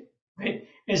ask it, okay,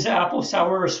 is the apple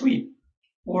sour or sweet?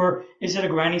 Or is it a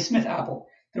Granny Smith apple?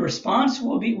 The response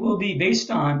will be based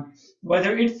on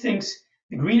whether it thinks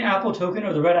the green apple token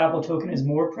or the red apple token is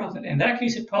more prevalent. In that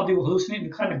case, it probably will hallucinate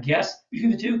and kind of guess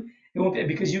between the two. It won't be,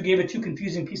 because you gave it 2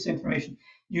 confusing pieces of information.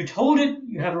 You told it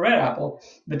you have a red apple,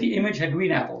 but the image had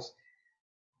green apples.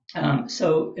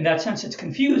 So in that sense, it's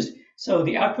confused. So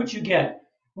the output you get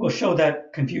will show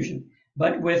that confusion.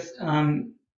 But with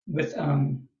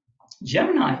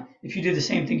Gemini, if you did the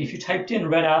same thing, if you typed in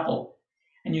red apple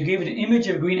and you gave it an image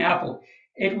of a green apple,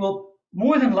 it will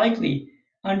more than likely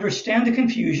understand the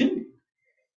confusion.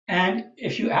 And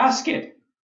if you ask it,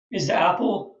 is the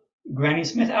apple Granny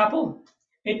Smith apple?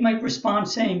 It might respond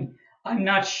saying, I'm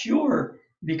not sure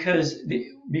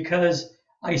because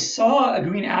I saw a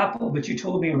green apple, but you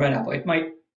told me a red apple. It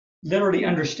might literally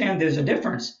understand there's a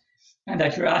difference and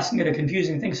that you're asking it a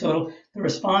confusing thing. So the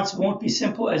response won't be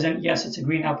simple as in, yes, it's a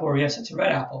green apple, or yes, it's a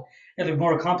red apple. It'll be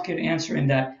more complicated answer in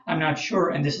that I'm not sure,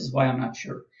 and this is why I'm not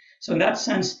sure. So in that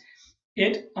sense,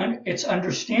 its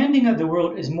understanding of the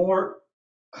world is more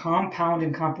compound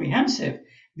and comprehensive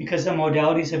because the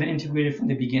modalities have been integrated from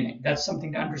the beginning. That's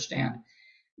something to understand.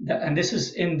 And this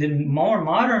is in the more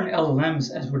modern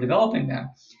LLMs as we're developing them,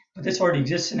 but this already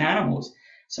exists in animals.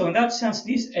 So in that sense,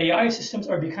 these AI systems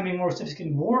are becoming more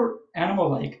sophisticated, more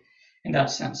animal-like in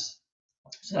that sense.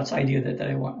 So that's the idea that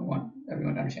I want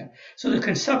everyone to understand. So the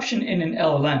conception in an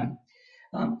LLM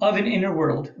of an inner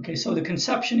world. Okay, so the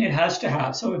conception it has to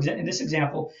have. So in this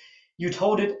example, you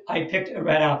told it I picked a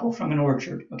red apple from an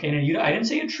orchard. Okay, now I didn't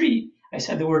say a tree. I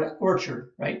said the word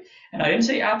orchard, right? And I didn't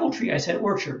say apple tree. I said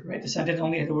orchard, right? The sentence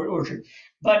only had the word orchard.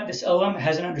 But this LLM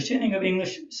has an understanding of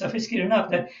English sophisticated enough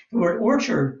that the word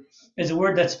orchard is a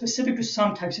word that's specific to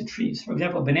some types of trees. For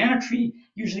example, a banana tree,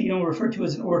 usually you don't refer to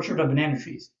as an orchard of banana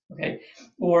trees, okay?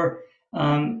 Or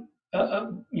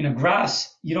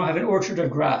grass, you don't have an orchard of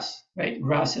grass, right?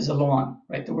 Grass is a lawn,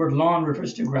 right? The word lawn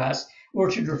refers to grass.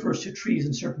 Orchard refers to trees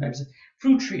and certain types of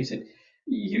fruit trees. It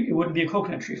wouldn't be a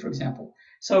coconut tree, for example.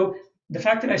 So the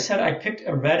fact that I said I picked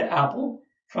a red apple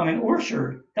from an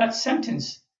orchard, that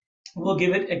sentence will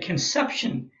give it a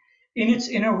conception in its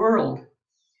inner world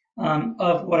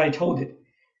of what I told it.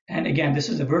 And again, this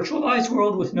is a virtualized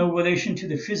world with no relation to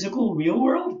the physical real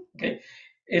world. Okay,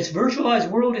 its virtualized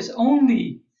world is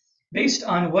only based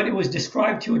on what it was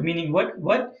described to it, meaning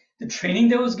what the training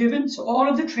that was given. So all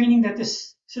of the training that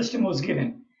this system was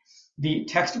given, the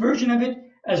text version of it,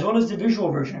 as well as the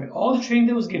visual version of it, all the training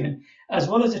that was given, as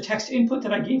well as the text input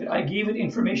that I gave it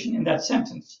information in that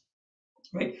sentence,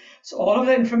 right? So all of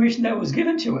that information that was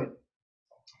given to it,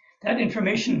 that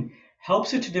information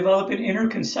helps it to develop an inner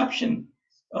conception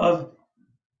of,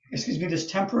 this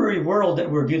temporary world that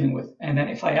we're dealing with. And then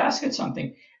if I ask it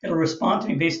something, it'll respond to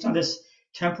me based on this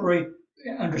temporary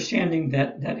understanding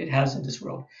that it has of this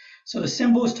world. So the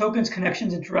symbols, tokens,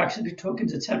 connections, interactions between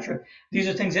tokens, etc. These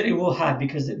are things that it will have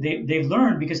because they've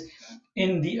learned, because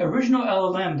in the original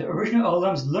LLM, the original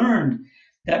LLMs learned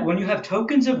that when you have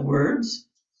tokens of words,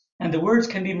 and the words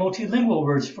can be multilingual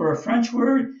words, for a French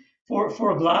word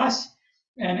for glass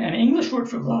and an English word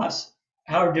for glass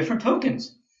are different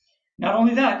tokens. Not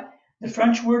only that, the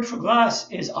French word for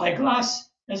glass is eyeglass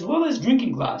as well as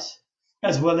drinking glass,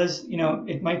 as well as,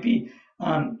 it might be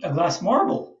a glass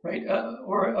marble, right?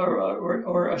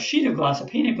 Or a sheet of glass, a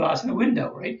painted glass in a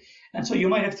window, right? And so you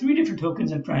might have 3 different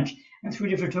tokens in French and 3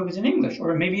 different tokens in English,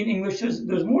 or maybe in English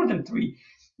there's more than 3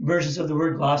 versions of the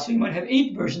word glass. So you might have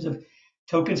 8 versions of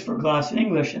tokens for glass in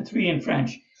English and 3 in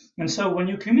French. And so when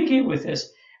you communicate with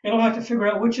this, it'll have to figure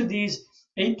out which of these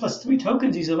 8 plus 3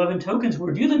 tokens, these 11 tokens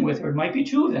we're dealing with, or it might be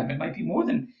 2 of them, it might be more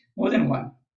than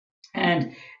one.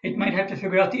 And it might have to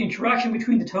figure out the interaction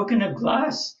between the token of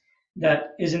glass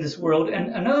that is in this world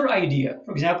and another idea.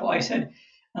 For example, I said,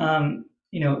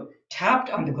 tapped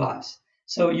on the glass.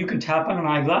 So you can tap on an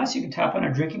eyeglass, you can tap on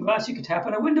a drinking glass, you can tap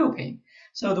on a window pane.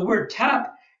 So the word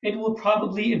tap, it will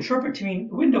probably interpret to mean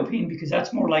window pane because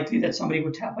that's more likely that somebody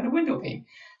would tap on a window pane.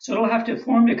 So it'll have to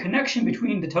form a connection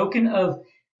between the token of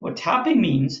what tapping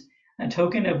means and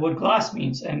token of what glass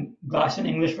means, and glass in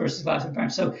English versus glass in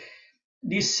French. So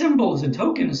these symbols and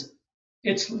tokens,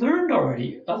 it's learned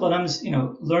already. LLMs,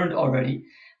 learned already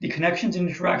the connections and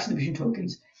interactions between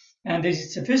tokens. And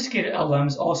these sophisticated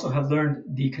LLMs also have learned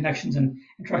the connections and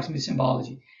interactions with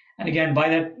symbology. And again, by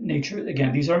that nature,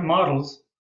 these are models.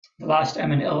 The last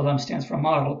M in LLM stands for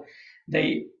model.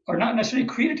 They are not necessarily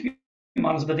created to be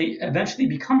models, but they eventually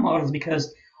become models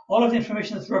because all of the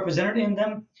information that's represented in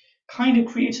them kind of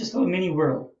creates this little mini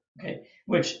world, okay,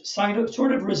 which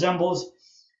sort of resembles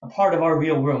a part of our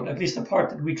real world, at least the part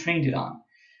that we trained it on.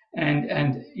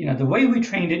 And the way we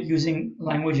trained it using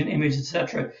language and image,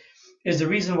 etc., is the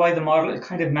reason why the model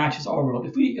kind of matches our world.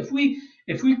 If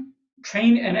we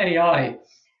train an AI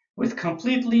with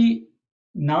completely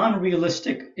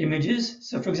non-realistic images,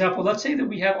 so for example, let's say that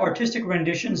we have artistic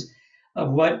renditions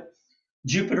of what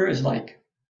Jupiter is like,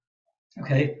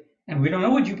 okay, and we don't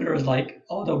know what Jupiter is like,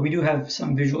 although we do have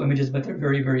some visual images, but they're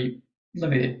very, very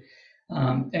limited,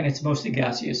 and it's mostly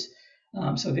gaseous,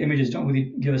 so the images don't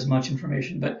really give us much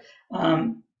information. But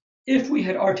if we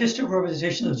had artistic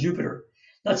representations of Jupiter,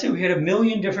 let's say we had 1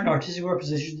 million different artistic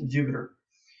representations of Jupiter,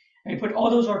 and you put all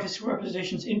those artistic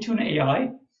representations into an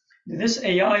AI, this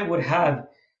AI would have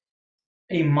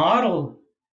a model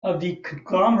of the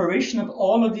conglomeration of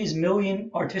all of these 1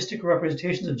 million artistic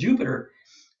representations of Jupiter,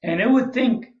 and it would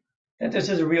think that this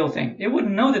is a real thing. It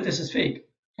wouldn't know that this is fake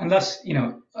unless,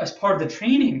 as part of the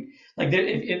training, like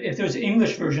if there's an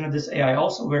English version of this AI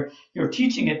also where you're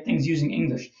teaching it things using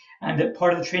English, and that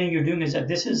part of the training you're doing is that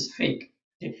this is fake,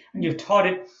 and you've taught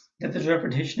it that this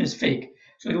repetition is fake.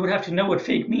 So it would have to know what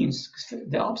fake means.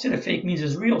 The opposite of fake means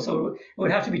is real. So it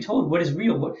would have to be told what is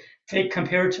real, what fake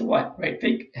compared to what, right?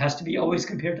 Fake has to be always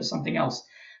compared to something else.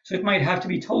 So it might have to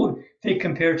be told fake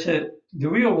compared to the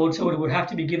real world. So it would have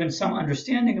to be given some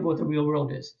understanding of what the real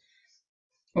world is.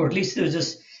 Or at least there's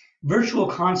this virtual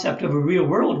concept of a real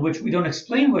world, which we don't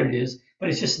explain what it is, but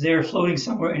it's just there floating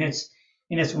somewhere in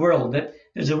its world. That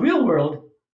there's a real world.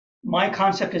 My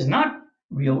concept is not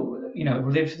real,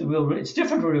 related to the real world. It's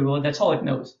different from the real world. That's all it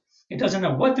knows. It doesn't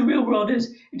know what the real world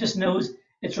is. It just knows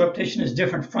its repetition is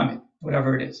different from it,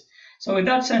 whatever it is. So in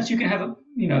that sense, you can have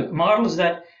models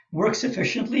that work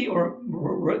sufficiently or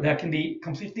that can be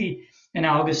completely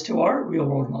analogous to our real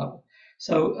world model.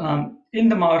 So in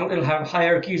the model, it'll have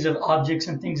hierarchies of objects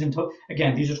and things. And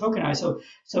again, these are tokenized.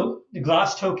 So the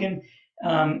glass token.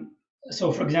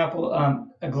 So for example,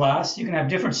 a glass, you can have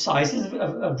different sizes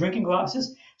of drinking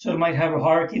glasses. So it might have a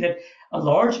hierarchy that a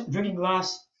large drinking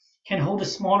glass can hold a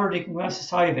smaller drinking glass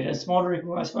inside of it, a smaller drinking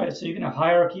glass inside it. So you can have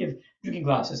hierarchy of drinking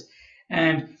glasses.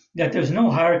 And that there's no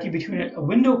hierarchy between a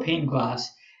window pane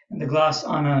glass and the glass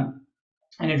on a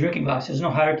drinking glass. There's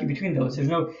no hierarchy between those. There's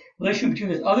no relation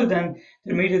between those other than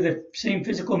they're made of the same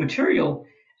physical material.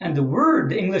 And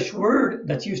the English word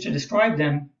that's used to describe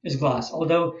them is glass.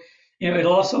 Although,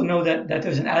 it'll also know that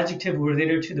there's an adjective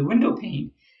related to the window pane,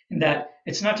 and that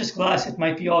it's not just glass, it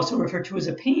might be also referred to as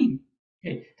a pane.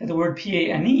 Okay? That the word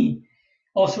PANE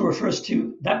also refers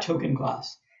to that token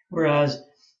glass. Whereas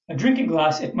a drinking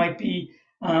glass, it might be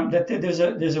that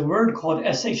there's a word called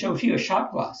SHOT, a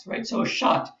shot glass, right? So a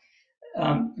shot,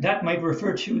 that might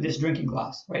refer to this drinking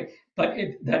glass, right? But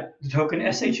the token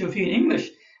SHOT in English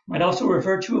might also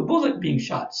refer to a bullet being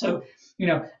shot. So,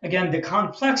 again, the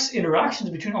complex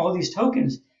interactions between all these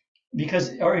tokens,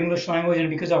 because our English language and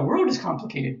because our world is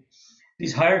complicated,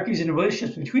 these hierarchies and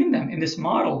relationships between them in this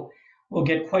model will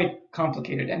get quite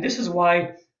complicated. And this is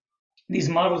why these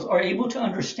models are able to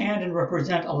understand and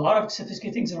represent a lot of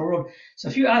sophisticated things in our world. So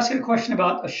if you ask it a question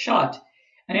about a shot,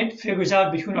 and it figures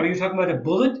out between, are you talking about a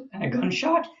bullet and a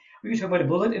gunshot? Are you talking about a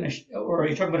bullet or are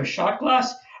you talking about a shot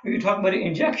glass? Are you talking about an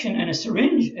injection and a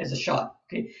syringe as a shot?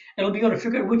 Okay, it'll be able to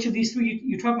figure out which of these three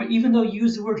you're talking about. Even though you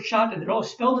use the word shot and they're all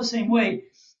spelled the same way,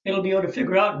 it'll be able to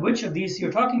figure out which of these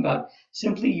you're talking about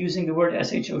simply using the word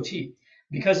SHOT.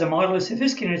 Because the model is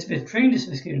sophisticated, it's been trained to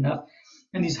sophisticated enough,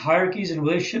 and these hierarchies and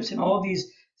relationships and all of these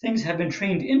things have been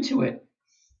trained into it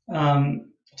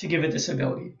to give it this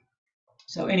ability.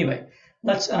 So anyway,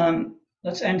 let's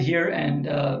end here, and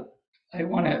I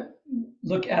want to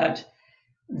look at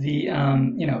the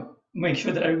make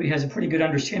sure that everybody has a pretty good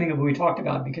understanding of what we talked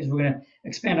about, because we're going to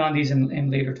expand on these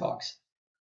in later talks.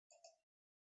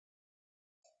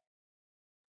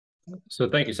 So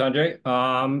thank you, Sanjay.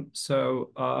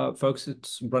 Folks,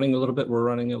 we're running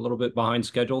a little bit behind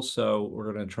schedule, so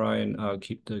we're going to try and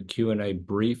keep the Q&A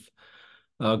brief.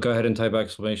 Go ahead and type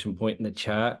exclamation point in the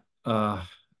chat, or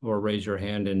raise your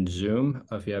hand in Zoom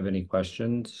if you have any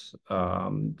questions.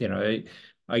 I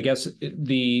guess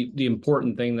the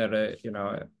important thing that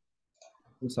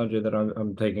Sanjay, that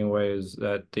I'm taking away is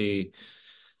that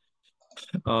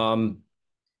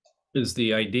is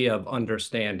the idea of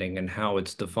understanding and how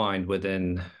it's defined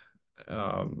within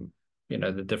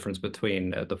the difference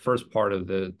between the first part of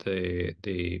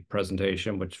the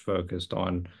presentation, which focused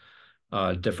on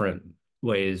different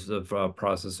ways of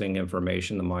processing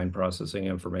information, the mind processing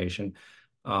information,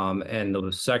 and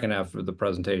the second half of the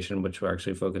presentation, which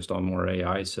actually focused on more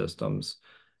AI systems.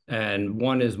 And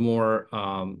one is more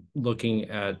looking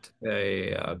at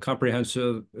a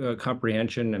comprehension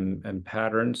and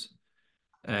patterns,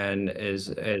 and is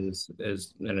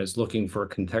looking for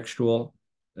contextual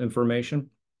information.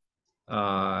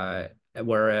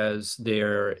 Whereas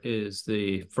there is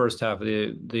the first half of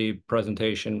the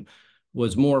presentation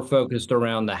was more focused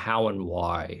around the how and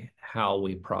why, how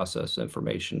we process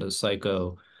information, the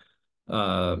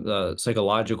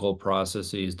psychological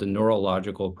processes, the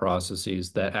neurological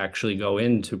processes that actually go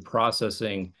into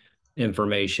processing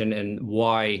information, and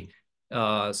why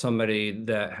somebody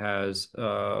that has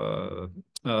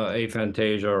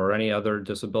aphantasia or any other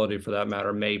disability for that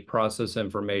matter may process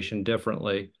information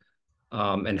differently,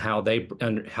 and how they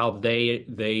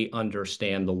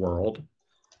understand the world.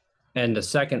 And the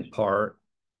second part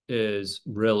is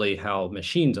really how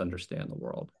machines understand the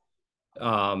world.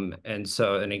 And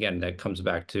again, that comes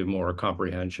back to more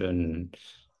comprehension,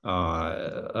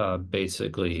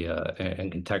 basically,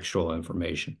 and contextual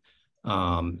information.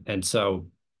 And so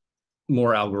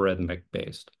more algorithmic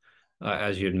based.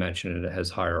 As you'd mentioned, it has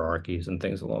hierarchies and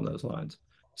things along those lines.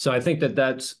 So I think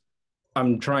that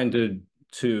I'm trying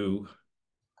to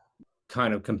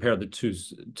kind of compare the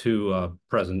two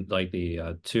present, like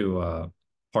the two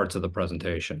parts of the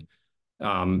presentation.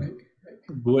 Right.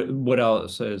 What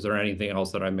else? Is there anything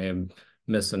else that I may have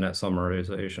missed in that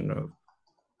summarization of?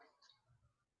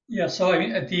 Yeah, so I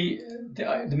mean,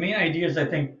 the main ideas I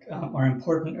think are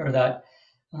important are that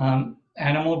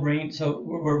animal brain. So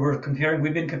we're comparing.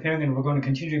 We've been comparing, and we're going to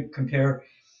continue to compare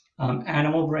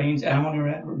animal brains, animal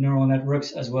neural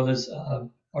networks, as well as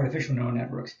artificial neural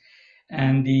networks.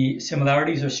 And the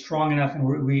similarities are strong enough, and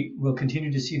we will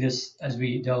continue to see this as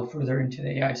we delve further into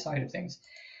the AI side of things.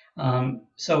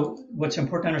 So what's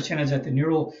important to understand is that the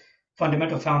neural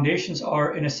fundamental foundations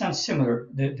are, in a sense, similar.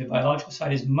 The biological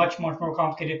side is much more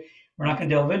complicated. We're not going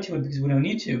to delve into it because we don't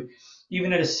need to.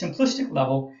 Even at a simplistic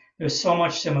level, there's so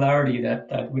much similarity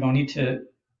that we don't need to,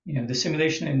 the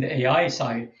simulation in the AI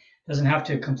side doesn't have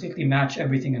to completely match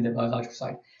everything in the biological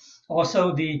side.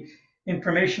 Also, the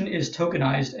information is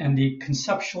tokenized, and the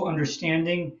conceptual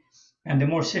understanding and the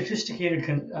more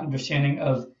sophisticated understanding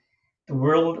of the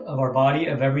world, of our body,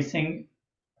 of everything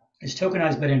is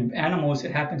tokenized. But in animals,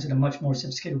 it happens in a much more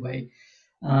sophisticated way.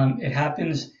 It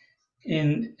happens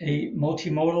in a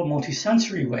multimodal,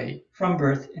 multisensory way from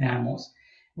birth in animals,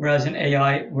 whereas in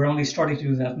AI, we're only starting to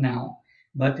do that now.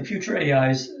 But the future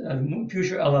AIs,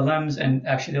 future LLMs, and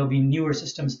actually there'll be newer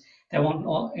systems that won't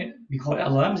be called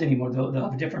LLMs anymore. They'll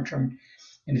have a different term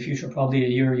in the future, probably a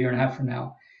year and a half from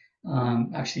now.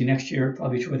 Actually, next year,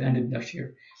 probably toward the end of next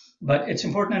year. But it's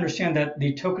important to understand that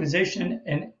the tokenization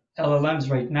in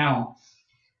LLMs right now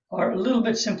are a little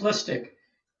bit simplistic,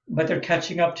 but they're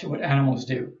catching up to what animals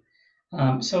do.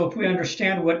 So if we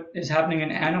understand what is happening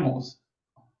in animals,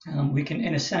 we can,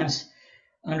 in a sense,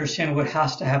 understand what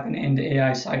has to happen in the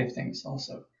AI side of things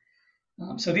also.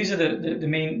 So these are the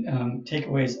main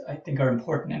takeaways I think are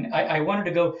important. And I wanted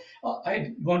to go,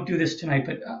 I won't do this tonight,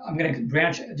 but I'm going to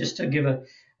branch just to give a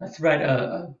thread,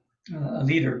 a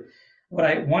leader. What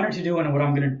I wanted to do and what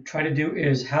I'm going to try to do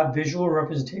is have visual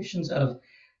representations of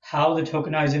how the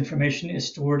tokenized information is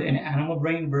stored in animal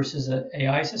brain versus an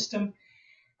AI system,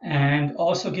 and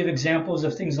also give examples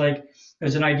of things like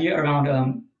there's an idea around,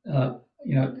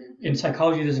 in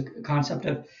psychology, there's a concept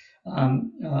of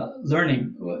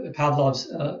learning,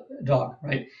 Pavlov's dog,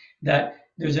 right? That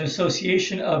there's an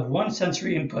association of one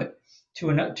sensory input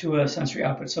to a sensory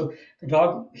output. So the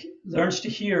dog learns to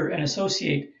hear and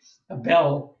associate a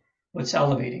bell with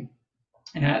salivating.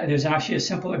 And there's actually a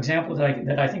simple example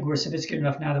that I think we're sophisticated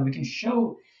enough now that we can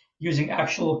show using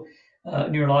actual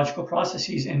neurological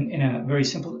processes in a very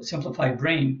simplified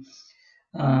brain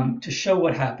to show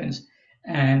what happens.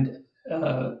 And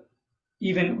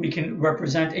even we can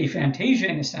represent aphantasia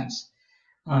in a sense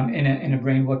in a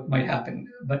brain, what might happen.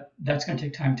 But that's going to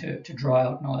take time to draw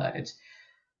out and all that.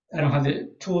 I don't have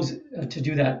the tools to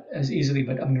do that as easily,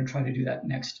 but I'm going to try to do that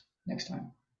next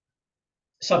time.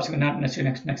 Subsequent, not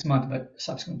necessarily next month, but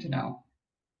subsequent to now.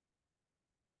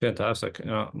 Fantastic.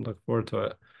 Look forward to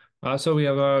it. So we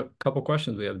have a couple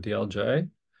questions. We have DLJ,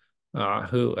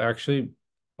 who actually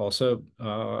also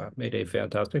made a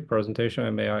fantastic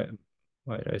presentation.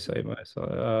 Might I say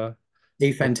myself?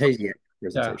 Aphantasia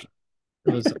presentation.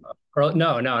 Yeah, it was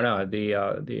no.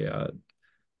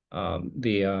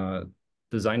 The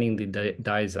designing the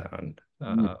Daizan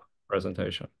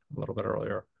presentation a little bit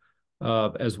earlier,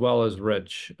 as well as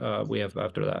Rich. We have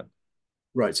after that.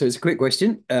 Right. So it's a quick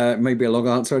question, maybe a long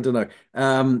answer. I don't know.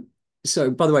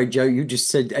 So, by the way, Joe, you just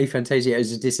said aphantasia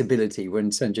is a disability when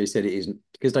Sanjay said it isn't.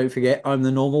 Because don't forget, I'm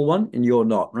the normal one and you're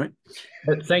not, right?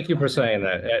 But thank you for saying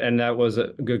that, and that was a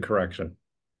good correction.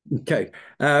 Okay.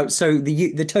 So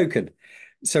the token.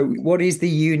 So what is the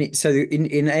unit? So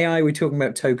in AI, we're talking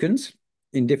about tokens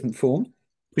in different forms,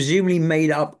 presumably made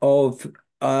up of.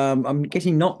 I'm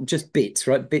getting not just bits,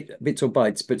 right? Bits or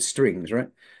bytes, but strings, right?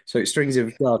 So strings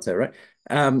of data, right?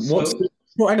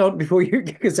 Well, hang on before you,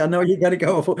 because I know you're going to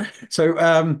go off.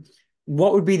 So,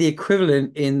 what would be the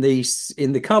equivalent in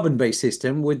the carbon-based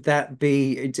system? Would that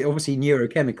be, it's obviously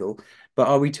neurochemical, but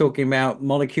are we talking about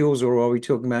molecules or are we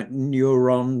talking about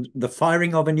the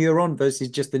firing of a neuron versus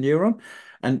just the neuron?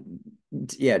 And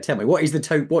yeah, tell me, what is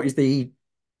the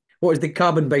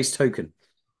carbon-based token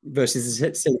versus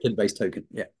the silicon-based token?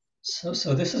 Yeah.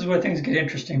 So this is where things get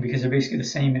interesting because they're basically the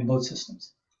same in both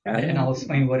systems, and I'll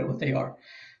explain what they are.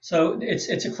 So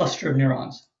it's a cluster of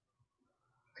neurons.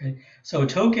 Okay, so a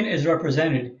token is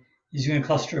represented using a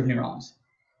cluster of neurons.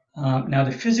 Now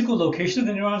the physical location of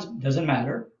the neurons doesn't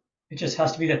matter. It just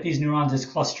has to be that these neurons, this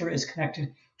cluster, is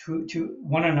connected to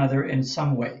one another in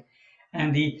some way.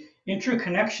 And the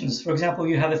interconnections, for example,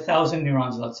 you have 1,000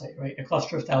 neurons, let's say, right? A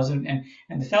cluster of 1,000, and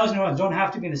the 1,000 neurons don't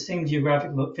have to be in the same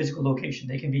geographic physical location.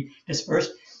 They can be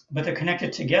dispersed, but they're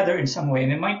connected together in some way.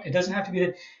 And it doesn't have to be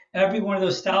that every one of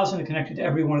those 1,000 are connected to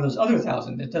every one of those other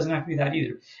 1,000. It doesn't have to be that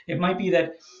either. It might be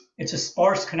that it's a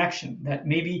sparse connection, that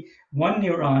maybe one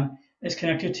neuron is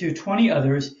connected to 20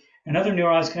 others, another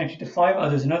neuron is connected to 5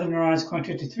 others, another neuron is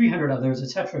connected to 300 others,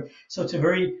 etc. So it's a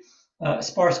very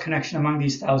sparse connection among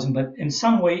these 1,000, but in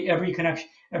some way, every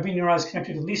neuron is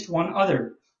connected to at least one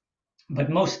other, but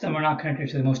most of them are not connected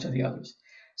to most of the others.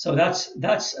 So that's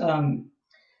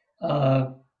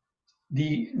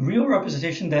the real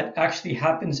representation that actually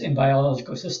happens in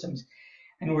biological systems.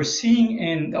 And we're seeing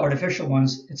in the artificial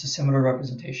ones, it's a similar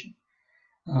representation.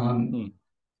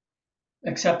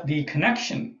 Except the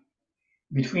connection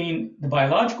between the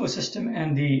biological system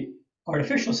and the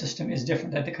artificial system is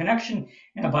different. That the connection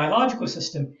in a biological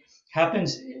system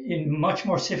happens in a much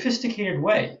more sophisticated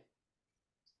way.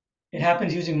 It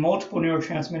happens using multiple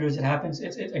neurotransmitters. It happens,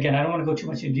 again, I don't want to go too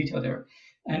much in detail there.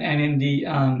 And in the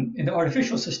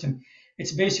artificial system,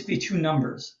 it's basically two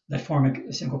numbers that form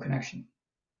a single connection.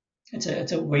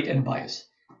 It's a weight and a bias.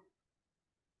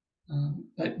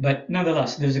 But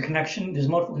nonetheless, there's a connection, there's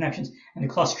multiple connections, and the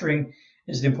clustering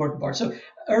is the important part. So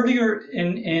earlier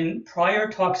in prior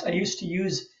talks, I used to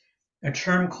use a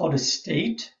term called a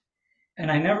state,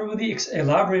 and I never really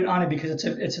elaborated on it because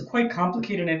it's a quite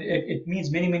complicated and it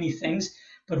means many, many things.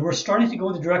 But we're starting to go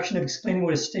in the direction of explaining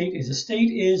what a state is. A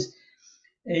state is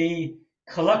a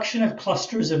collection of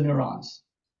clusters of neurons.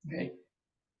 Okay.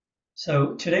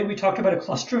 So today we talked about a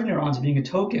cluster of neurons being a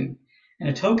token. And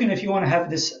a token, if you want to have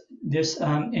this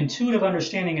intuitive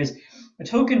understanding, is a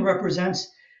token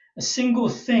represents a single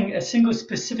thing, a single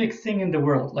specific thing in the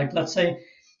world. Like, let's say,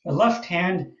 the left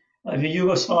hand of a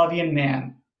Yugoslavian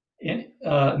man,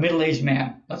 middle-aged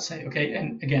man, let's say, okay?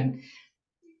 And again,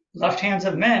 left hands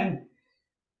of men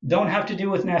don't have to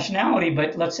do with nationality,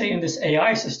 but let's say in this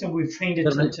AI system, we've trained it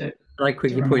to I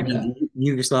quickly point out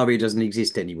Yugoslavia doesn't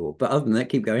exist anymore. But other than that,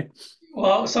 keep going.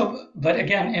 Well, but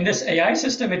again, in this AI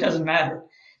system, it doesn't matter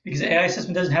because the AI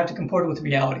system doesn't have to comport with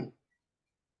reality.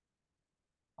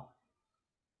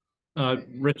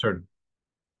 Richard.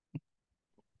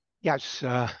 Yes.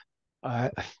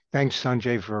 Thanks,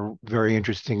 Sanjay, for a very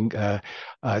interesting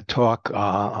talk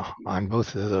on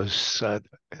both of those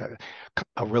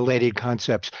related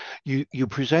concepts. You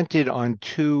presented on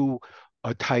two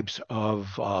types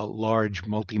of large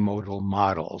multimodal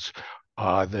models.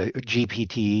 The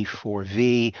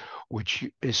GPT-4V, which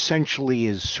essentially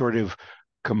is sort of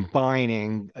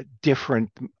combining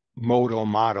different modal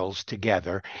models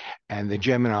together, and the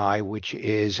Gemini, which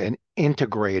is an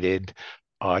integrated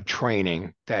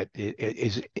training that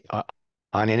is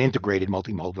on an integrated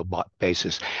multimodal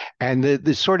basis. And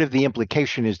the sort of the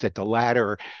implication is that the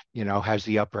latter, has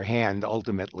the upper hand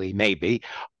ultimately, maybe.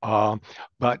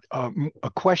 But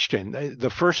a question,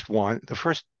 the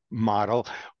first model,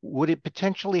 would it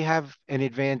potentially have an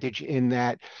advantage in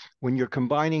that when you're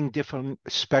combining different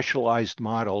specialized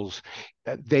models,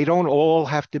 they don't all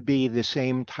have to be the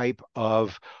same type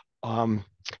of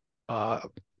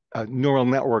neural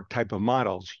network type of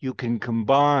models? You can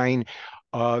combine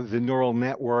the neural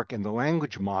network and the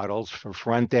language models for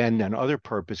front end and other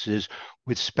purposes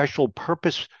with special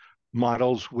purpose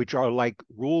models which are like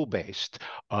rule-based,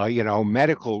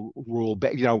 medical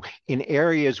rule-based, in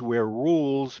areas where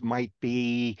rules might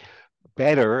be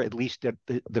better, at least at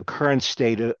the current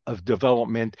state of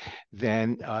development,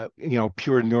 than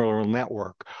pure neural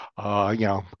network,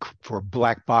 for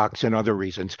black box and other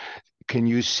reasons. Can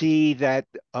you see that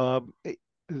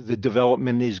the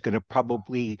development is going to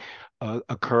probably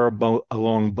occur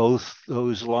along both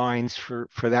those lines for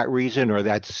that reason, or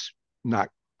that's not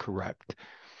correct?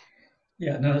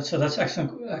 Yeah, no, so that's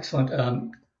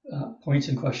excellent points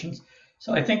and questions.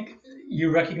 So I think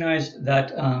you recognized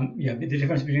that, the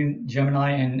difference between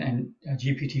Gemini and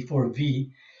GPT-4V,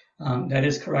 that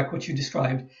is correct, what you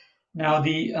described. Now,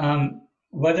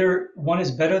 whether one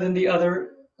is better than the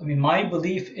other, I mean, my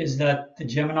belief is that the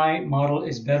Gemini model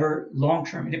is better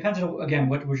long-term. It depends on, again,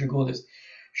 what your goal is.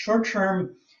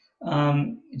 Short-term,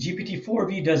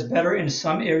 GPT-4V does better in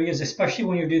some areas, especially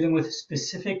when you're dealing with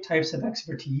specific types of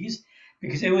expertise,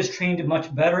 because it was trained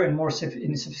much better and more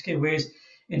in sophisticated ways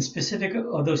in specific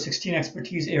of those 16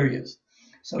 expertise areas.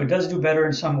 So it does do better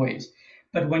in some ways.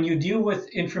 But when you deal with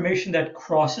information that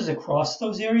crosses across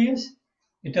those areas,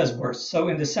 it does worse. So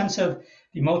in the sense of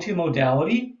the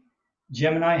multimodality,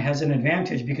 Gemini has an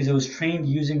advantage because it was trained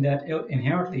using that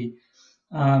inherently.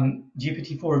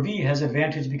 GPT-4V has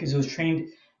advantage because it was trained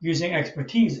using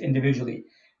expertise individually.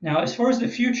 Now, as far as the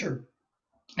future,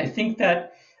 I think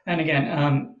that, and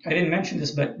again, I didn't mention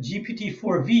this, but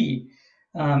GPT-4V,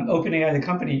 OpenAI, the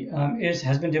company,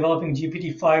 has been developing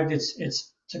GPT-5,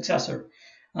 its successor,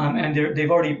 and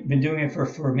they've already been doing it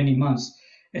for many months.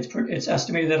 It's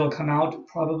estimated that it'll come out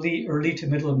probably early to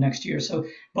middle of next year. So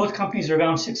both companies are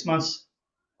around 6 months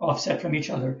offset from each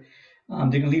other.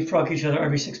 They can leapfrog each other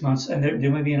every 6 months, and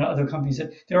there may be other companies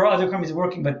there are other companies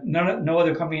working, but no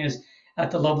other company is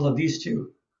at the level of these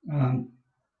two.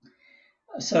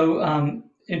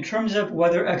 In terms of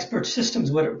whether expert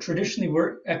systems, what traditionally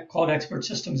were called expert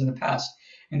systems in the past,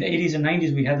 in the 80s and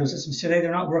 90s we had those systems. Today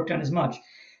they're not worked on as much,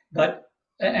 but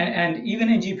and even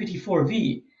in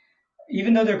GPT-4V,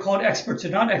 even though they're called experts,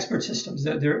 they're not expert systems.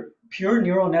 They're pure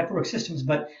neural network systems.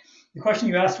 But the question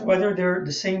you asked, whether they're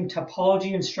the same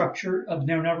topology and structure of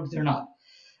neural networks, they're not.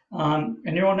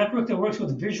 A neural network that works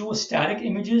with visual static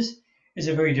images is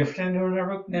a very different neural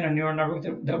network than a neural network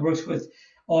that works with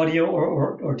audio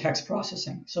or text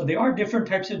processing. So they are different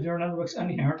types of neural networks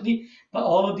inherently, but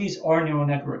all of these are neural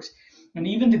networks. And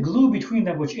even the glue between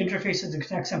them, which interfaces and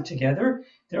connects them together,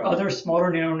 there are other smaller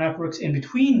neural networks in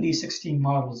between these 16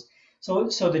 models. So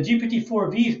the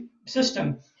GPT-4V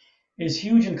system is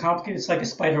huge and complicated. It's like a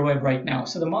spider web right now.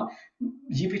 So the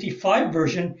GPT-5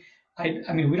 version,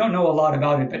 I mean, we don't know a lot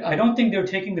about it, but I don't think they're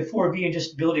taking the 4V and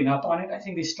just building up on it. I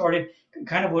think they started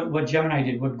kind of what Gemini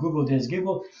did, what Google did.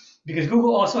 Because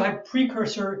Google also had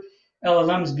precursor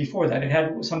LLMs before that. It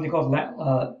had something called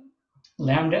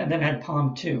Lambda, and then it had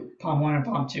PaLM 1 and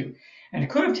PaLM 2. And it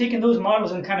could have taken those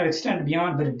models and kind of extended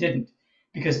beyond, but it didn't,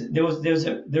 because there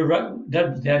were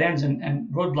dead ends and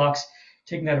roadblocks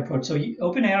taking that approach. So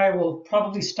OpenAI will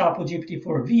probably stop with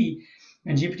GPT-4V,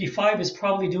 and GPT-5 is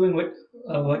probably doing what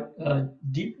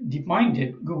DeepMind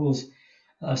did, Google's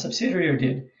subsidiary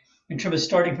did, in terms of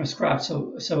starting from scratch.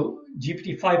 So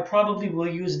GPT-5 probably will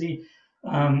use the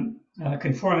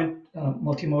conformant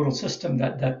multimodal system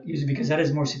that uses, because that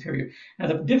is more superior. Now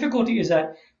the difficulty is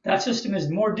that system is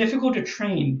more difficult to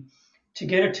train to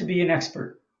get it to be an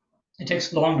expert. It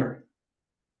takes longer.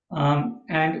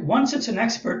 And once it's an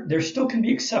expert, there still can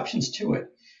be exceptions to it.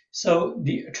 So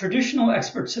the traditional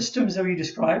expert systems that we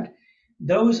described,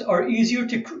 those are easier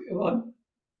to,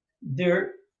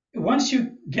 once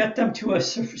you get them to a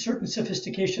certain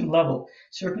sophistication level,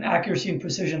 certain accuracy and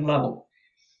precision level,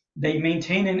 they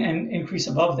maintain and increase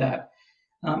above that,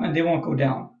 and they won't go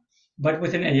down. But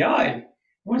with an AI,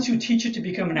 once you teach it to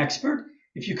become an expert,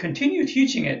 if you continue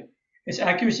teaching it, its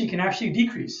accuracy can actually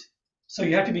decrease. So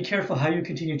you have to be careful how you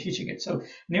continue teaching it. So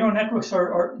neural networks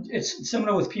it's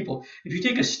similar with people. If you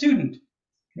take a student,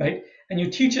 right, and you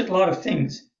teach it a lot of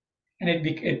things, and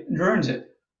it learns it,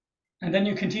 and then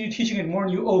you continue teaching it more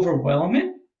and you overwhelm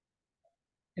it,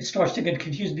 it starts to get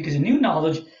confused, because the new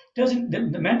knowledge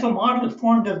the mental model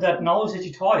formed of that knowledge that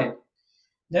you taught it,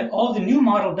 that all the new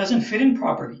model doesn't fit in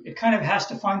properly. It kind of has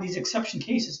to find these exception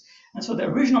cases. And so the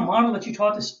original model that you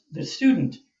taught the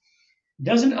student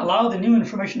doesn't allow the new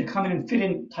information to come in and fit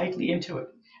in tightly into it.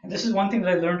 And this is one thing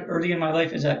that I learned early in my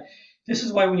life, is that this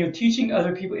is why when you're teaching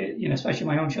other people, especially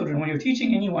my own children, when you're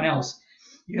teaching anyone else,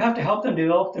 you have to help them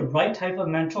develop the right type of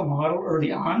mental model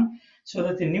early on, so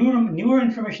that the newer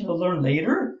information they'll learn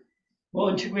later will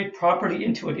integrate properly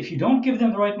into it. If you don't give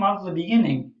them the right model at the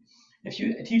beginning, if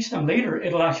you teach them later,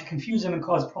 it'll actually confuse them and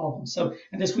cause problems. So,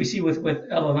 and this we see with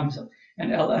LLMs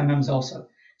and LMMs also.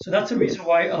 So that's the reason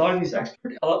why a lot of these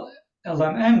expert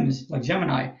LMMs, like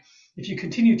Gemini, if you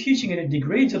continue teaching it, it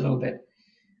degrades a little bit,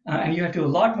 and you have to do a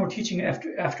lot more teaching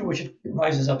after which it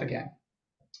rises up again.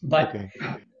 But okay.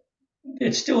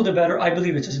 It's still I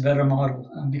believe it's a better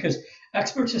model, because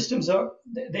expert systems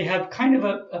they have kind of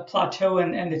a plateau,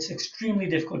 and it's extremely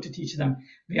difficult to teach them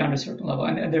beyond a certain level,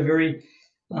 and they're very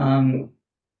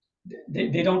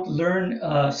they don't learn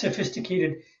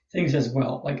sophisticated things as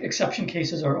well. Like exception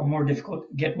cases are more difficult,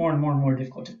 get more and more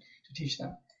difficult to teach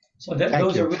them. So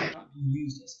those are really not being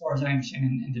used, as far as I understand,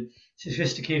 in the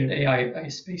sophisticated AI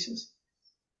spaces.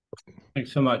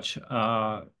 Thanks so much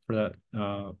for that,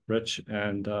 Rich,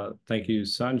 and thank you,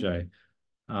 Sanjay.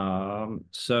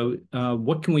 So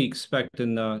what can we expect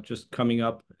in just coming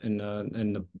up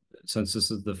since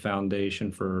this is the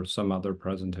foundation for some other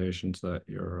presentations that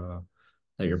you're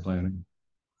planning?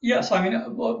 Yes, I mean,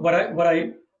 what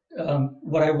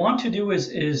I want to do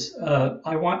is there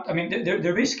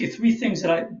are basically three things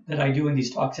that I do in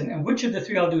these talks, and which of the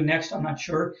three I'll do next, I'm not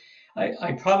sure.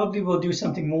 I probably will do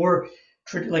something more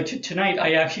like tonight.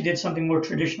 I actually did something more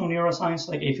traditional neuroscience,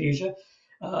 like aphantasia,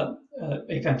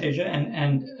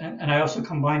 and I also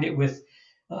combined it with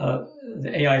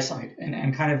the AI side,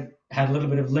 and kind of had a little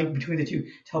bit of link between the two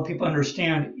to help people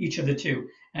understand each of the two,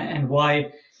 and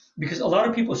why because a lot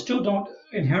of people still don't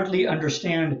inherently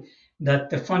understand that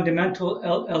the fundamental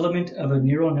element of a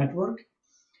neural network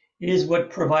is what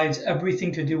provides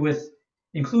everything to do with,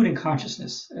 including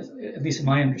consciousness, at least in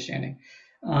my understanding.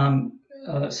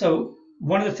 So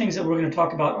one of the things that we're going to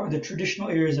talk about are the traditional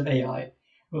areas of AI.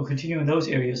 We'll continue in those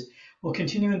areas. We'll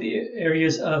continue in the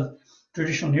areas of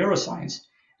traditional neuroscience.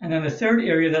 And then the third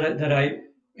area that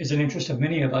is an interest of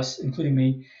many of us, including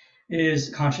me, is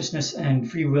consciousness and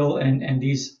free will and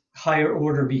these higher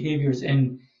order behaviors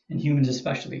in humans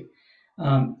especially.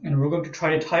 And we're going to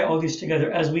try to tie all these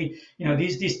together as we,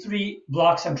 these three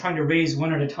blocks I'm trying to raise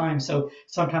one at a time. So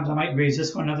sometimes I might raise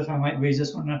this one, another time I might raise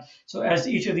this one. So as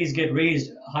each of these get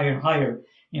raised higher and higher,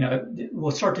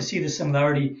 we'll start to see the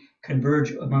similarity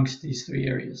converge amongst these three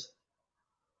areas.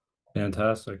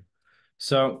 Fantastic.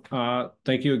 So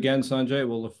thank you again, Sanjay.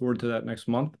 We'll look forward to that next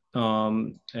month.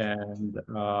 And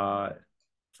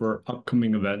for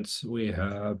upcoming events, we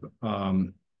have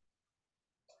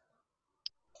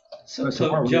So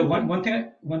Joe, one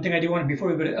thing I do want to, before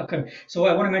we go to upcoming, so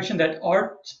I want to mention that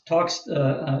our talks,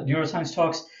 neuroscience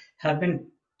talks, have been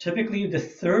typically the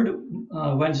third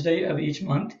Wednesday of each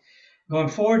month. Going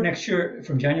forward next year,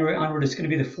 from January onward, it's going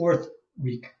to be the fourth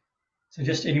week. So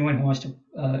just anyone who wants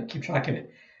to keep track of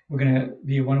it, we're going to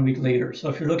be 1 week later. So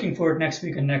if you're looking for it next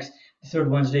week and the third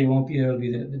Wednesday, it won't be there. It'll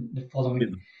be the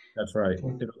following. That's right.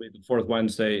 It'll be the fourth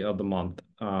Wednesday of the month.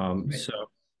 Right. So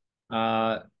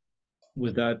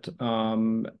with that,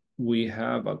 we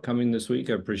have upcoming this week.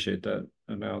 I appreciate that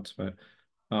announcement.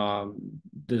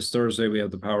 This Thursday, we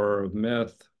have The Power of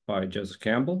Myth by Joseph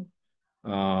Campbell,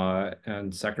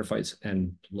 and Sacrifice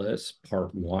and Bliss,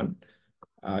 Part 1.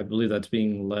 I believe that's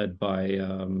being led by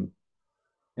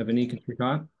Ebony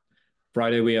Katrikant.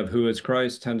 Friday, we have Who is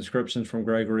Christ? 10 Descriptions from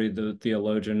Gregory the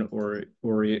Theologian, or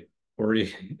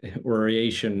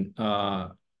Oration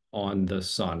on the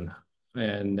Sun.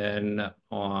 And then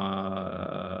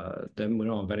we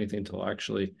don't have anything until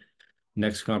actually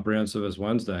next comprehensive is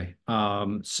Wednesday.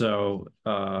 So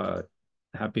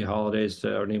happy holidays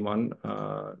to anyone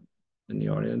in the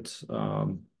audience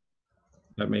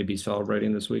that may be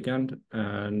celebrating this weekend.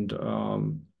 And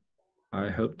I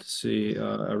hope to see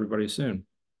everybody soon.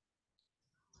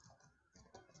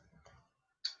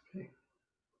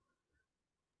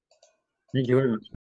 Thank you very much.